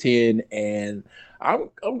 6 out of 10, and I'm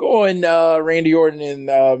going Randy Orton and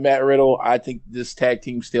Matt Riddle. I think this tag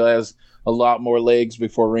team still has a lot more legs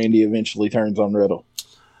before Randy eventually turns on Riddle.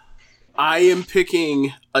 I am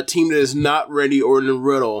picking a team that is not Randy Orton and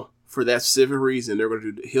Riddle for that specific reason. They're going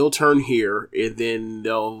to do the heel turn here, and then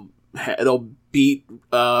they'll beat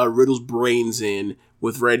Riddle's brains in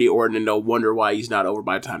with Randy Orton, and they'll wonder why he's not over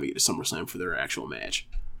by the time they get to SummerSlam for their actual match.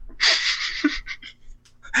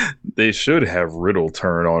 They should have Riddle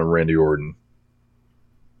turn on Randy Orton.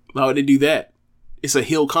 Why would they do that? It's a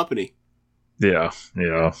heel company. Yeah.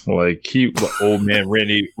 Like keep the old man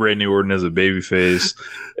Randy Orton as a babyface,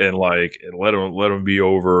 and let him be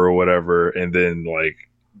over or whatever, and then like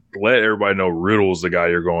let everybody know Riddle's the guy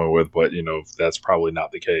you're going with, but you know that's probably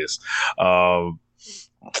not the case.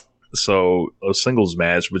 So a singles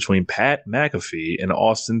match between Pat McAfee and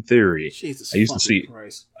Austin Theory. Jesus, I used to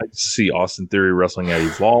see Austin Theory wrestling at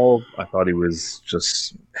Evolve. I thought he was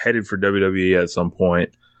just headed for WWE at some point.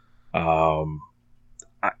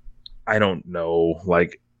 I don't know.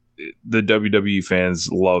 Like the WWE fans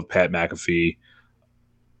love Pat McAfee.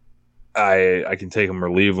 I can take him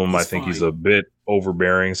or leave him. I think he's a bit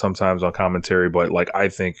overbearing sometimes on commentary, but like I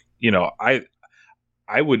think, you know, I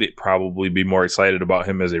would probably be more excited about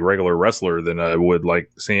him as a regular wrestler than I would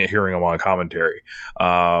like hearing him on commentary.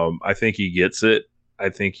 I think he gets it. I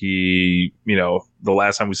think he, you know, the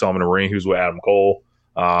last time we saw him in the ring, he was with Adam Cole.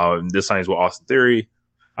 This time he's with Austin Theory.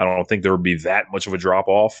 I don't think there would be that much of a drop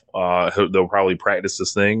off. They'll probably practice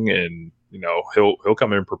this thing, and you know he'll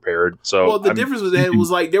come in prepared. So the difference was that it was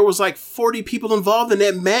like there was like 40 people involved in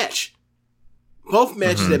that match. Both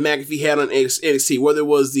matches that McAfee had on NXT, whether it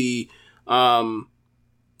was the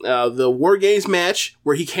War Games match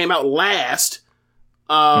where he came out last,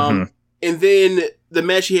 and then the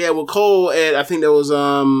match he had with Cole at I think that was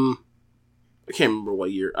I can't remember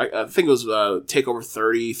what year. I think it was TakeOver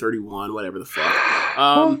 30, 31, whatever the fuck.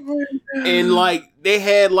 And like they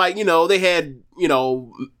had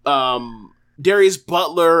Darius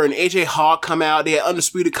Butler and AJ Hawk come out. They had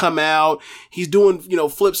Undisputed come out. He's doing, you know,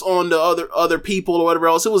 flips on the other people or whatever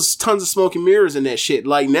else. It was tons of smoke and mirrors in that shit.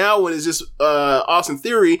 Like now when it's just Austin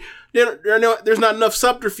Theory, there's not enough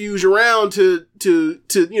subterfuge around to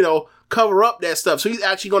you know cover up that stuff. So he's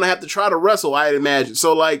actually going to have to try to wrestle, I'd imagine.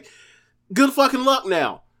 So like, good fucking luck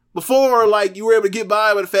now. Before, like, you were able to get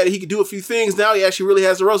by with the fact that he could do a few things. Now he actually really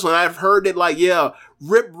has to wrestle. And I've heard that, like,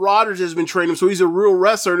 Rip Rogers has been training him, so he's a real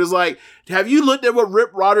wrestler. And it's like, have you looked at what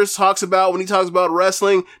Rip Rogers talks about when he talks about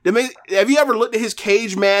wrestling? Have you ever looked at his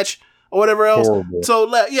cage match or whatever else? Horrible.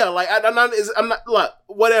 So, yeah, like, I'm not, like,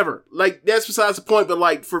 whatever. Like, that's besides the point. But,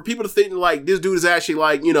 like, for people to think, like, this dude is actually,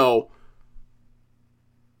 like, you know,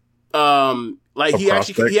 like, he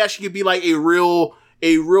actually could be, like, a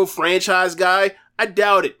real franchise guy. I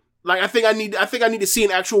doubt it. Like, I think I need to see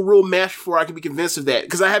an actual real match before I can be convinced of that.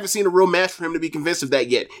 Because I haven't seen a real match for him to be convinced of that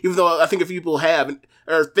yet. Even though I think a few people have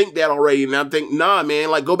or think that already, and I think, nah,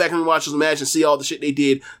 man, like, go back and watch this match and see all the shit they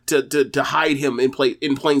did to hide him in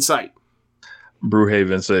plain sight.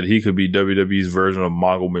 Brewhaven said he could be WWE's version of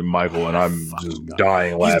Mongo McMichael, and I'm just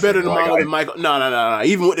dying laughing. He's better than Mongo McMichael. No.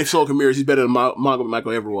 Even with the smoke and mirrors, he's better than Mongo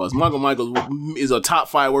McMichael ever was. Mongo McMichael is a top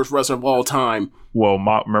 5 worst wrestler of all time. Well,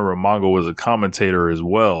 remember, Mongo was a commentator as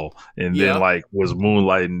well, and then, like, was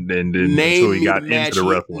moonlighting and until he got into the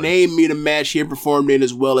wrestling. Name me the match he performed in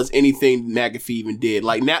as well as anything McAfee even did.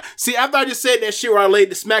 Like, now, see, after I just said that shit where I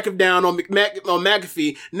laid the smack him down on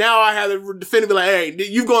McAfee, now I have to definitively like, hey,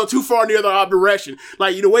 you've gone too far in the other direction.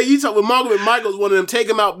 Like, the way you talk with Mongo McMichael is one of them, take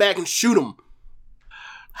him out back and shoot him.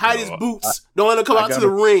 Hide his boots. Don't let him come out to the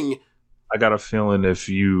ring. I got a feeling if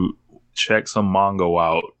you check some Mongo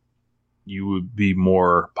out, you would be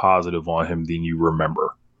more positive on him than you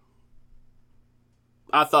remember.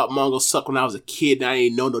 I thought Mongo sucked when I was a kid, and I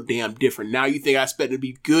ain't know no damn different. Now you think I expect him to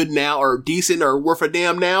be good now, or decent, or worth a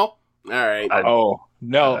damn now? All right.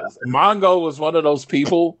 No. Mongo was one of those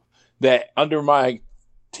people that under my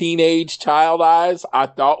teenage child eyes, I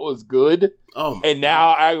thought was good. And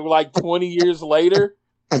now I, like 20 years later,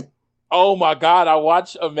 oh my God, I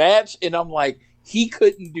watch a match and I'm like, he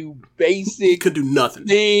couldn't do basic. He could do nothing.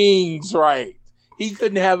 Things right. He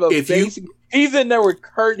couldn't have a basic. He's in there with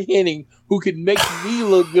Kurt Hennig, who could make me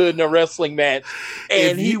look good in a wrestling match,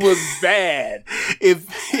 and he was bad.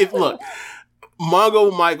 If look,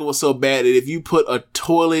 Mongo Michael was so bad that if you put a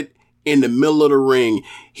toilet in the middle of the ring,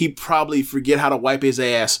 he'd probably forget how to wipe his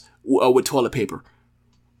ass with toilet paper.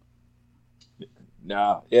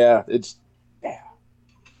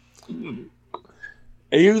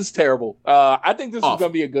 He was terrible. I think this is going to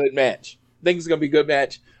be a good match. I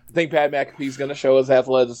think Pat McAfee's going to show his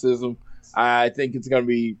athleticism. I think it's going to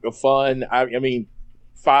be fun. I mean,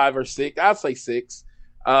 5 or 6. I'd say 6.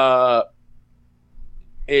 I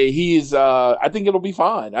think it'll be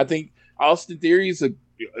fine. I think Austin Theory is a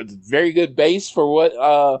very good base for what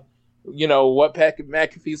Pat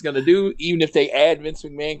McAfee's going to do. Even if they add Vince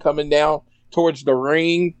McMahon coming down towards the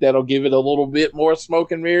ring, that'll give it a little bit more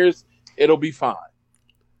smoke and mirrors. It'll be fine.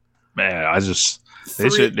 Man, they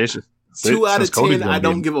should 2 out of 10. I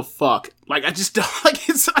don't give a fuck. Like, I just don't like.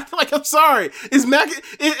 It's like, I'm sorry. It's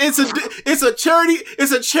a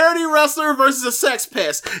charity wrestler versus a sex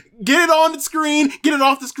pest. Get it on the screen. Get it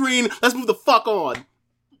off the screen. Let's move the fuck on.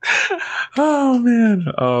 Oh man,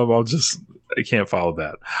 I can't follow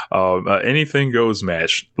that. Anything goes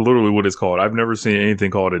match. Literally what it's called. I've never seen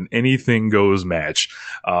anything called an anything goes match.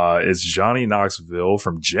 It's Johnny Knoxville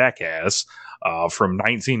from Jackass. From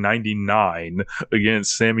 1999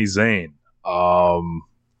 against Sami Zayn.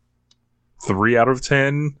 3 out of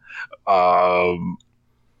 10.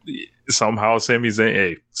 Somehow Sami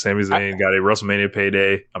Zayn got a WrestleMania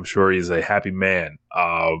payday. I'm sure he's a happy man.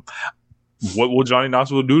 What will Johnny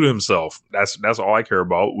Knoxville do to himself? That's all I care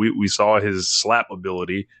about. We saw his slap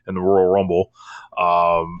ability in the Royal Rumble.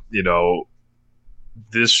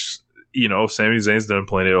 Sami Zayn's done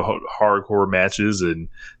plenty of hardcore matches and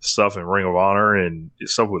stuff in Ring of Honor and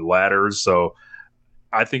stuff with ladders. So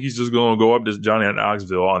I think he's just going to go up to Johnny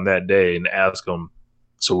Knoxville on that day and ask him,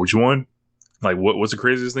 so what you want? Like, what's the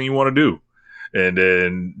craziest thing you want to do? And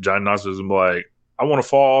then Johnny Knoxville's going to be like, I want to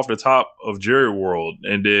fall off the top of Jerry World.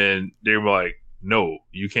 And then they're like, no,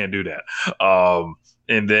 you can't do that.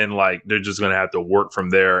 And then, like, they're just going to have to work from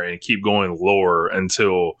there and keep going lower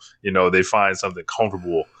until, they find something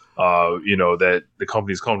comfortable. That the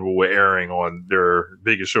company's comfortable with airing on their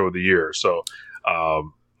biggest show of the year. So, I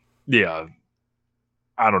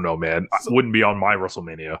don't know, man. I wouldn't be on my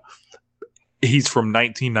WrestleMania. He's from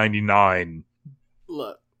 1999.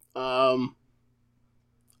 Look, I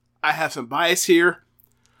have some bias here.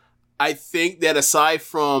 I think that aside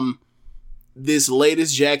from this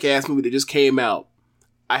latest Jackass movie that just came out,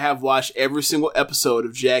 I have watched every single episode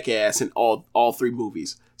of Jackass in all 3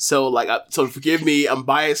 movies. So, so forgive me, I'm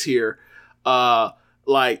biased here. For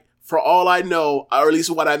all I know, or at least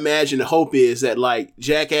what I imagine the hope is that, like,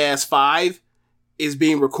 Jackass 5 is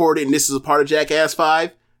being recorded and this is a part of Jackass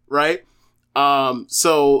 5, right?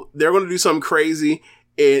 So they're going to do something crazy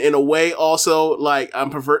And in a way, also, like,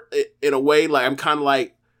 I'm kind of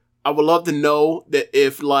like, I would love to know that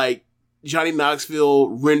if, like, Johnny Knoxville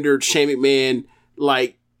rendered Shane McMahon,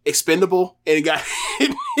 like, expendable and he got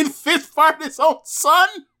in fist fired his own son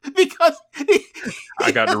because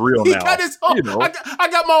I got the real now. Got his own, I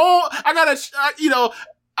got my own.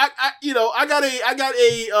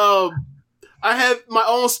 I have my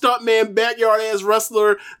own stuntman, backyard ass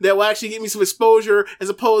wrestler that will actually get me some exposure, as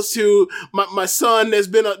opposed to my son. There's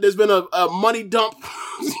been a money dump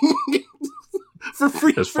for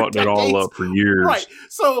free. Just fucked it all up for years, right?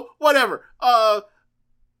 So whatever.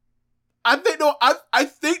 I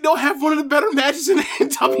think they'll have one of the better matches in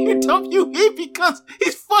WWE because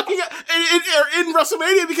he's fucking in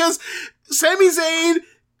WrestleMania, because Sami Zayn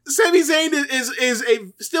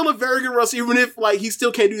is still a very good wrestler, even if, like, he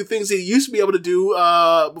still can't do the things that he used to be able to do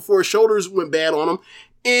before his shoulders went bad on him.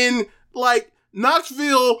 And, like,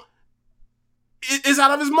 Knoxville is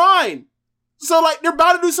out of his mind. So, like, they're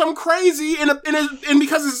about to do something crazy, and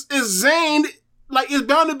because it's Zayn, like, it's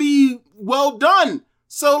bound to be well done.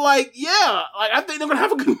 So, like, yeah, like, I think they're gonna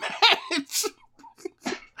have a good match.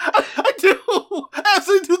 I do. I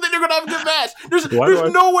absolutely do think they're gonna have a good match. There's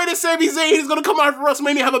no way that Sami Zayn is gonna come out for WrestleMania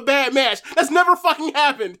and have a bad match. That's never fucking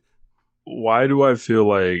happened. Why do I feel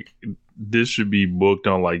like this should be booked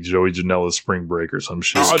on, like, Joey Janela's Spring Break or some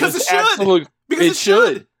shit? Because it should. Because it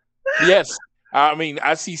should. Yes. I mean,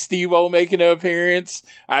 I see Steve-O making an appearance.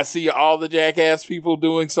 I see all the Jackass people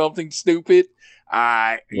doing something stupid.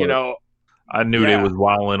 I knew they was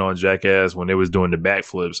wilding on Jackass when they was doing the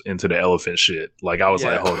backflips into the elephant shit. Like, I was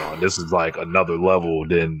like, hold on, this is like another level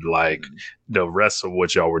than, like, the rest of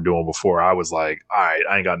what y'all were doing before. I was like, all right,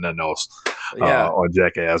 I ain't got nothing else on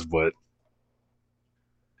Jackass, but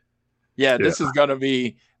this is gonna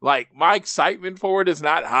be, like, my excitement for it is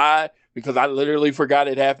not high because I literally forgot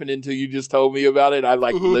it happened until you just told me about it. I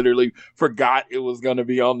literally forgot it was gonna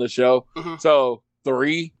be on the show. So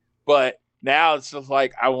 3, but now it's just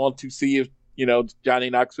like, I want to see if,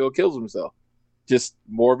 Johnny Knoxville kills himself. Just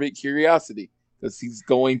morbid curiosity, because he's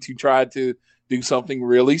going to try to do something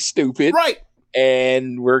really stupid. Right.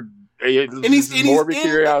 And he's morbid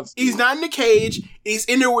curiosity. He's not in the cage. He's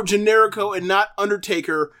in there with Generico and not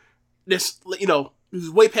Undertaker. That's,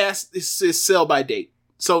 who's way past his sell by date.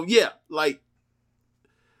 So, yeah, like,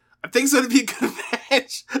 I think it's going to be a good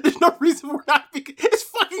match. There's no reason we're not. It's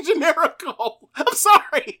fucking Generico. I'm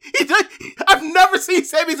sorry. I've never seen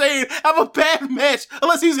Sami Zayn have a bad match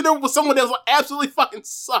unless he's in there with someone that absolutely fucking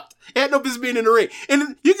sucked. He had no business being in the ring.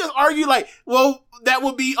 And you can argue, like, well, that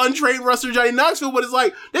would be untrained wrestler Johnny Knoxville, but it's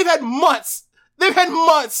like, they've had months. There's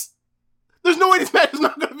no way this match is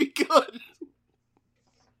not going to be good.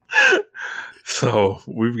 So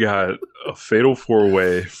we've got a fatal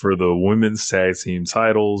 4-way for the women's tag team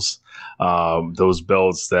titles. Those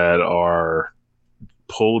belts that are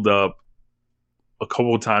pulled up a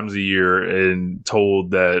couple of times a year and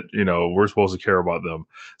told that, we're supposed to care about them.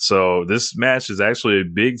 So this match is actually a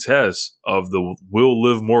big test of the will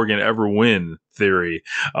Liv Morgan ever win theory.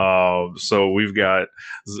 So we've got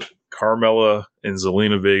Carmella and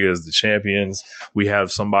Zelina Vega as the champions. We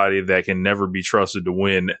have somebody that can never be trusted to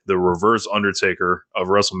win, the reverse Undertaker of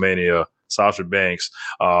WrestleMania, Sasha Banks,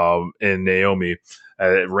 and Naomi,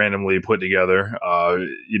 randomly put together,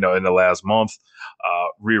 in the last month.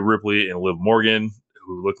 Rhea Ripley and Liv Morgan,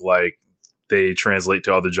 who look like they translate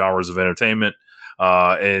to other genres of entertainment,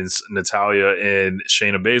 and Natalya and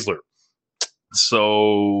Shayna Baszler.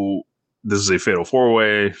 So this is a fatal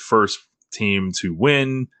 4-way. First team to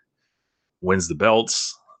wins the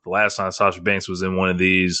belts. The last time Sasha Banks was in one of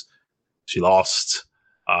these, she lost.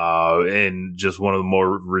 And just one of the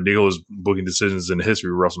more ridiculous booking decisions in the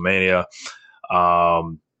history of WrestleMania.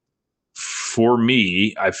 For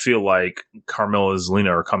me, I feel like Carmella and Zelina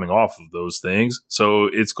are coming off of those things. So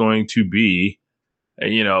it's going to be,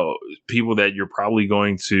 people that you're probably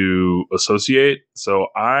going to associate. So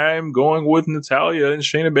I'm going with Natalya and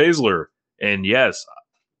Shayna Baszler. And yes,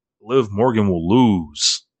 Liv Morgan will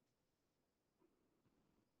lose.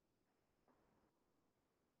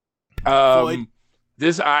 I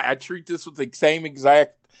treat this with the same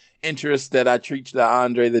exact interest that I treat the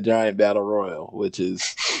Andre the Giant Battle Royal, which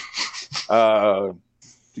is the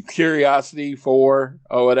curiosity for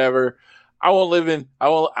or whatever. I won't live in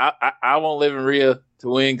Rhea to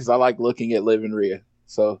win because I like looking at Liv and Rhea.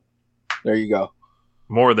 So there you go.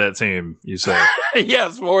 More of that team, you say?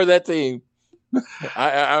 Yes, more of that team.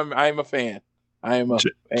 I'm a fan. I'm a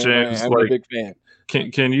big fan.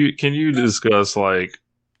 Can you discuss, like,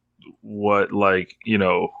 what, like,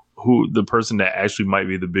 who the person that actually might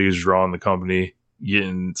be the biggest draw in the company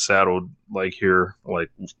getting saddled, like, here, like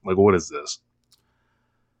what is this?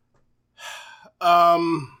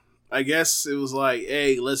 I guess it was like,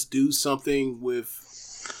 hey, let's do something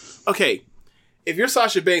with. Okay, if you're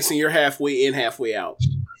Sasha Banks and you're halfway in, halfway out,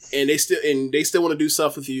 and they still want to do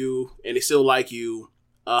stuff with you, and they still like you,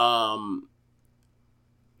 and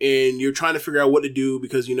you're trying to figure out what to do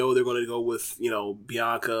because you know they're going to go with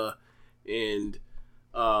Bianca and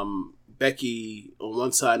Becky on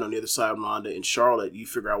one side, and on the other side, Ronda and Charlotte. You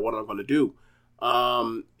figure out what I'm going to do.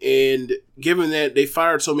 And given that they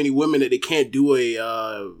fired so many women that they can't do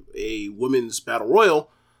a women's battle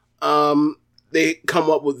royal, they come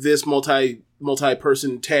up with this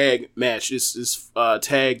multi-person tag match, this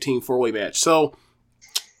tag team 4-way match. So,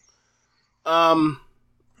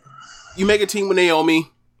 you make a team with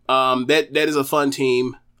Naomi. That is a fun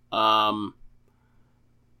team.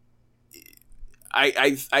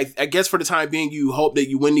 I guess for the time being, you hope that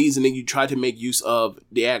you win these, and then you try to make use of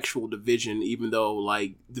the actual division, even though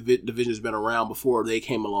like the division has been around before they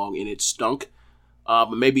came along and it stunk.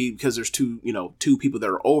 But maybe because there's two people that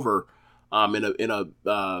are over, in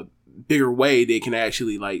a bigger way, they can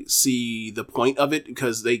actually like see the point of it,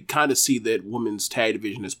 because they kind of see that women's tag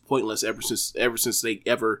division is pointless ever since they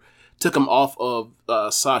ever took them off of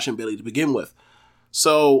Sasha and Bayley to begin with.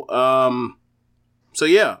 So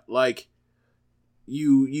yeah, like.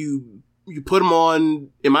 You put them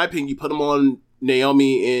on, in my opinion, you put them on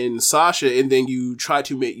Naomi and Sasha, and then you try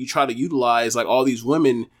to utilize like all these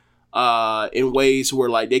women in ways where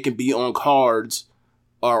like they can be on cards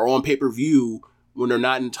or on pay-per-view when they're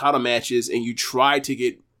not in title matches, and you try to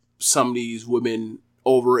get some of these women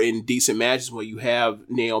over in decent matches where you have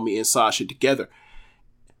Naomi and Sasha together.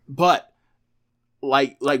 But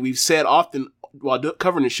like we've said often while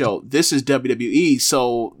covering the show, this is WWE,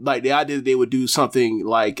 so like the idea that they would do something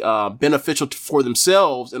like beneficial for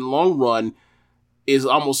themselves in the long run is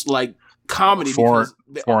almost like comedy. Foreign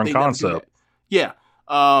they concept. Yeah,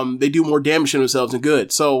 they do more damage to themselves than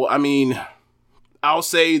good. So I mean, I'll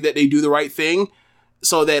say that they do the right thing,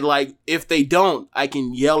 so that like if they don't, I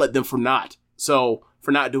can yell at them for not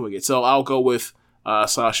doing it. So I'll go with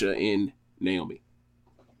Sasha and Naomi.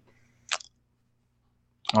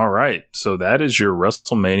 All right, so that is your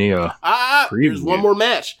WrestleMania preview. There's one more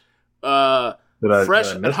match.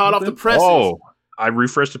 Fresh and hot off the presses. Oh, I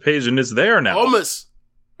refreshed the page and it's there now.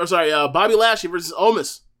 Bobby Lashley versus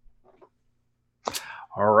Omos.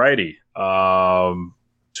 All righty.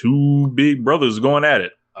 Two big brothers going at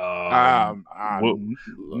it. 9.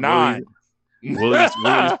 Willie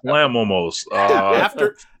Slam almost. I'll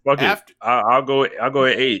go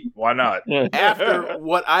at 8. Why not? After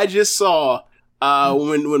what I just saw.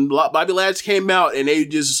 When Bobby Lashley came out and they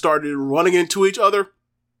just started running into each other,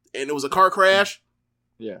 and it was a car crash.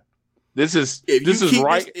 Yeah, this is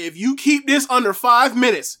right. If you keep this under 5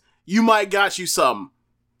 minutes, you might got you something.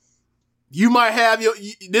 You might have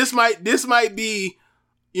this might be, this might be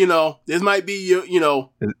your,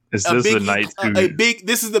 Is this the night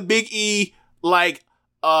this is the Big E, like,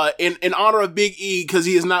 in honor of Big E, because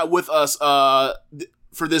he is not with us,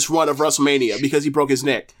 for this run of WrestleMania because he broke his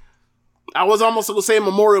neck. I was almost going to say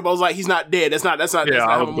memorial, but I was like, he's not dead. That's not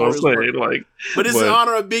how memorials work. But it's in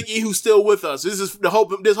honor of Big E, who's still with us. This is the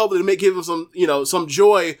hope to give him some, some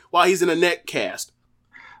joy while he's in a neck cast.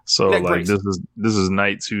 So like this is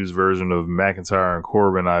night 2's version of McIntyre and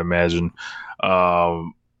Corbin, I imagine.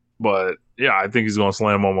 But yeah, I think he's going to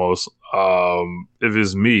slam Omos. If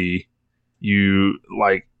it's me,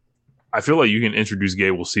 I feel like you can introduce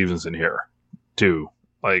Gable Stevenson here too.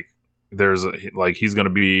 Like, he's going to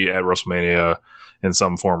be at WrestleMania in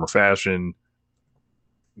some form or fashion.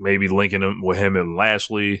 Maybe linking him with him and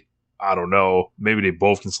Lashley. I don't know. Maybe they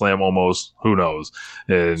both can slam Omos. Who knows?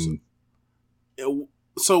 And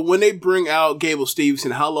so when they bring out Gable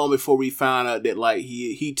Stevenson, how long before we find out that like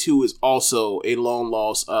he too is also a long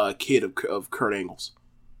lost kid of Kurt Angle's?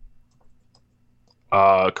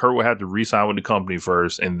 Kurt would have to re-sign with the company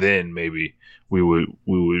first, and then maybe we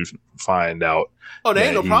would find out. Oh, there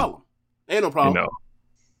ain't no problem. Ain't no problem.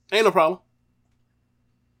 Ain't no problem.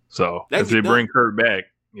 So if they bring Kurt back,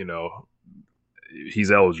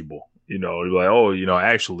 he's eligible. You're like,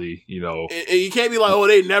 actually, And you can't be like, oh,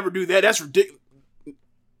 they never do that. That's ridiculous.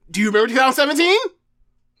 Do you remember 2017?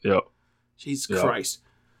 Yep. Jesus Christ.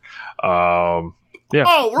 Yeah.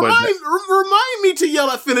 Oh, remind me to yell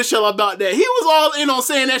at Finichella about that. He was all in on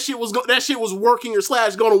saying that shit was working or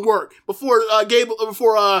 / going to work before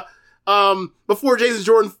before Jason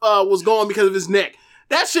Jordan was gone because of his neck.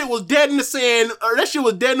 That shit was dead in the sand, or that shit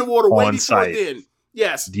was dead in the water way before then.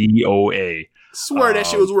 Yes. DOA. Swear that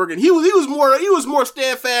shit was working. He was more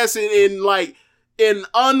steadfast and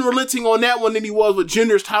unrelenting on that one than he was with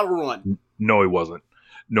Jinder's title run. No, he wasn't.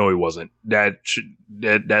 No, he wasn't.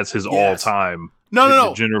 That's his all time.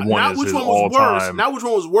 No. Jinder one not is which his one was all worse. time. Not which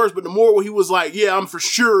one was worse, but the more he was like, yeah, I'm for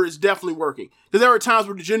sure it's definitely working. Because there were times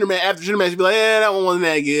where the Jinder man, after Jinder match, he'd be like, that one wasn't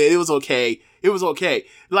that good. It was okay.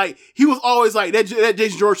 Like, he was always like, that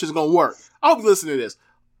Jason George shit is going to work. I'll be listening to this.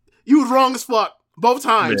 You was wrong as fuck both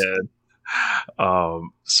times. Man.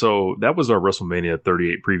 So that was our WrestleMania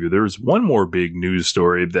 38 preview. There was one more big news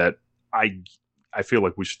story that I feel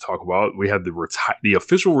like we should talk about. We had the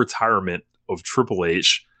official retirement of Triple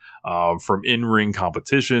H from in-ring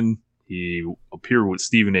competition. He appeared with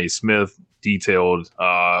Stephen A. Smith, detailed,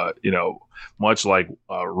 much like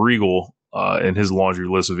Regal in his laundry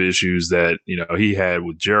list of issues that he had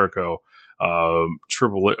with Jericho.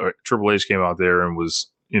 Triple H came out there and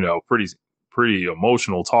was pretty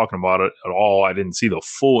emotional talking about it at all. I didn't see the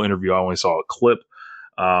full interview. I only saw a clip.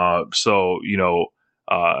 I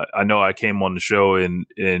know I came on the show and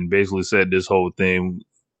basically said this whole thing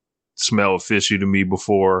smelled fishy to me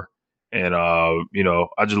before. And, I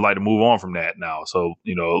just like to move on from that now. So,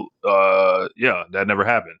 that never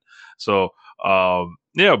happened. So,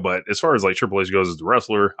 but as far as like Triple H goes as the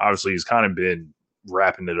wrestler, obviously he's kind of been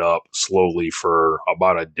wrapping it up slowly for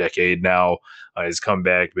about a decade now. He's come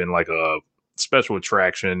back, been like a special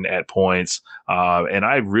attraction at points. And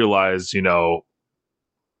I realized, a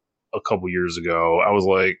couple years ago, I was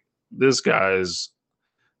like, this guy's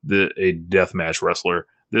a deathmatch wrestler.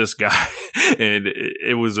 This guy, and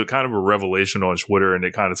it was a kind of a revelation on Twitter, and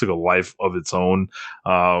it kind of took a life of its own.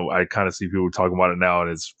 I kind of see people talking about it now, and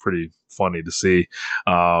it's pretty funny to see.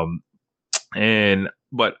 But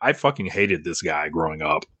I fucking hated this guy growing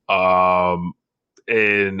up.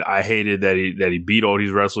 And I hated that he beat all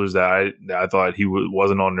these wrestlers that I thought he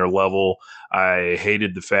wasn't on their level. I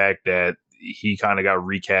hated the fact that he kind of got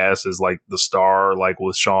recast as like the star, like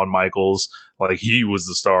with Shawn Michaels, like he was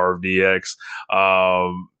the star of DX.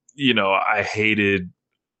 I hated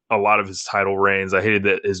a lot of his title reigns. I hated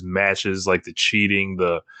that his matches, like the cheating,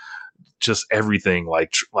 the just everything.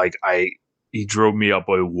 He drove me up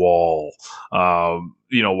a wall,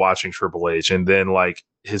 watching Triple H. And then like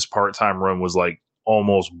his part-time run was like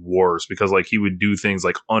almost worse because like he would do things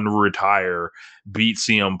like unretire, beat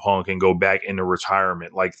CM Punk and go back into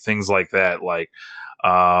retirement, like things like that. Like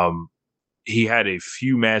he had a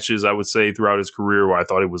few matches, I would say, throughout his career where I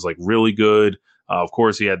thought he was like really good. Of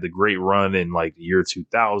course, he had the great run in like the year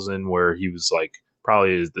 2000 where he was like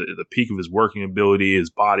probably the peak of his working ability.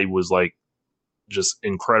 His body was like just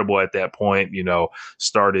incredible at that point,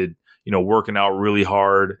 started, working out really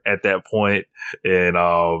hard at that point. And,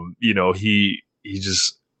 he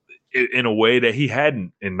just, in a way that he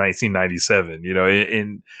hadn't in 1997,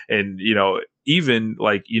 even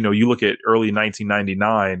like, you look at early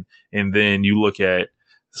 1999 and then you look at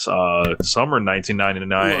summer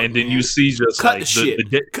 1999 and then you see just cut like the shit.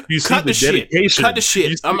 You see the dedication. Cut the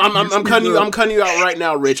shit. I'm cutting you out right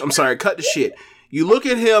now, Rich. I'm sorry. Cut the shit. You look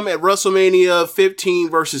at him at WrestleMania 15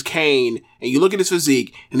 versus Kane, and you look at his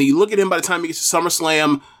physique, and then you look at him by the time he gets to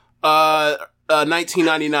SummerSlam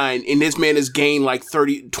 1999, and this man has gained like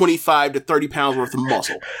 25 to 30 pounds worth of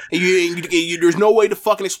muscle. And there's no way to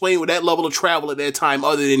fucking explain with that level of travel at that time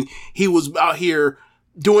other than he was out here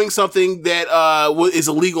doing something that is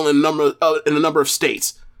illegal in a number of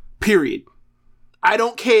states. Period. I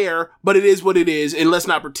don't care, but it is what it is, and let's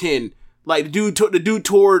not pretend. Like the dude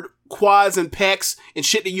toward quads and pecs and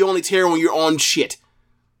shit that you only tear when you're on shit.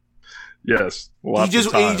 Yes, he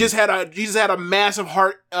just had a massive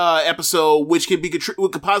heart episode, which could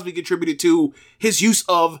possibly contributed to his use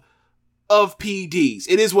of PEDs.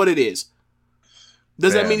 It is what it is.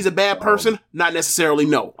 Does that mean he's a bad person? Not necessarily.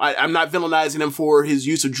 No, I'm not villainizing him for his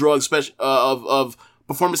use of drugs, of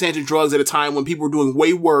performance-enhancing drugs at a time when people were doing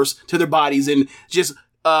way worse to their bodies and just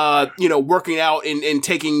working out and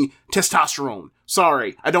taking testosterone.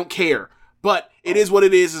 Sorry, I don't care. But it is what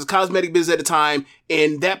it is. It's a cosmetic business at the time,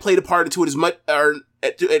 and that played a part to it as much, or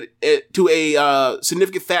to a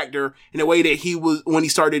significant factor in a way that he was when he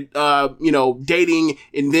started, dating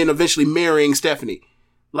and then eventually marrying Stephanie.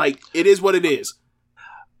 Like, it is what it is.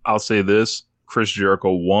 I'll say this: Chris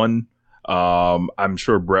Jericho won. I'm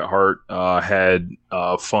sure Bret Hart had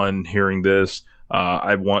fun hearing this.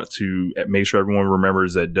 I want to make sure everyone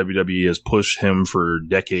remembers that WWE has pushed him for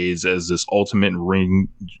decades as this ultimate ring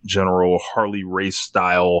general, Harley Race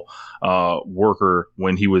style worker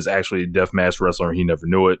when he was actually a deathmatch wrestler and he never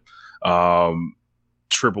knew it.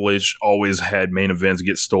 Triple H always had main events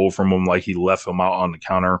get stole from him, like he left him out on the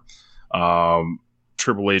counter.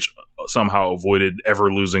 Triple H somehow avoided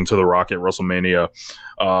ever losing to The Rock at WrestleMania.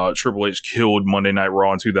 Triple H killed Monday Night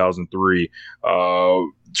Raw in 2003.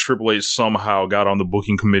 Triple H somehow got on the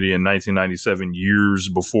booking committee in 1997, years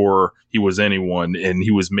before he was anyone, and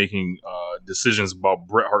he was making decisions about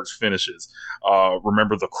Bret Hart's finishes.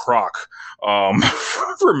 Remember the Croc.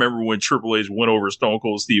 Remember when Triple H went over Stone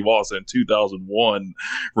Cold Steve Austin in 2001.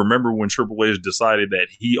 Remember when Triple H decided that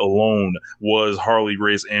he alone was Harley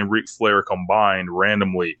Race and Ric Flair combined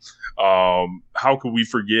randomly. How could we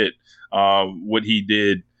forget what he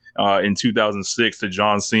did in 2006 to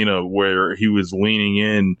John Cena, where he was leaning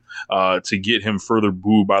in to get him further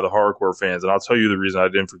booed by the hardcore fans? And I'll tell you the reason I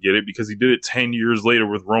didn't forget it, because he did it 10 years later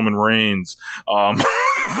with Roman Reigns.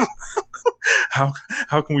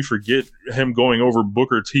 How can we forget him going over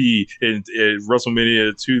Booker T in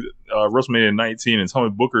WrestleMania 19 and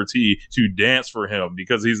telling Booker T to dance for him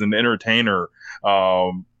because he's an entertainer?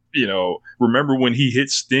 Remember when he hit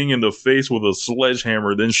Sting in the face with a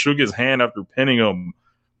sledgehammer, then shook his hand after pinning him?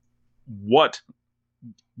 What?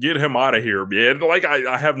 Get him out of here, man. Like,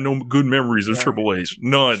 I have no good memories of Triple H.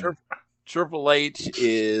 None. Triple H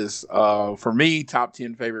is, for me, top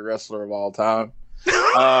 10 favorite wrestler of all time.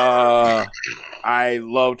 I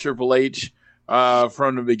love Triple H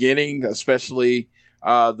from the beginning, especially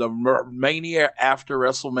the Mania after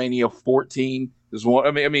WrestleMania 14 is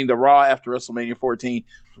one. I mean, the Raw after WrestleMania 14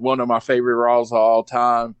 is one of my favorite Raws of all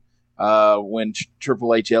time. When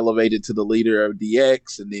Triple H elevated to the leader of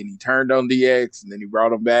DX, and then he turned on DX, and then he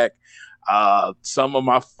brought him back. Some of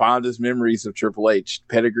my fondest memories of Triple H.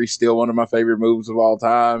 Pedigree still one of my favorite moves of all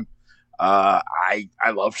time. I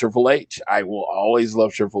love Triple H. I will always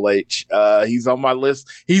love Triple H. He's on my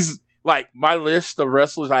list. He's like, my list of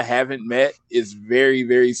wrestlers I haven't met is very,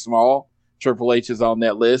 very small. Triple H is on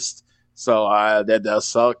that list. So that does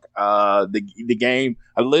suck. The game,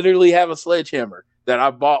 I literally have a sledgehammer that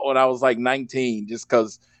I bought when I was like 19 just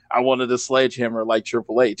because I wanted a sledgehammer like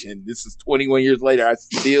Triple H. And this is 21 years later. I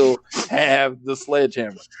still have the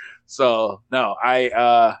sledgehammer. So, no,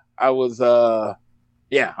 I was a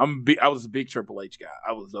big Triple H guy.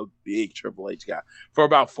 I was a big Triple H guy. For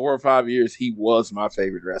about 4 or 5 years, he was my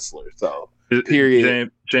favorite wrestler. So,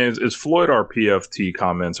 period. James, is Floyd our PFT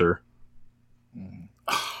commenter?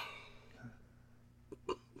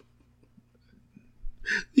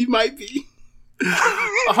 He might be.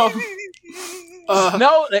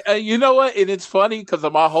 No, you know what? And it's funny because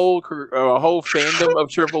of my whole fandom of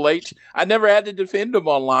Triple H. I never had to defend him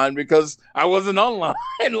online because I wasn't online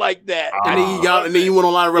like that. And then you went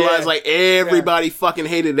online and realized like everybody fucking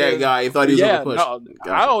hated that guy and thought he was on the push. No,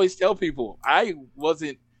 gotcha. I always tell people I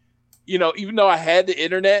wasn't. Even though I had the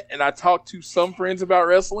internet and I talked to some friends about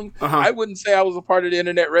wrestling, I wouldn't say I was a part of the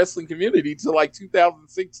internet wrestling community until like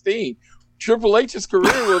 2016. Triple H's career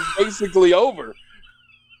was basically over.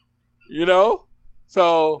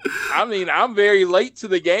 So, I mean, I'm very late to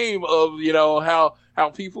the game of, how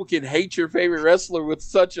people can hate your favorite wrestler with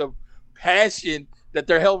such a passion that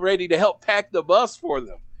they're ready to help pack the bus for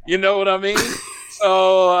them. You know what I mean?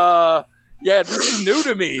 So, this is new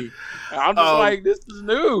to me. I'm just like, this is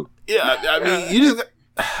new. Yeah, I mean, you just...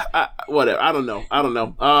 whatever. I don't know.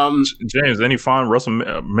 James, any fond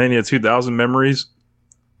WrestleMania 2000 memories?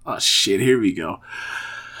 Oh, shit. Here we go.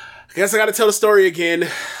 I guess I got to tell the story again.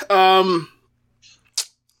 I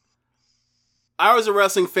was a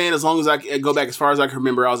wrestling fan as long as I go back as far as I can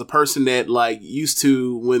remember. I was a person that used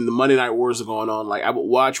to, when the Monday Night Wars were going on, I would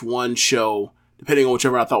watch one show depending on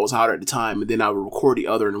whichever I thought was hotter at the time, and then I would record the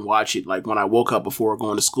other and watch it when I woke up before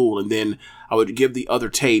going to school, and then I would give the other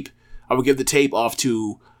tape. I would give the tape off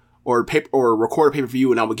to or record a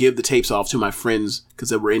pay-per-view, and I would give the tapes off to my friends because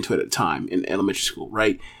they were into it at the time in elementary school,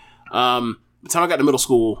 right? By the time I got to middle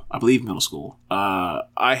school,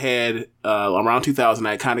 I had, around 2000,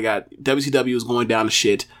 I kind of got, WCW was going down to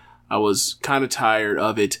shit. I was kind of tired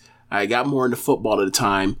of it. I got more into football at the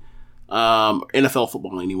time, NFL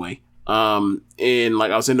football anyway. And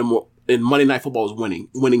I was into and Monday Night Football was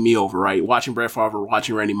winning me over, right? Watching Brett Favre,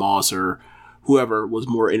 watching Randy Moss, or whoever was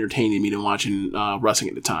more entertaining to me than watching wrestling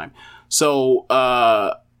at the time. So,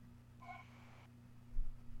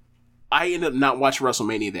 I ended up not watching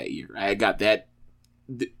WrestleMania that year. I got that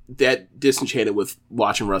disenchanted with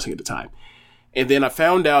watching wrestling at the time. And then I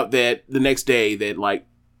found out that the next day that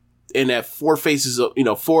in that four faces of,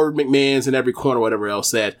 four McMahons in every corner, whatever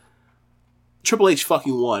else, that Triple H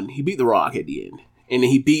fucking won. He beat The Rock at the end. And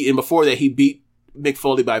before that, he beat Mick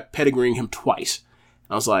Foley by pedigreeing him twice.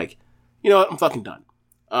 And I was like, you know what? I'm fucking done.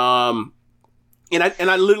 And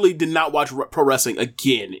I literally did not watch pro wrestling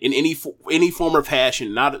again in any form or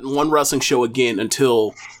fashion, not one wrestling show again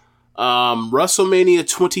until WrestleMania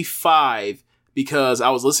 25. because I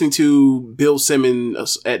was listening to Bill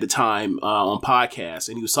Simmons at the time on podcast,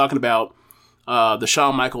 and he was talking about the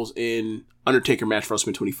Shawn Michaels and Undertaker match for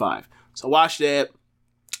WrestleMania 25. So I watched that,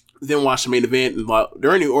 then watched the main event, and the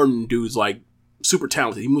Randy Orton dude's like super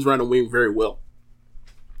talented. He moves around the ring very well.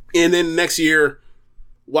 And then next year,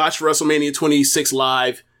 watched WrestleMania 26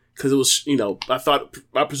 live because it was,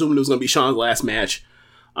 I presumed it was going to be Shawn's last match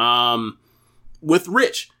with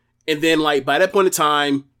Rich. And then like by that point in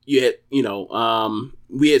time, you had,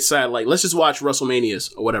 we had decided like, let's just watch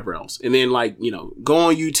WrestleManias or whatever else. And then like, go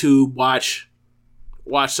on YouTube, watch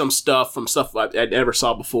some stuff from stuff I never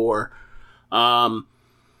saw before. And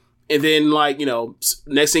then like,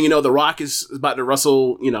 next thing you know, The Rock is about to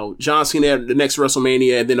wrestle, John Cena at the next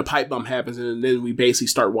WrestleMania, and then a pipe bomb happens, and then we basically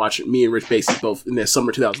start watching, me and Rich basically both in that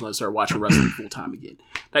summer 2011 started watching wrestling full time again.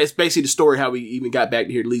 That's basically the story how we even got back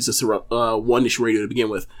to here. It leads us to One Nation Radio to begin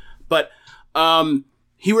with. But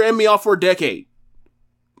he ran me off for a decade.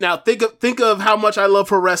 Now think of how much I love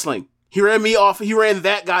pro wrestling. He ran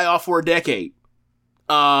that guy off for a decade.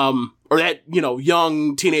 Or that,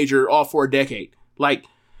 young teenager off for a decade. Like,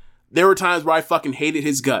 there were times where I fucking hated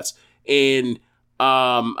his guts. And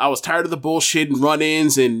I was tired of the bullshit and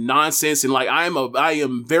run-ins and nonsense. And like, I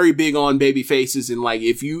am very big on baby faces. And like,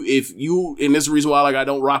 if you, and this is the reason why like I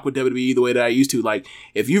don't rock with WWE the way that I used to. Like,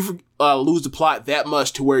 if you lose the plot that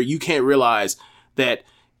much to where you can't realize that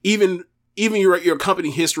even your company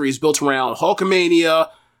history is built around Hulkamania,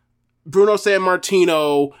 Bruno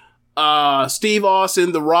Sammartino, Steve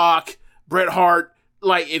Austin, The Rock, Bret Hart.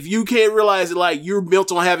 Like, if you can't realize that, like, you're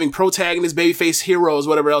built on having protagonist, babyface heroes,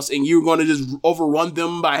 whatever else, and you're going to just overrun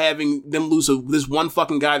them by having them lose this one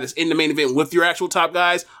fucking guy that's in the main event with your actual top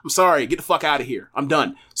guys, I'm sorry, get the fuck out of here. I'm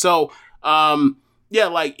done. So, yeah,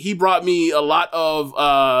 like, he brought me a lot of,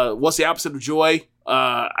 what's the opposite of joy?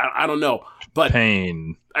 I don't know. But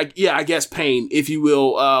pain. I guess pain, if you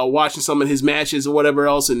will, watching some of his matches or whatever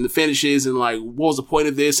else, and the finishes, and like, what was the point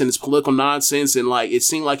of this, and it's political nonsense, and like, it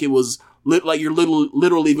seemed like it was like you're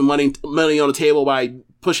literally leaving money on the table by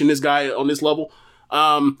pushing this guy on this level.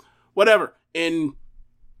 Whatever. And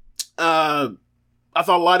I thought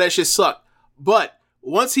a lot of that shit sucked. But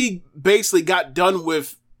once he basically got done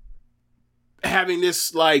with having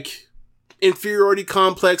this like inferiority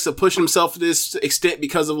complex of pushing himself to this extent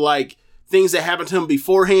because of like things that happened to him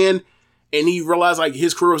beforehand, and he realized like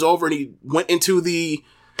his career was over, and he went into the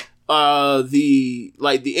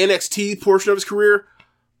NXT portion of his career,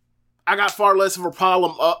 I got far less of a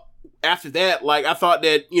problem after that. Like, I thought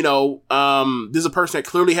that, this is a person that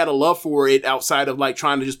clearly had a love for it outside of like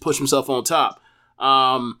trying to just push himself on top.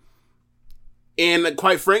 And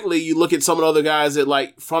quite frankly, you look at some of the other guys that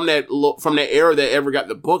like from that era that ever got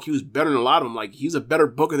the book, he was better than a lot of them. Like, he's a better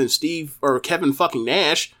booker than Steve or Kevin fucking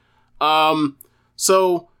Nash.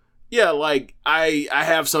 So yeah, like I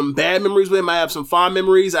have some bad memories with him. I have some fond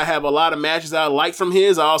memories. I have a lot of matches that I like from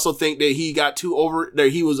his. I also think that he got too over there.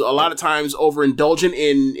 He was a lot of times overindulgent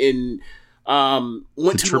in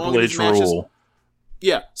went too long in his matches. Rule.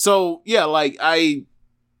 Yeah. So yeah, like so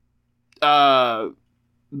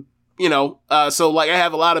like I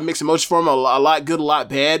have a lot of mixed emotions for him, a lot good, a lot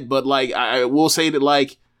bad, but like I will say that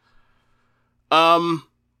like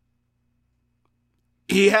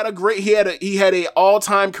he had a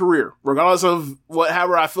all-time career, regardless of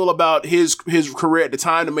however I feel about his career at the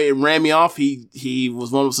time that made him ran me off. He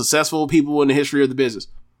was one of the successful people in the history of the business.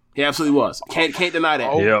 He absolutely was. Can't deny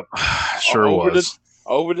that. Yep. Sure was.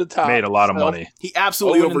 Over the top. Made a lot of money. He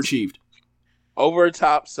absolutely overachieved. Over the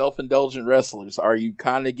top, self-indulgent wrestlers. Are you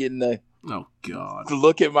kind of getting to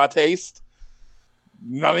look at my taste?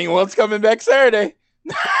 I mean, what's coming back Saturday?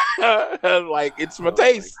 Like, it's my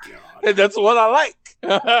taste. And that's what I like.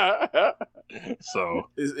 So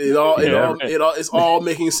it's all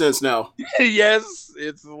making sense now. Yes,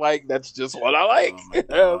 it's like that's just what I like.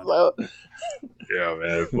 Yeah,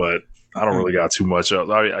 man. But I don't really got too much else.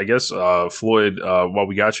 I guess Floyd, while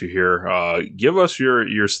we got you here, give us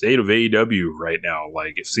your state of AEW right now.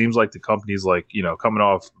 Like, it seems like the company's like coming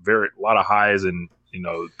off a lot of highs and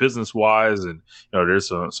business wise, and there's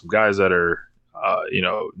some guys that are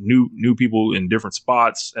new people in different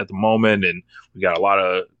spots at the moment, and we got a lot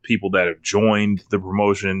of people that have joined the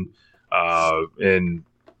promotion. And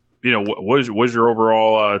what's your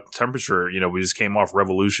overall temperature? We just came off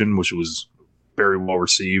Revolution, which was very well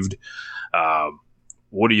received.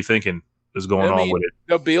 What are you thinking is going on with it?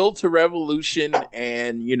 The build to Revolution,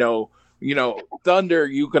 and Thunder.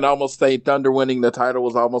 You can almost say Thunder winning the title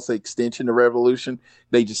was almost an extension of Revolution.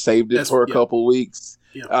 They just saved it for a couple weeks.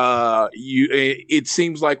 Yeah. It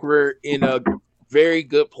seems like we're in a very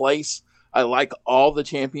good place. I like all the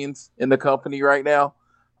champions in the company right now.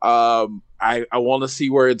 I want to see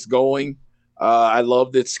where it's going. I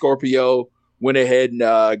love that Scorpio went ahead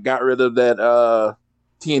and got rid of that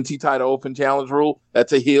TNT title open challenge rule.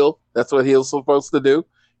 That's a heel. That's what heel's supposed to do.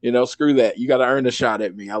 Screw that. You got to earn a shot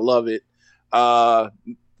at me. I love it.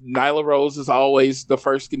 Nyla Rose is always the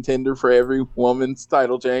first contender for every woman's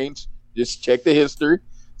title change. Just check the history.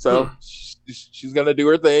 So she's going to do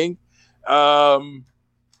her thing. And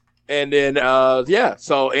then, and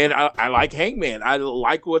I like Hangman. I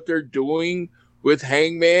like what they're doing with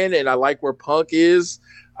Hangman, and I like where Punk is.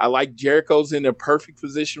 I like Jericho's in a perfect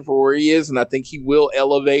position for where he is, and I think he will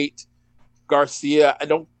elevate Garcia. I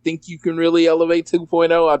don't think you can really elevate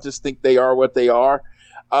 2.0. I just think they are what they are.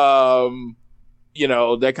 That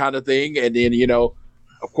kind of thing. And then,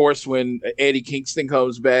 of course, when Eddie Kingston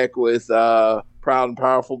comes back with Proud and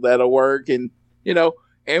Powerful, that'll work. And,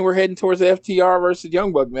 and we're heading towards the FTR versus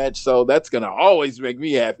Young Buck match, so that's gonna always make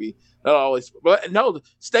me happy. But no, the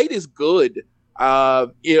state is good.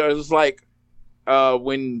 It was like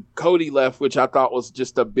when Cody left, which I thought was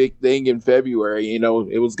just a big thing in February.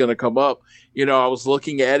 It was gonna come up. I was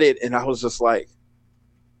looking at it and I was just like,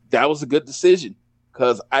 that was a good decision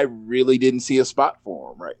because I really didn't see a spot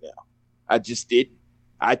for him right now. I just didn't.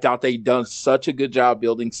 I thought they'd done such a good job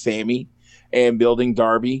building Sammy and building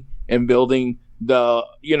Darby and building the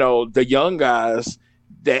young guys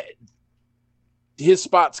that his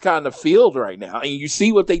spot's kind of filled right now. And you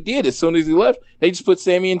see what they did as soon as he left. They just put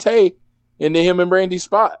Sammy and Tay into him and Brandy's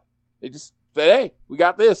spot. They just said, hey, we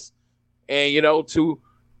got this. And,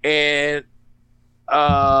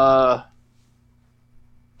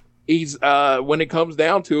 he's when it comes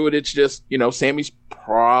down to it, it's just, Sammy's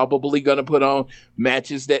probably going to put on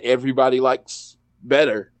matches that everybody likes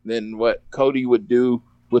better than what Cody would do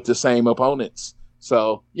with the same opponents.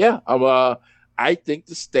 So yeah, I think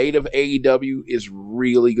the state of AEW is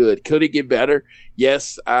really good. Could it get better?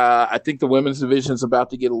 Yes. I think the women's division is about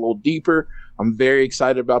to get a little deeper. I'm very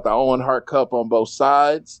excited about the Owen Hart Cup on both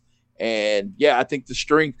sides. And yeah, I think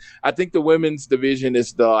the women's division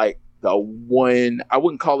is the one, I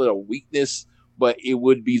wouldn't call it a weakness, but it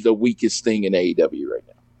would be the weakest thing in AEW right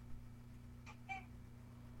now.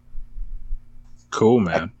 Cool,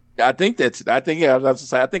 man. I think I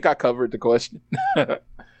covered the question. You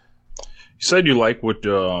said you like what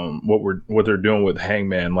they're doing with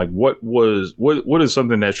Hangman. Like, what is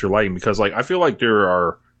something that you're liking? Because I feel like there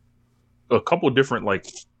are a couple of different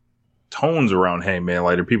tones around Hangman.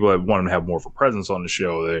 Like, there are people that want him to have more of a presence on the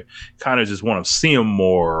show. They kind of just want to see him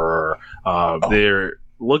more. They're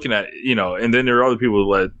looking at and then there are other people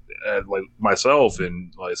like myself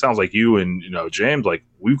and it sounds like you and James,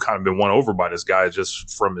 we've kind of been won over by this guy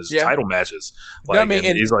just from his title matches.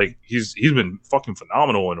 He's been fucking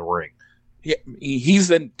phenomenal in the ring. Yeah,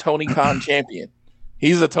 he's a Tony Khan champion.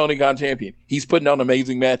 He's a Tony Khan champion. He's putting on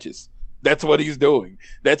amazing matches. That's what he's doing.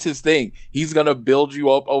 That's his thing. He's gonna build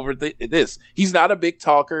you up over this. He's not a big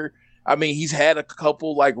talker. I mean, he's had a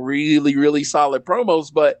couple really, really solid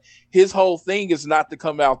promos, but his whole thing is not to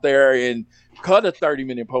come out there and cut a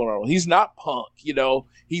 30-minute promo. He's not Punk, He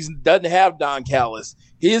doesn't have Don Callis.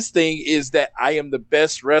 His thing is that I am the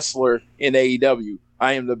best wrestler in AEW.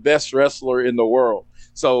 I am the best wrestler in the world.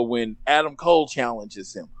 So when Adam Cole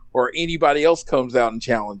challenges him or anybody else comes out and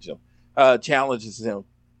challenges him,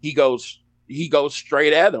 he goes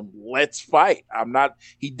straight at him. Let's fight.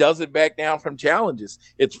 He doesn't back down from challenges.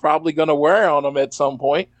 It's probably going to wear on him at some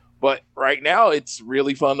point, but right now it's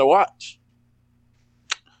really fun to watch.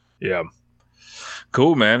 Yeah.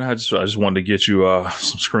 Cool, man. I just wanted to get you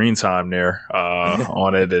some screen time there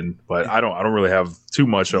on it, but I don't really have too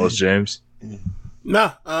much else, James.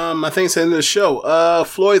 No, I think it's the end of the show.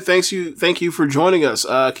 Floyd, thank you for joining us.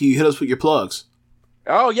 Can you hit us with your plugs?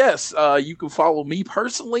 Oh yes, you can follow me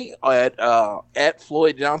personally at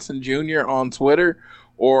Floyd Johnson Jr. on Twitter,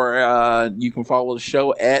 or you can follow the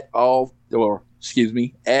show at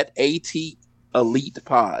AT Elite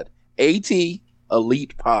Pod. AT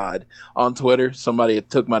Elite Pod on Twitter. Somebody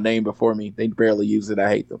took my name before me. They barely use it. I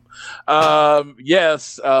hate them.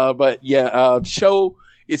 Show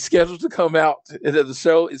is scheduled to come out. The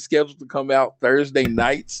show is scheduled to come out Thursday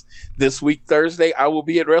nights. This week, Thursday, I will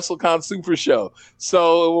be at WrestleCon Super Show.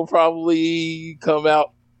 So it will probably come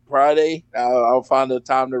out Friday. I'll find a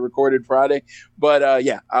time to record it Friday. But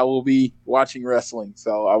I will be watching wrestling.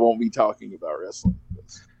 So I won't be talking about wrestling.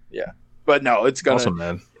 Yeah. But no, it's going to. Awesome,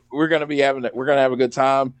 man. We're going to have a good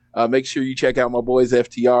time. Make sure you check out my boys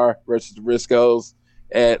FTR versus the Briscoes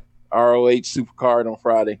at ROH Supercard on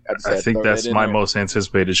Friday. I think that's my most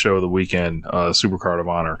anticipated show of the weekend, Supercard of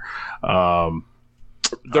Honor.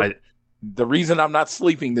 The reason I'm not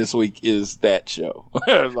sleeping this week is that show.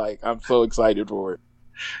 I'm so excited for it.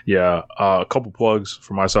 Yeah, a couple plugs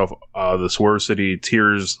for myself. The Swerve City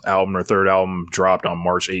Tears album, their third album, dropped on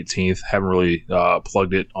March 18th. Haven't really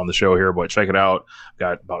plugged it on the show here, but check it out.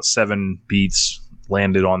 Got about 7 beats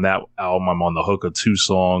landed on that album. I'm on the hook of 2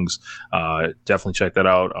 songs. Definitely check that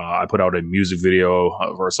out. I put out a music video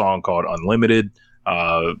for a song called Unlimited.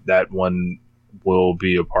 That one will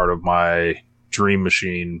be a part of my Dream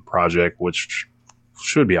Machine project, which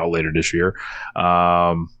should be out later this year.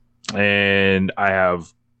 And I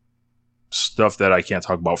have stuff that I can't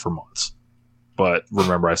talk about for months. But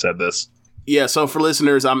remember, I said this. Yeah, so for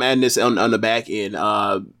listeners, I'm adding this on the back end.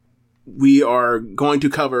 We are going to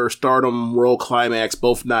cover Stardom World Climax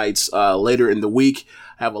both nights later in the week.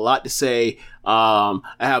 I have a lot to say.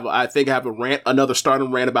 I think I have another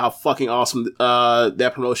Stardom rant about how fucking awesome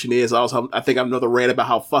that promotion is. Also, I think I have another rant about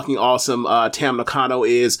how fucking awesome Tam Nakano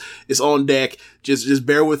is. It's on deck. Just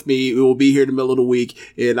bear with me. It will be here in the middle of the week,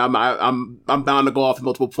 and I'm bound to go off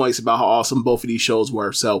multiple points about how awesome both of these shows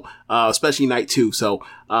were. So, especially night 2. So,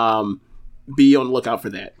 be on the lookout for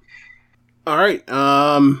that. All right.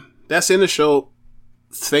 That's the end of the show.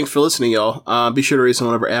 Thanks for listening, y'all. Be sure to rate on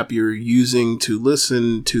whatever app you're using to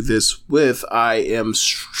listen to this with. I am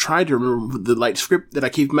trying to remember the script that I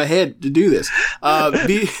keep in my head to do this.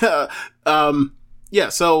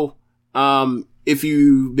 So if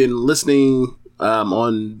you've been listening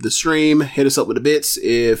on the stream, hit us up with the bits.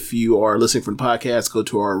 If you are listening from the podcast, go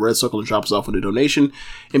to our red circle and drop us off with a donation.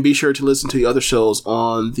 And be sure to listen to the other shows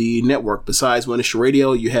on the network. Besides One Nation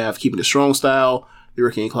Radio, you have Keeping It Strong Style, the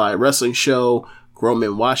Ricky and Clyde Wrestling Show, Grown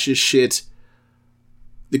Men Watch This Shit,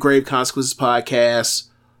 the Grave Consequences Podcast,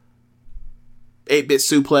 8-Bit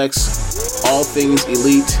Suplex, All Things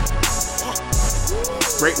Elite,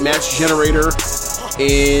 Great Match Generator,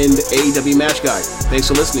 and AEW Match Guide. Thanks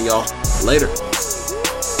for listening, y'all. Later.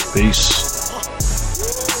 Peace.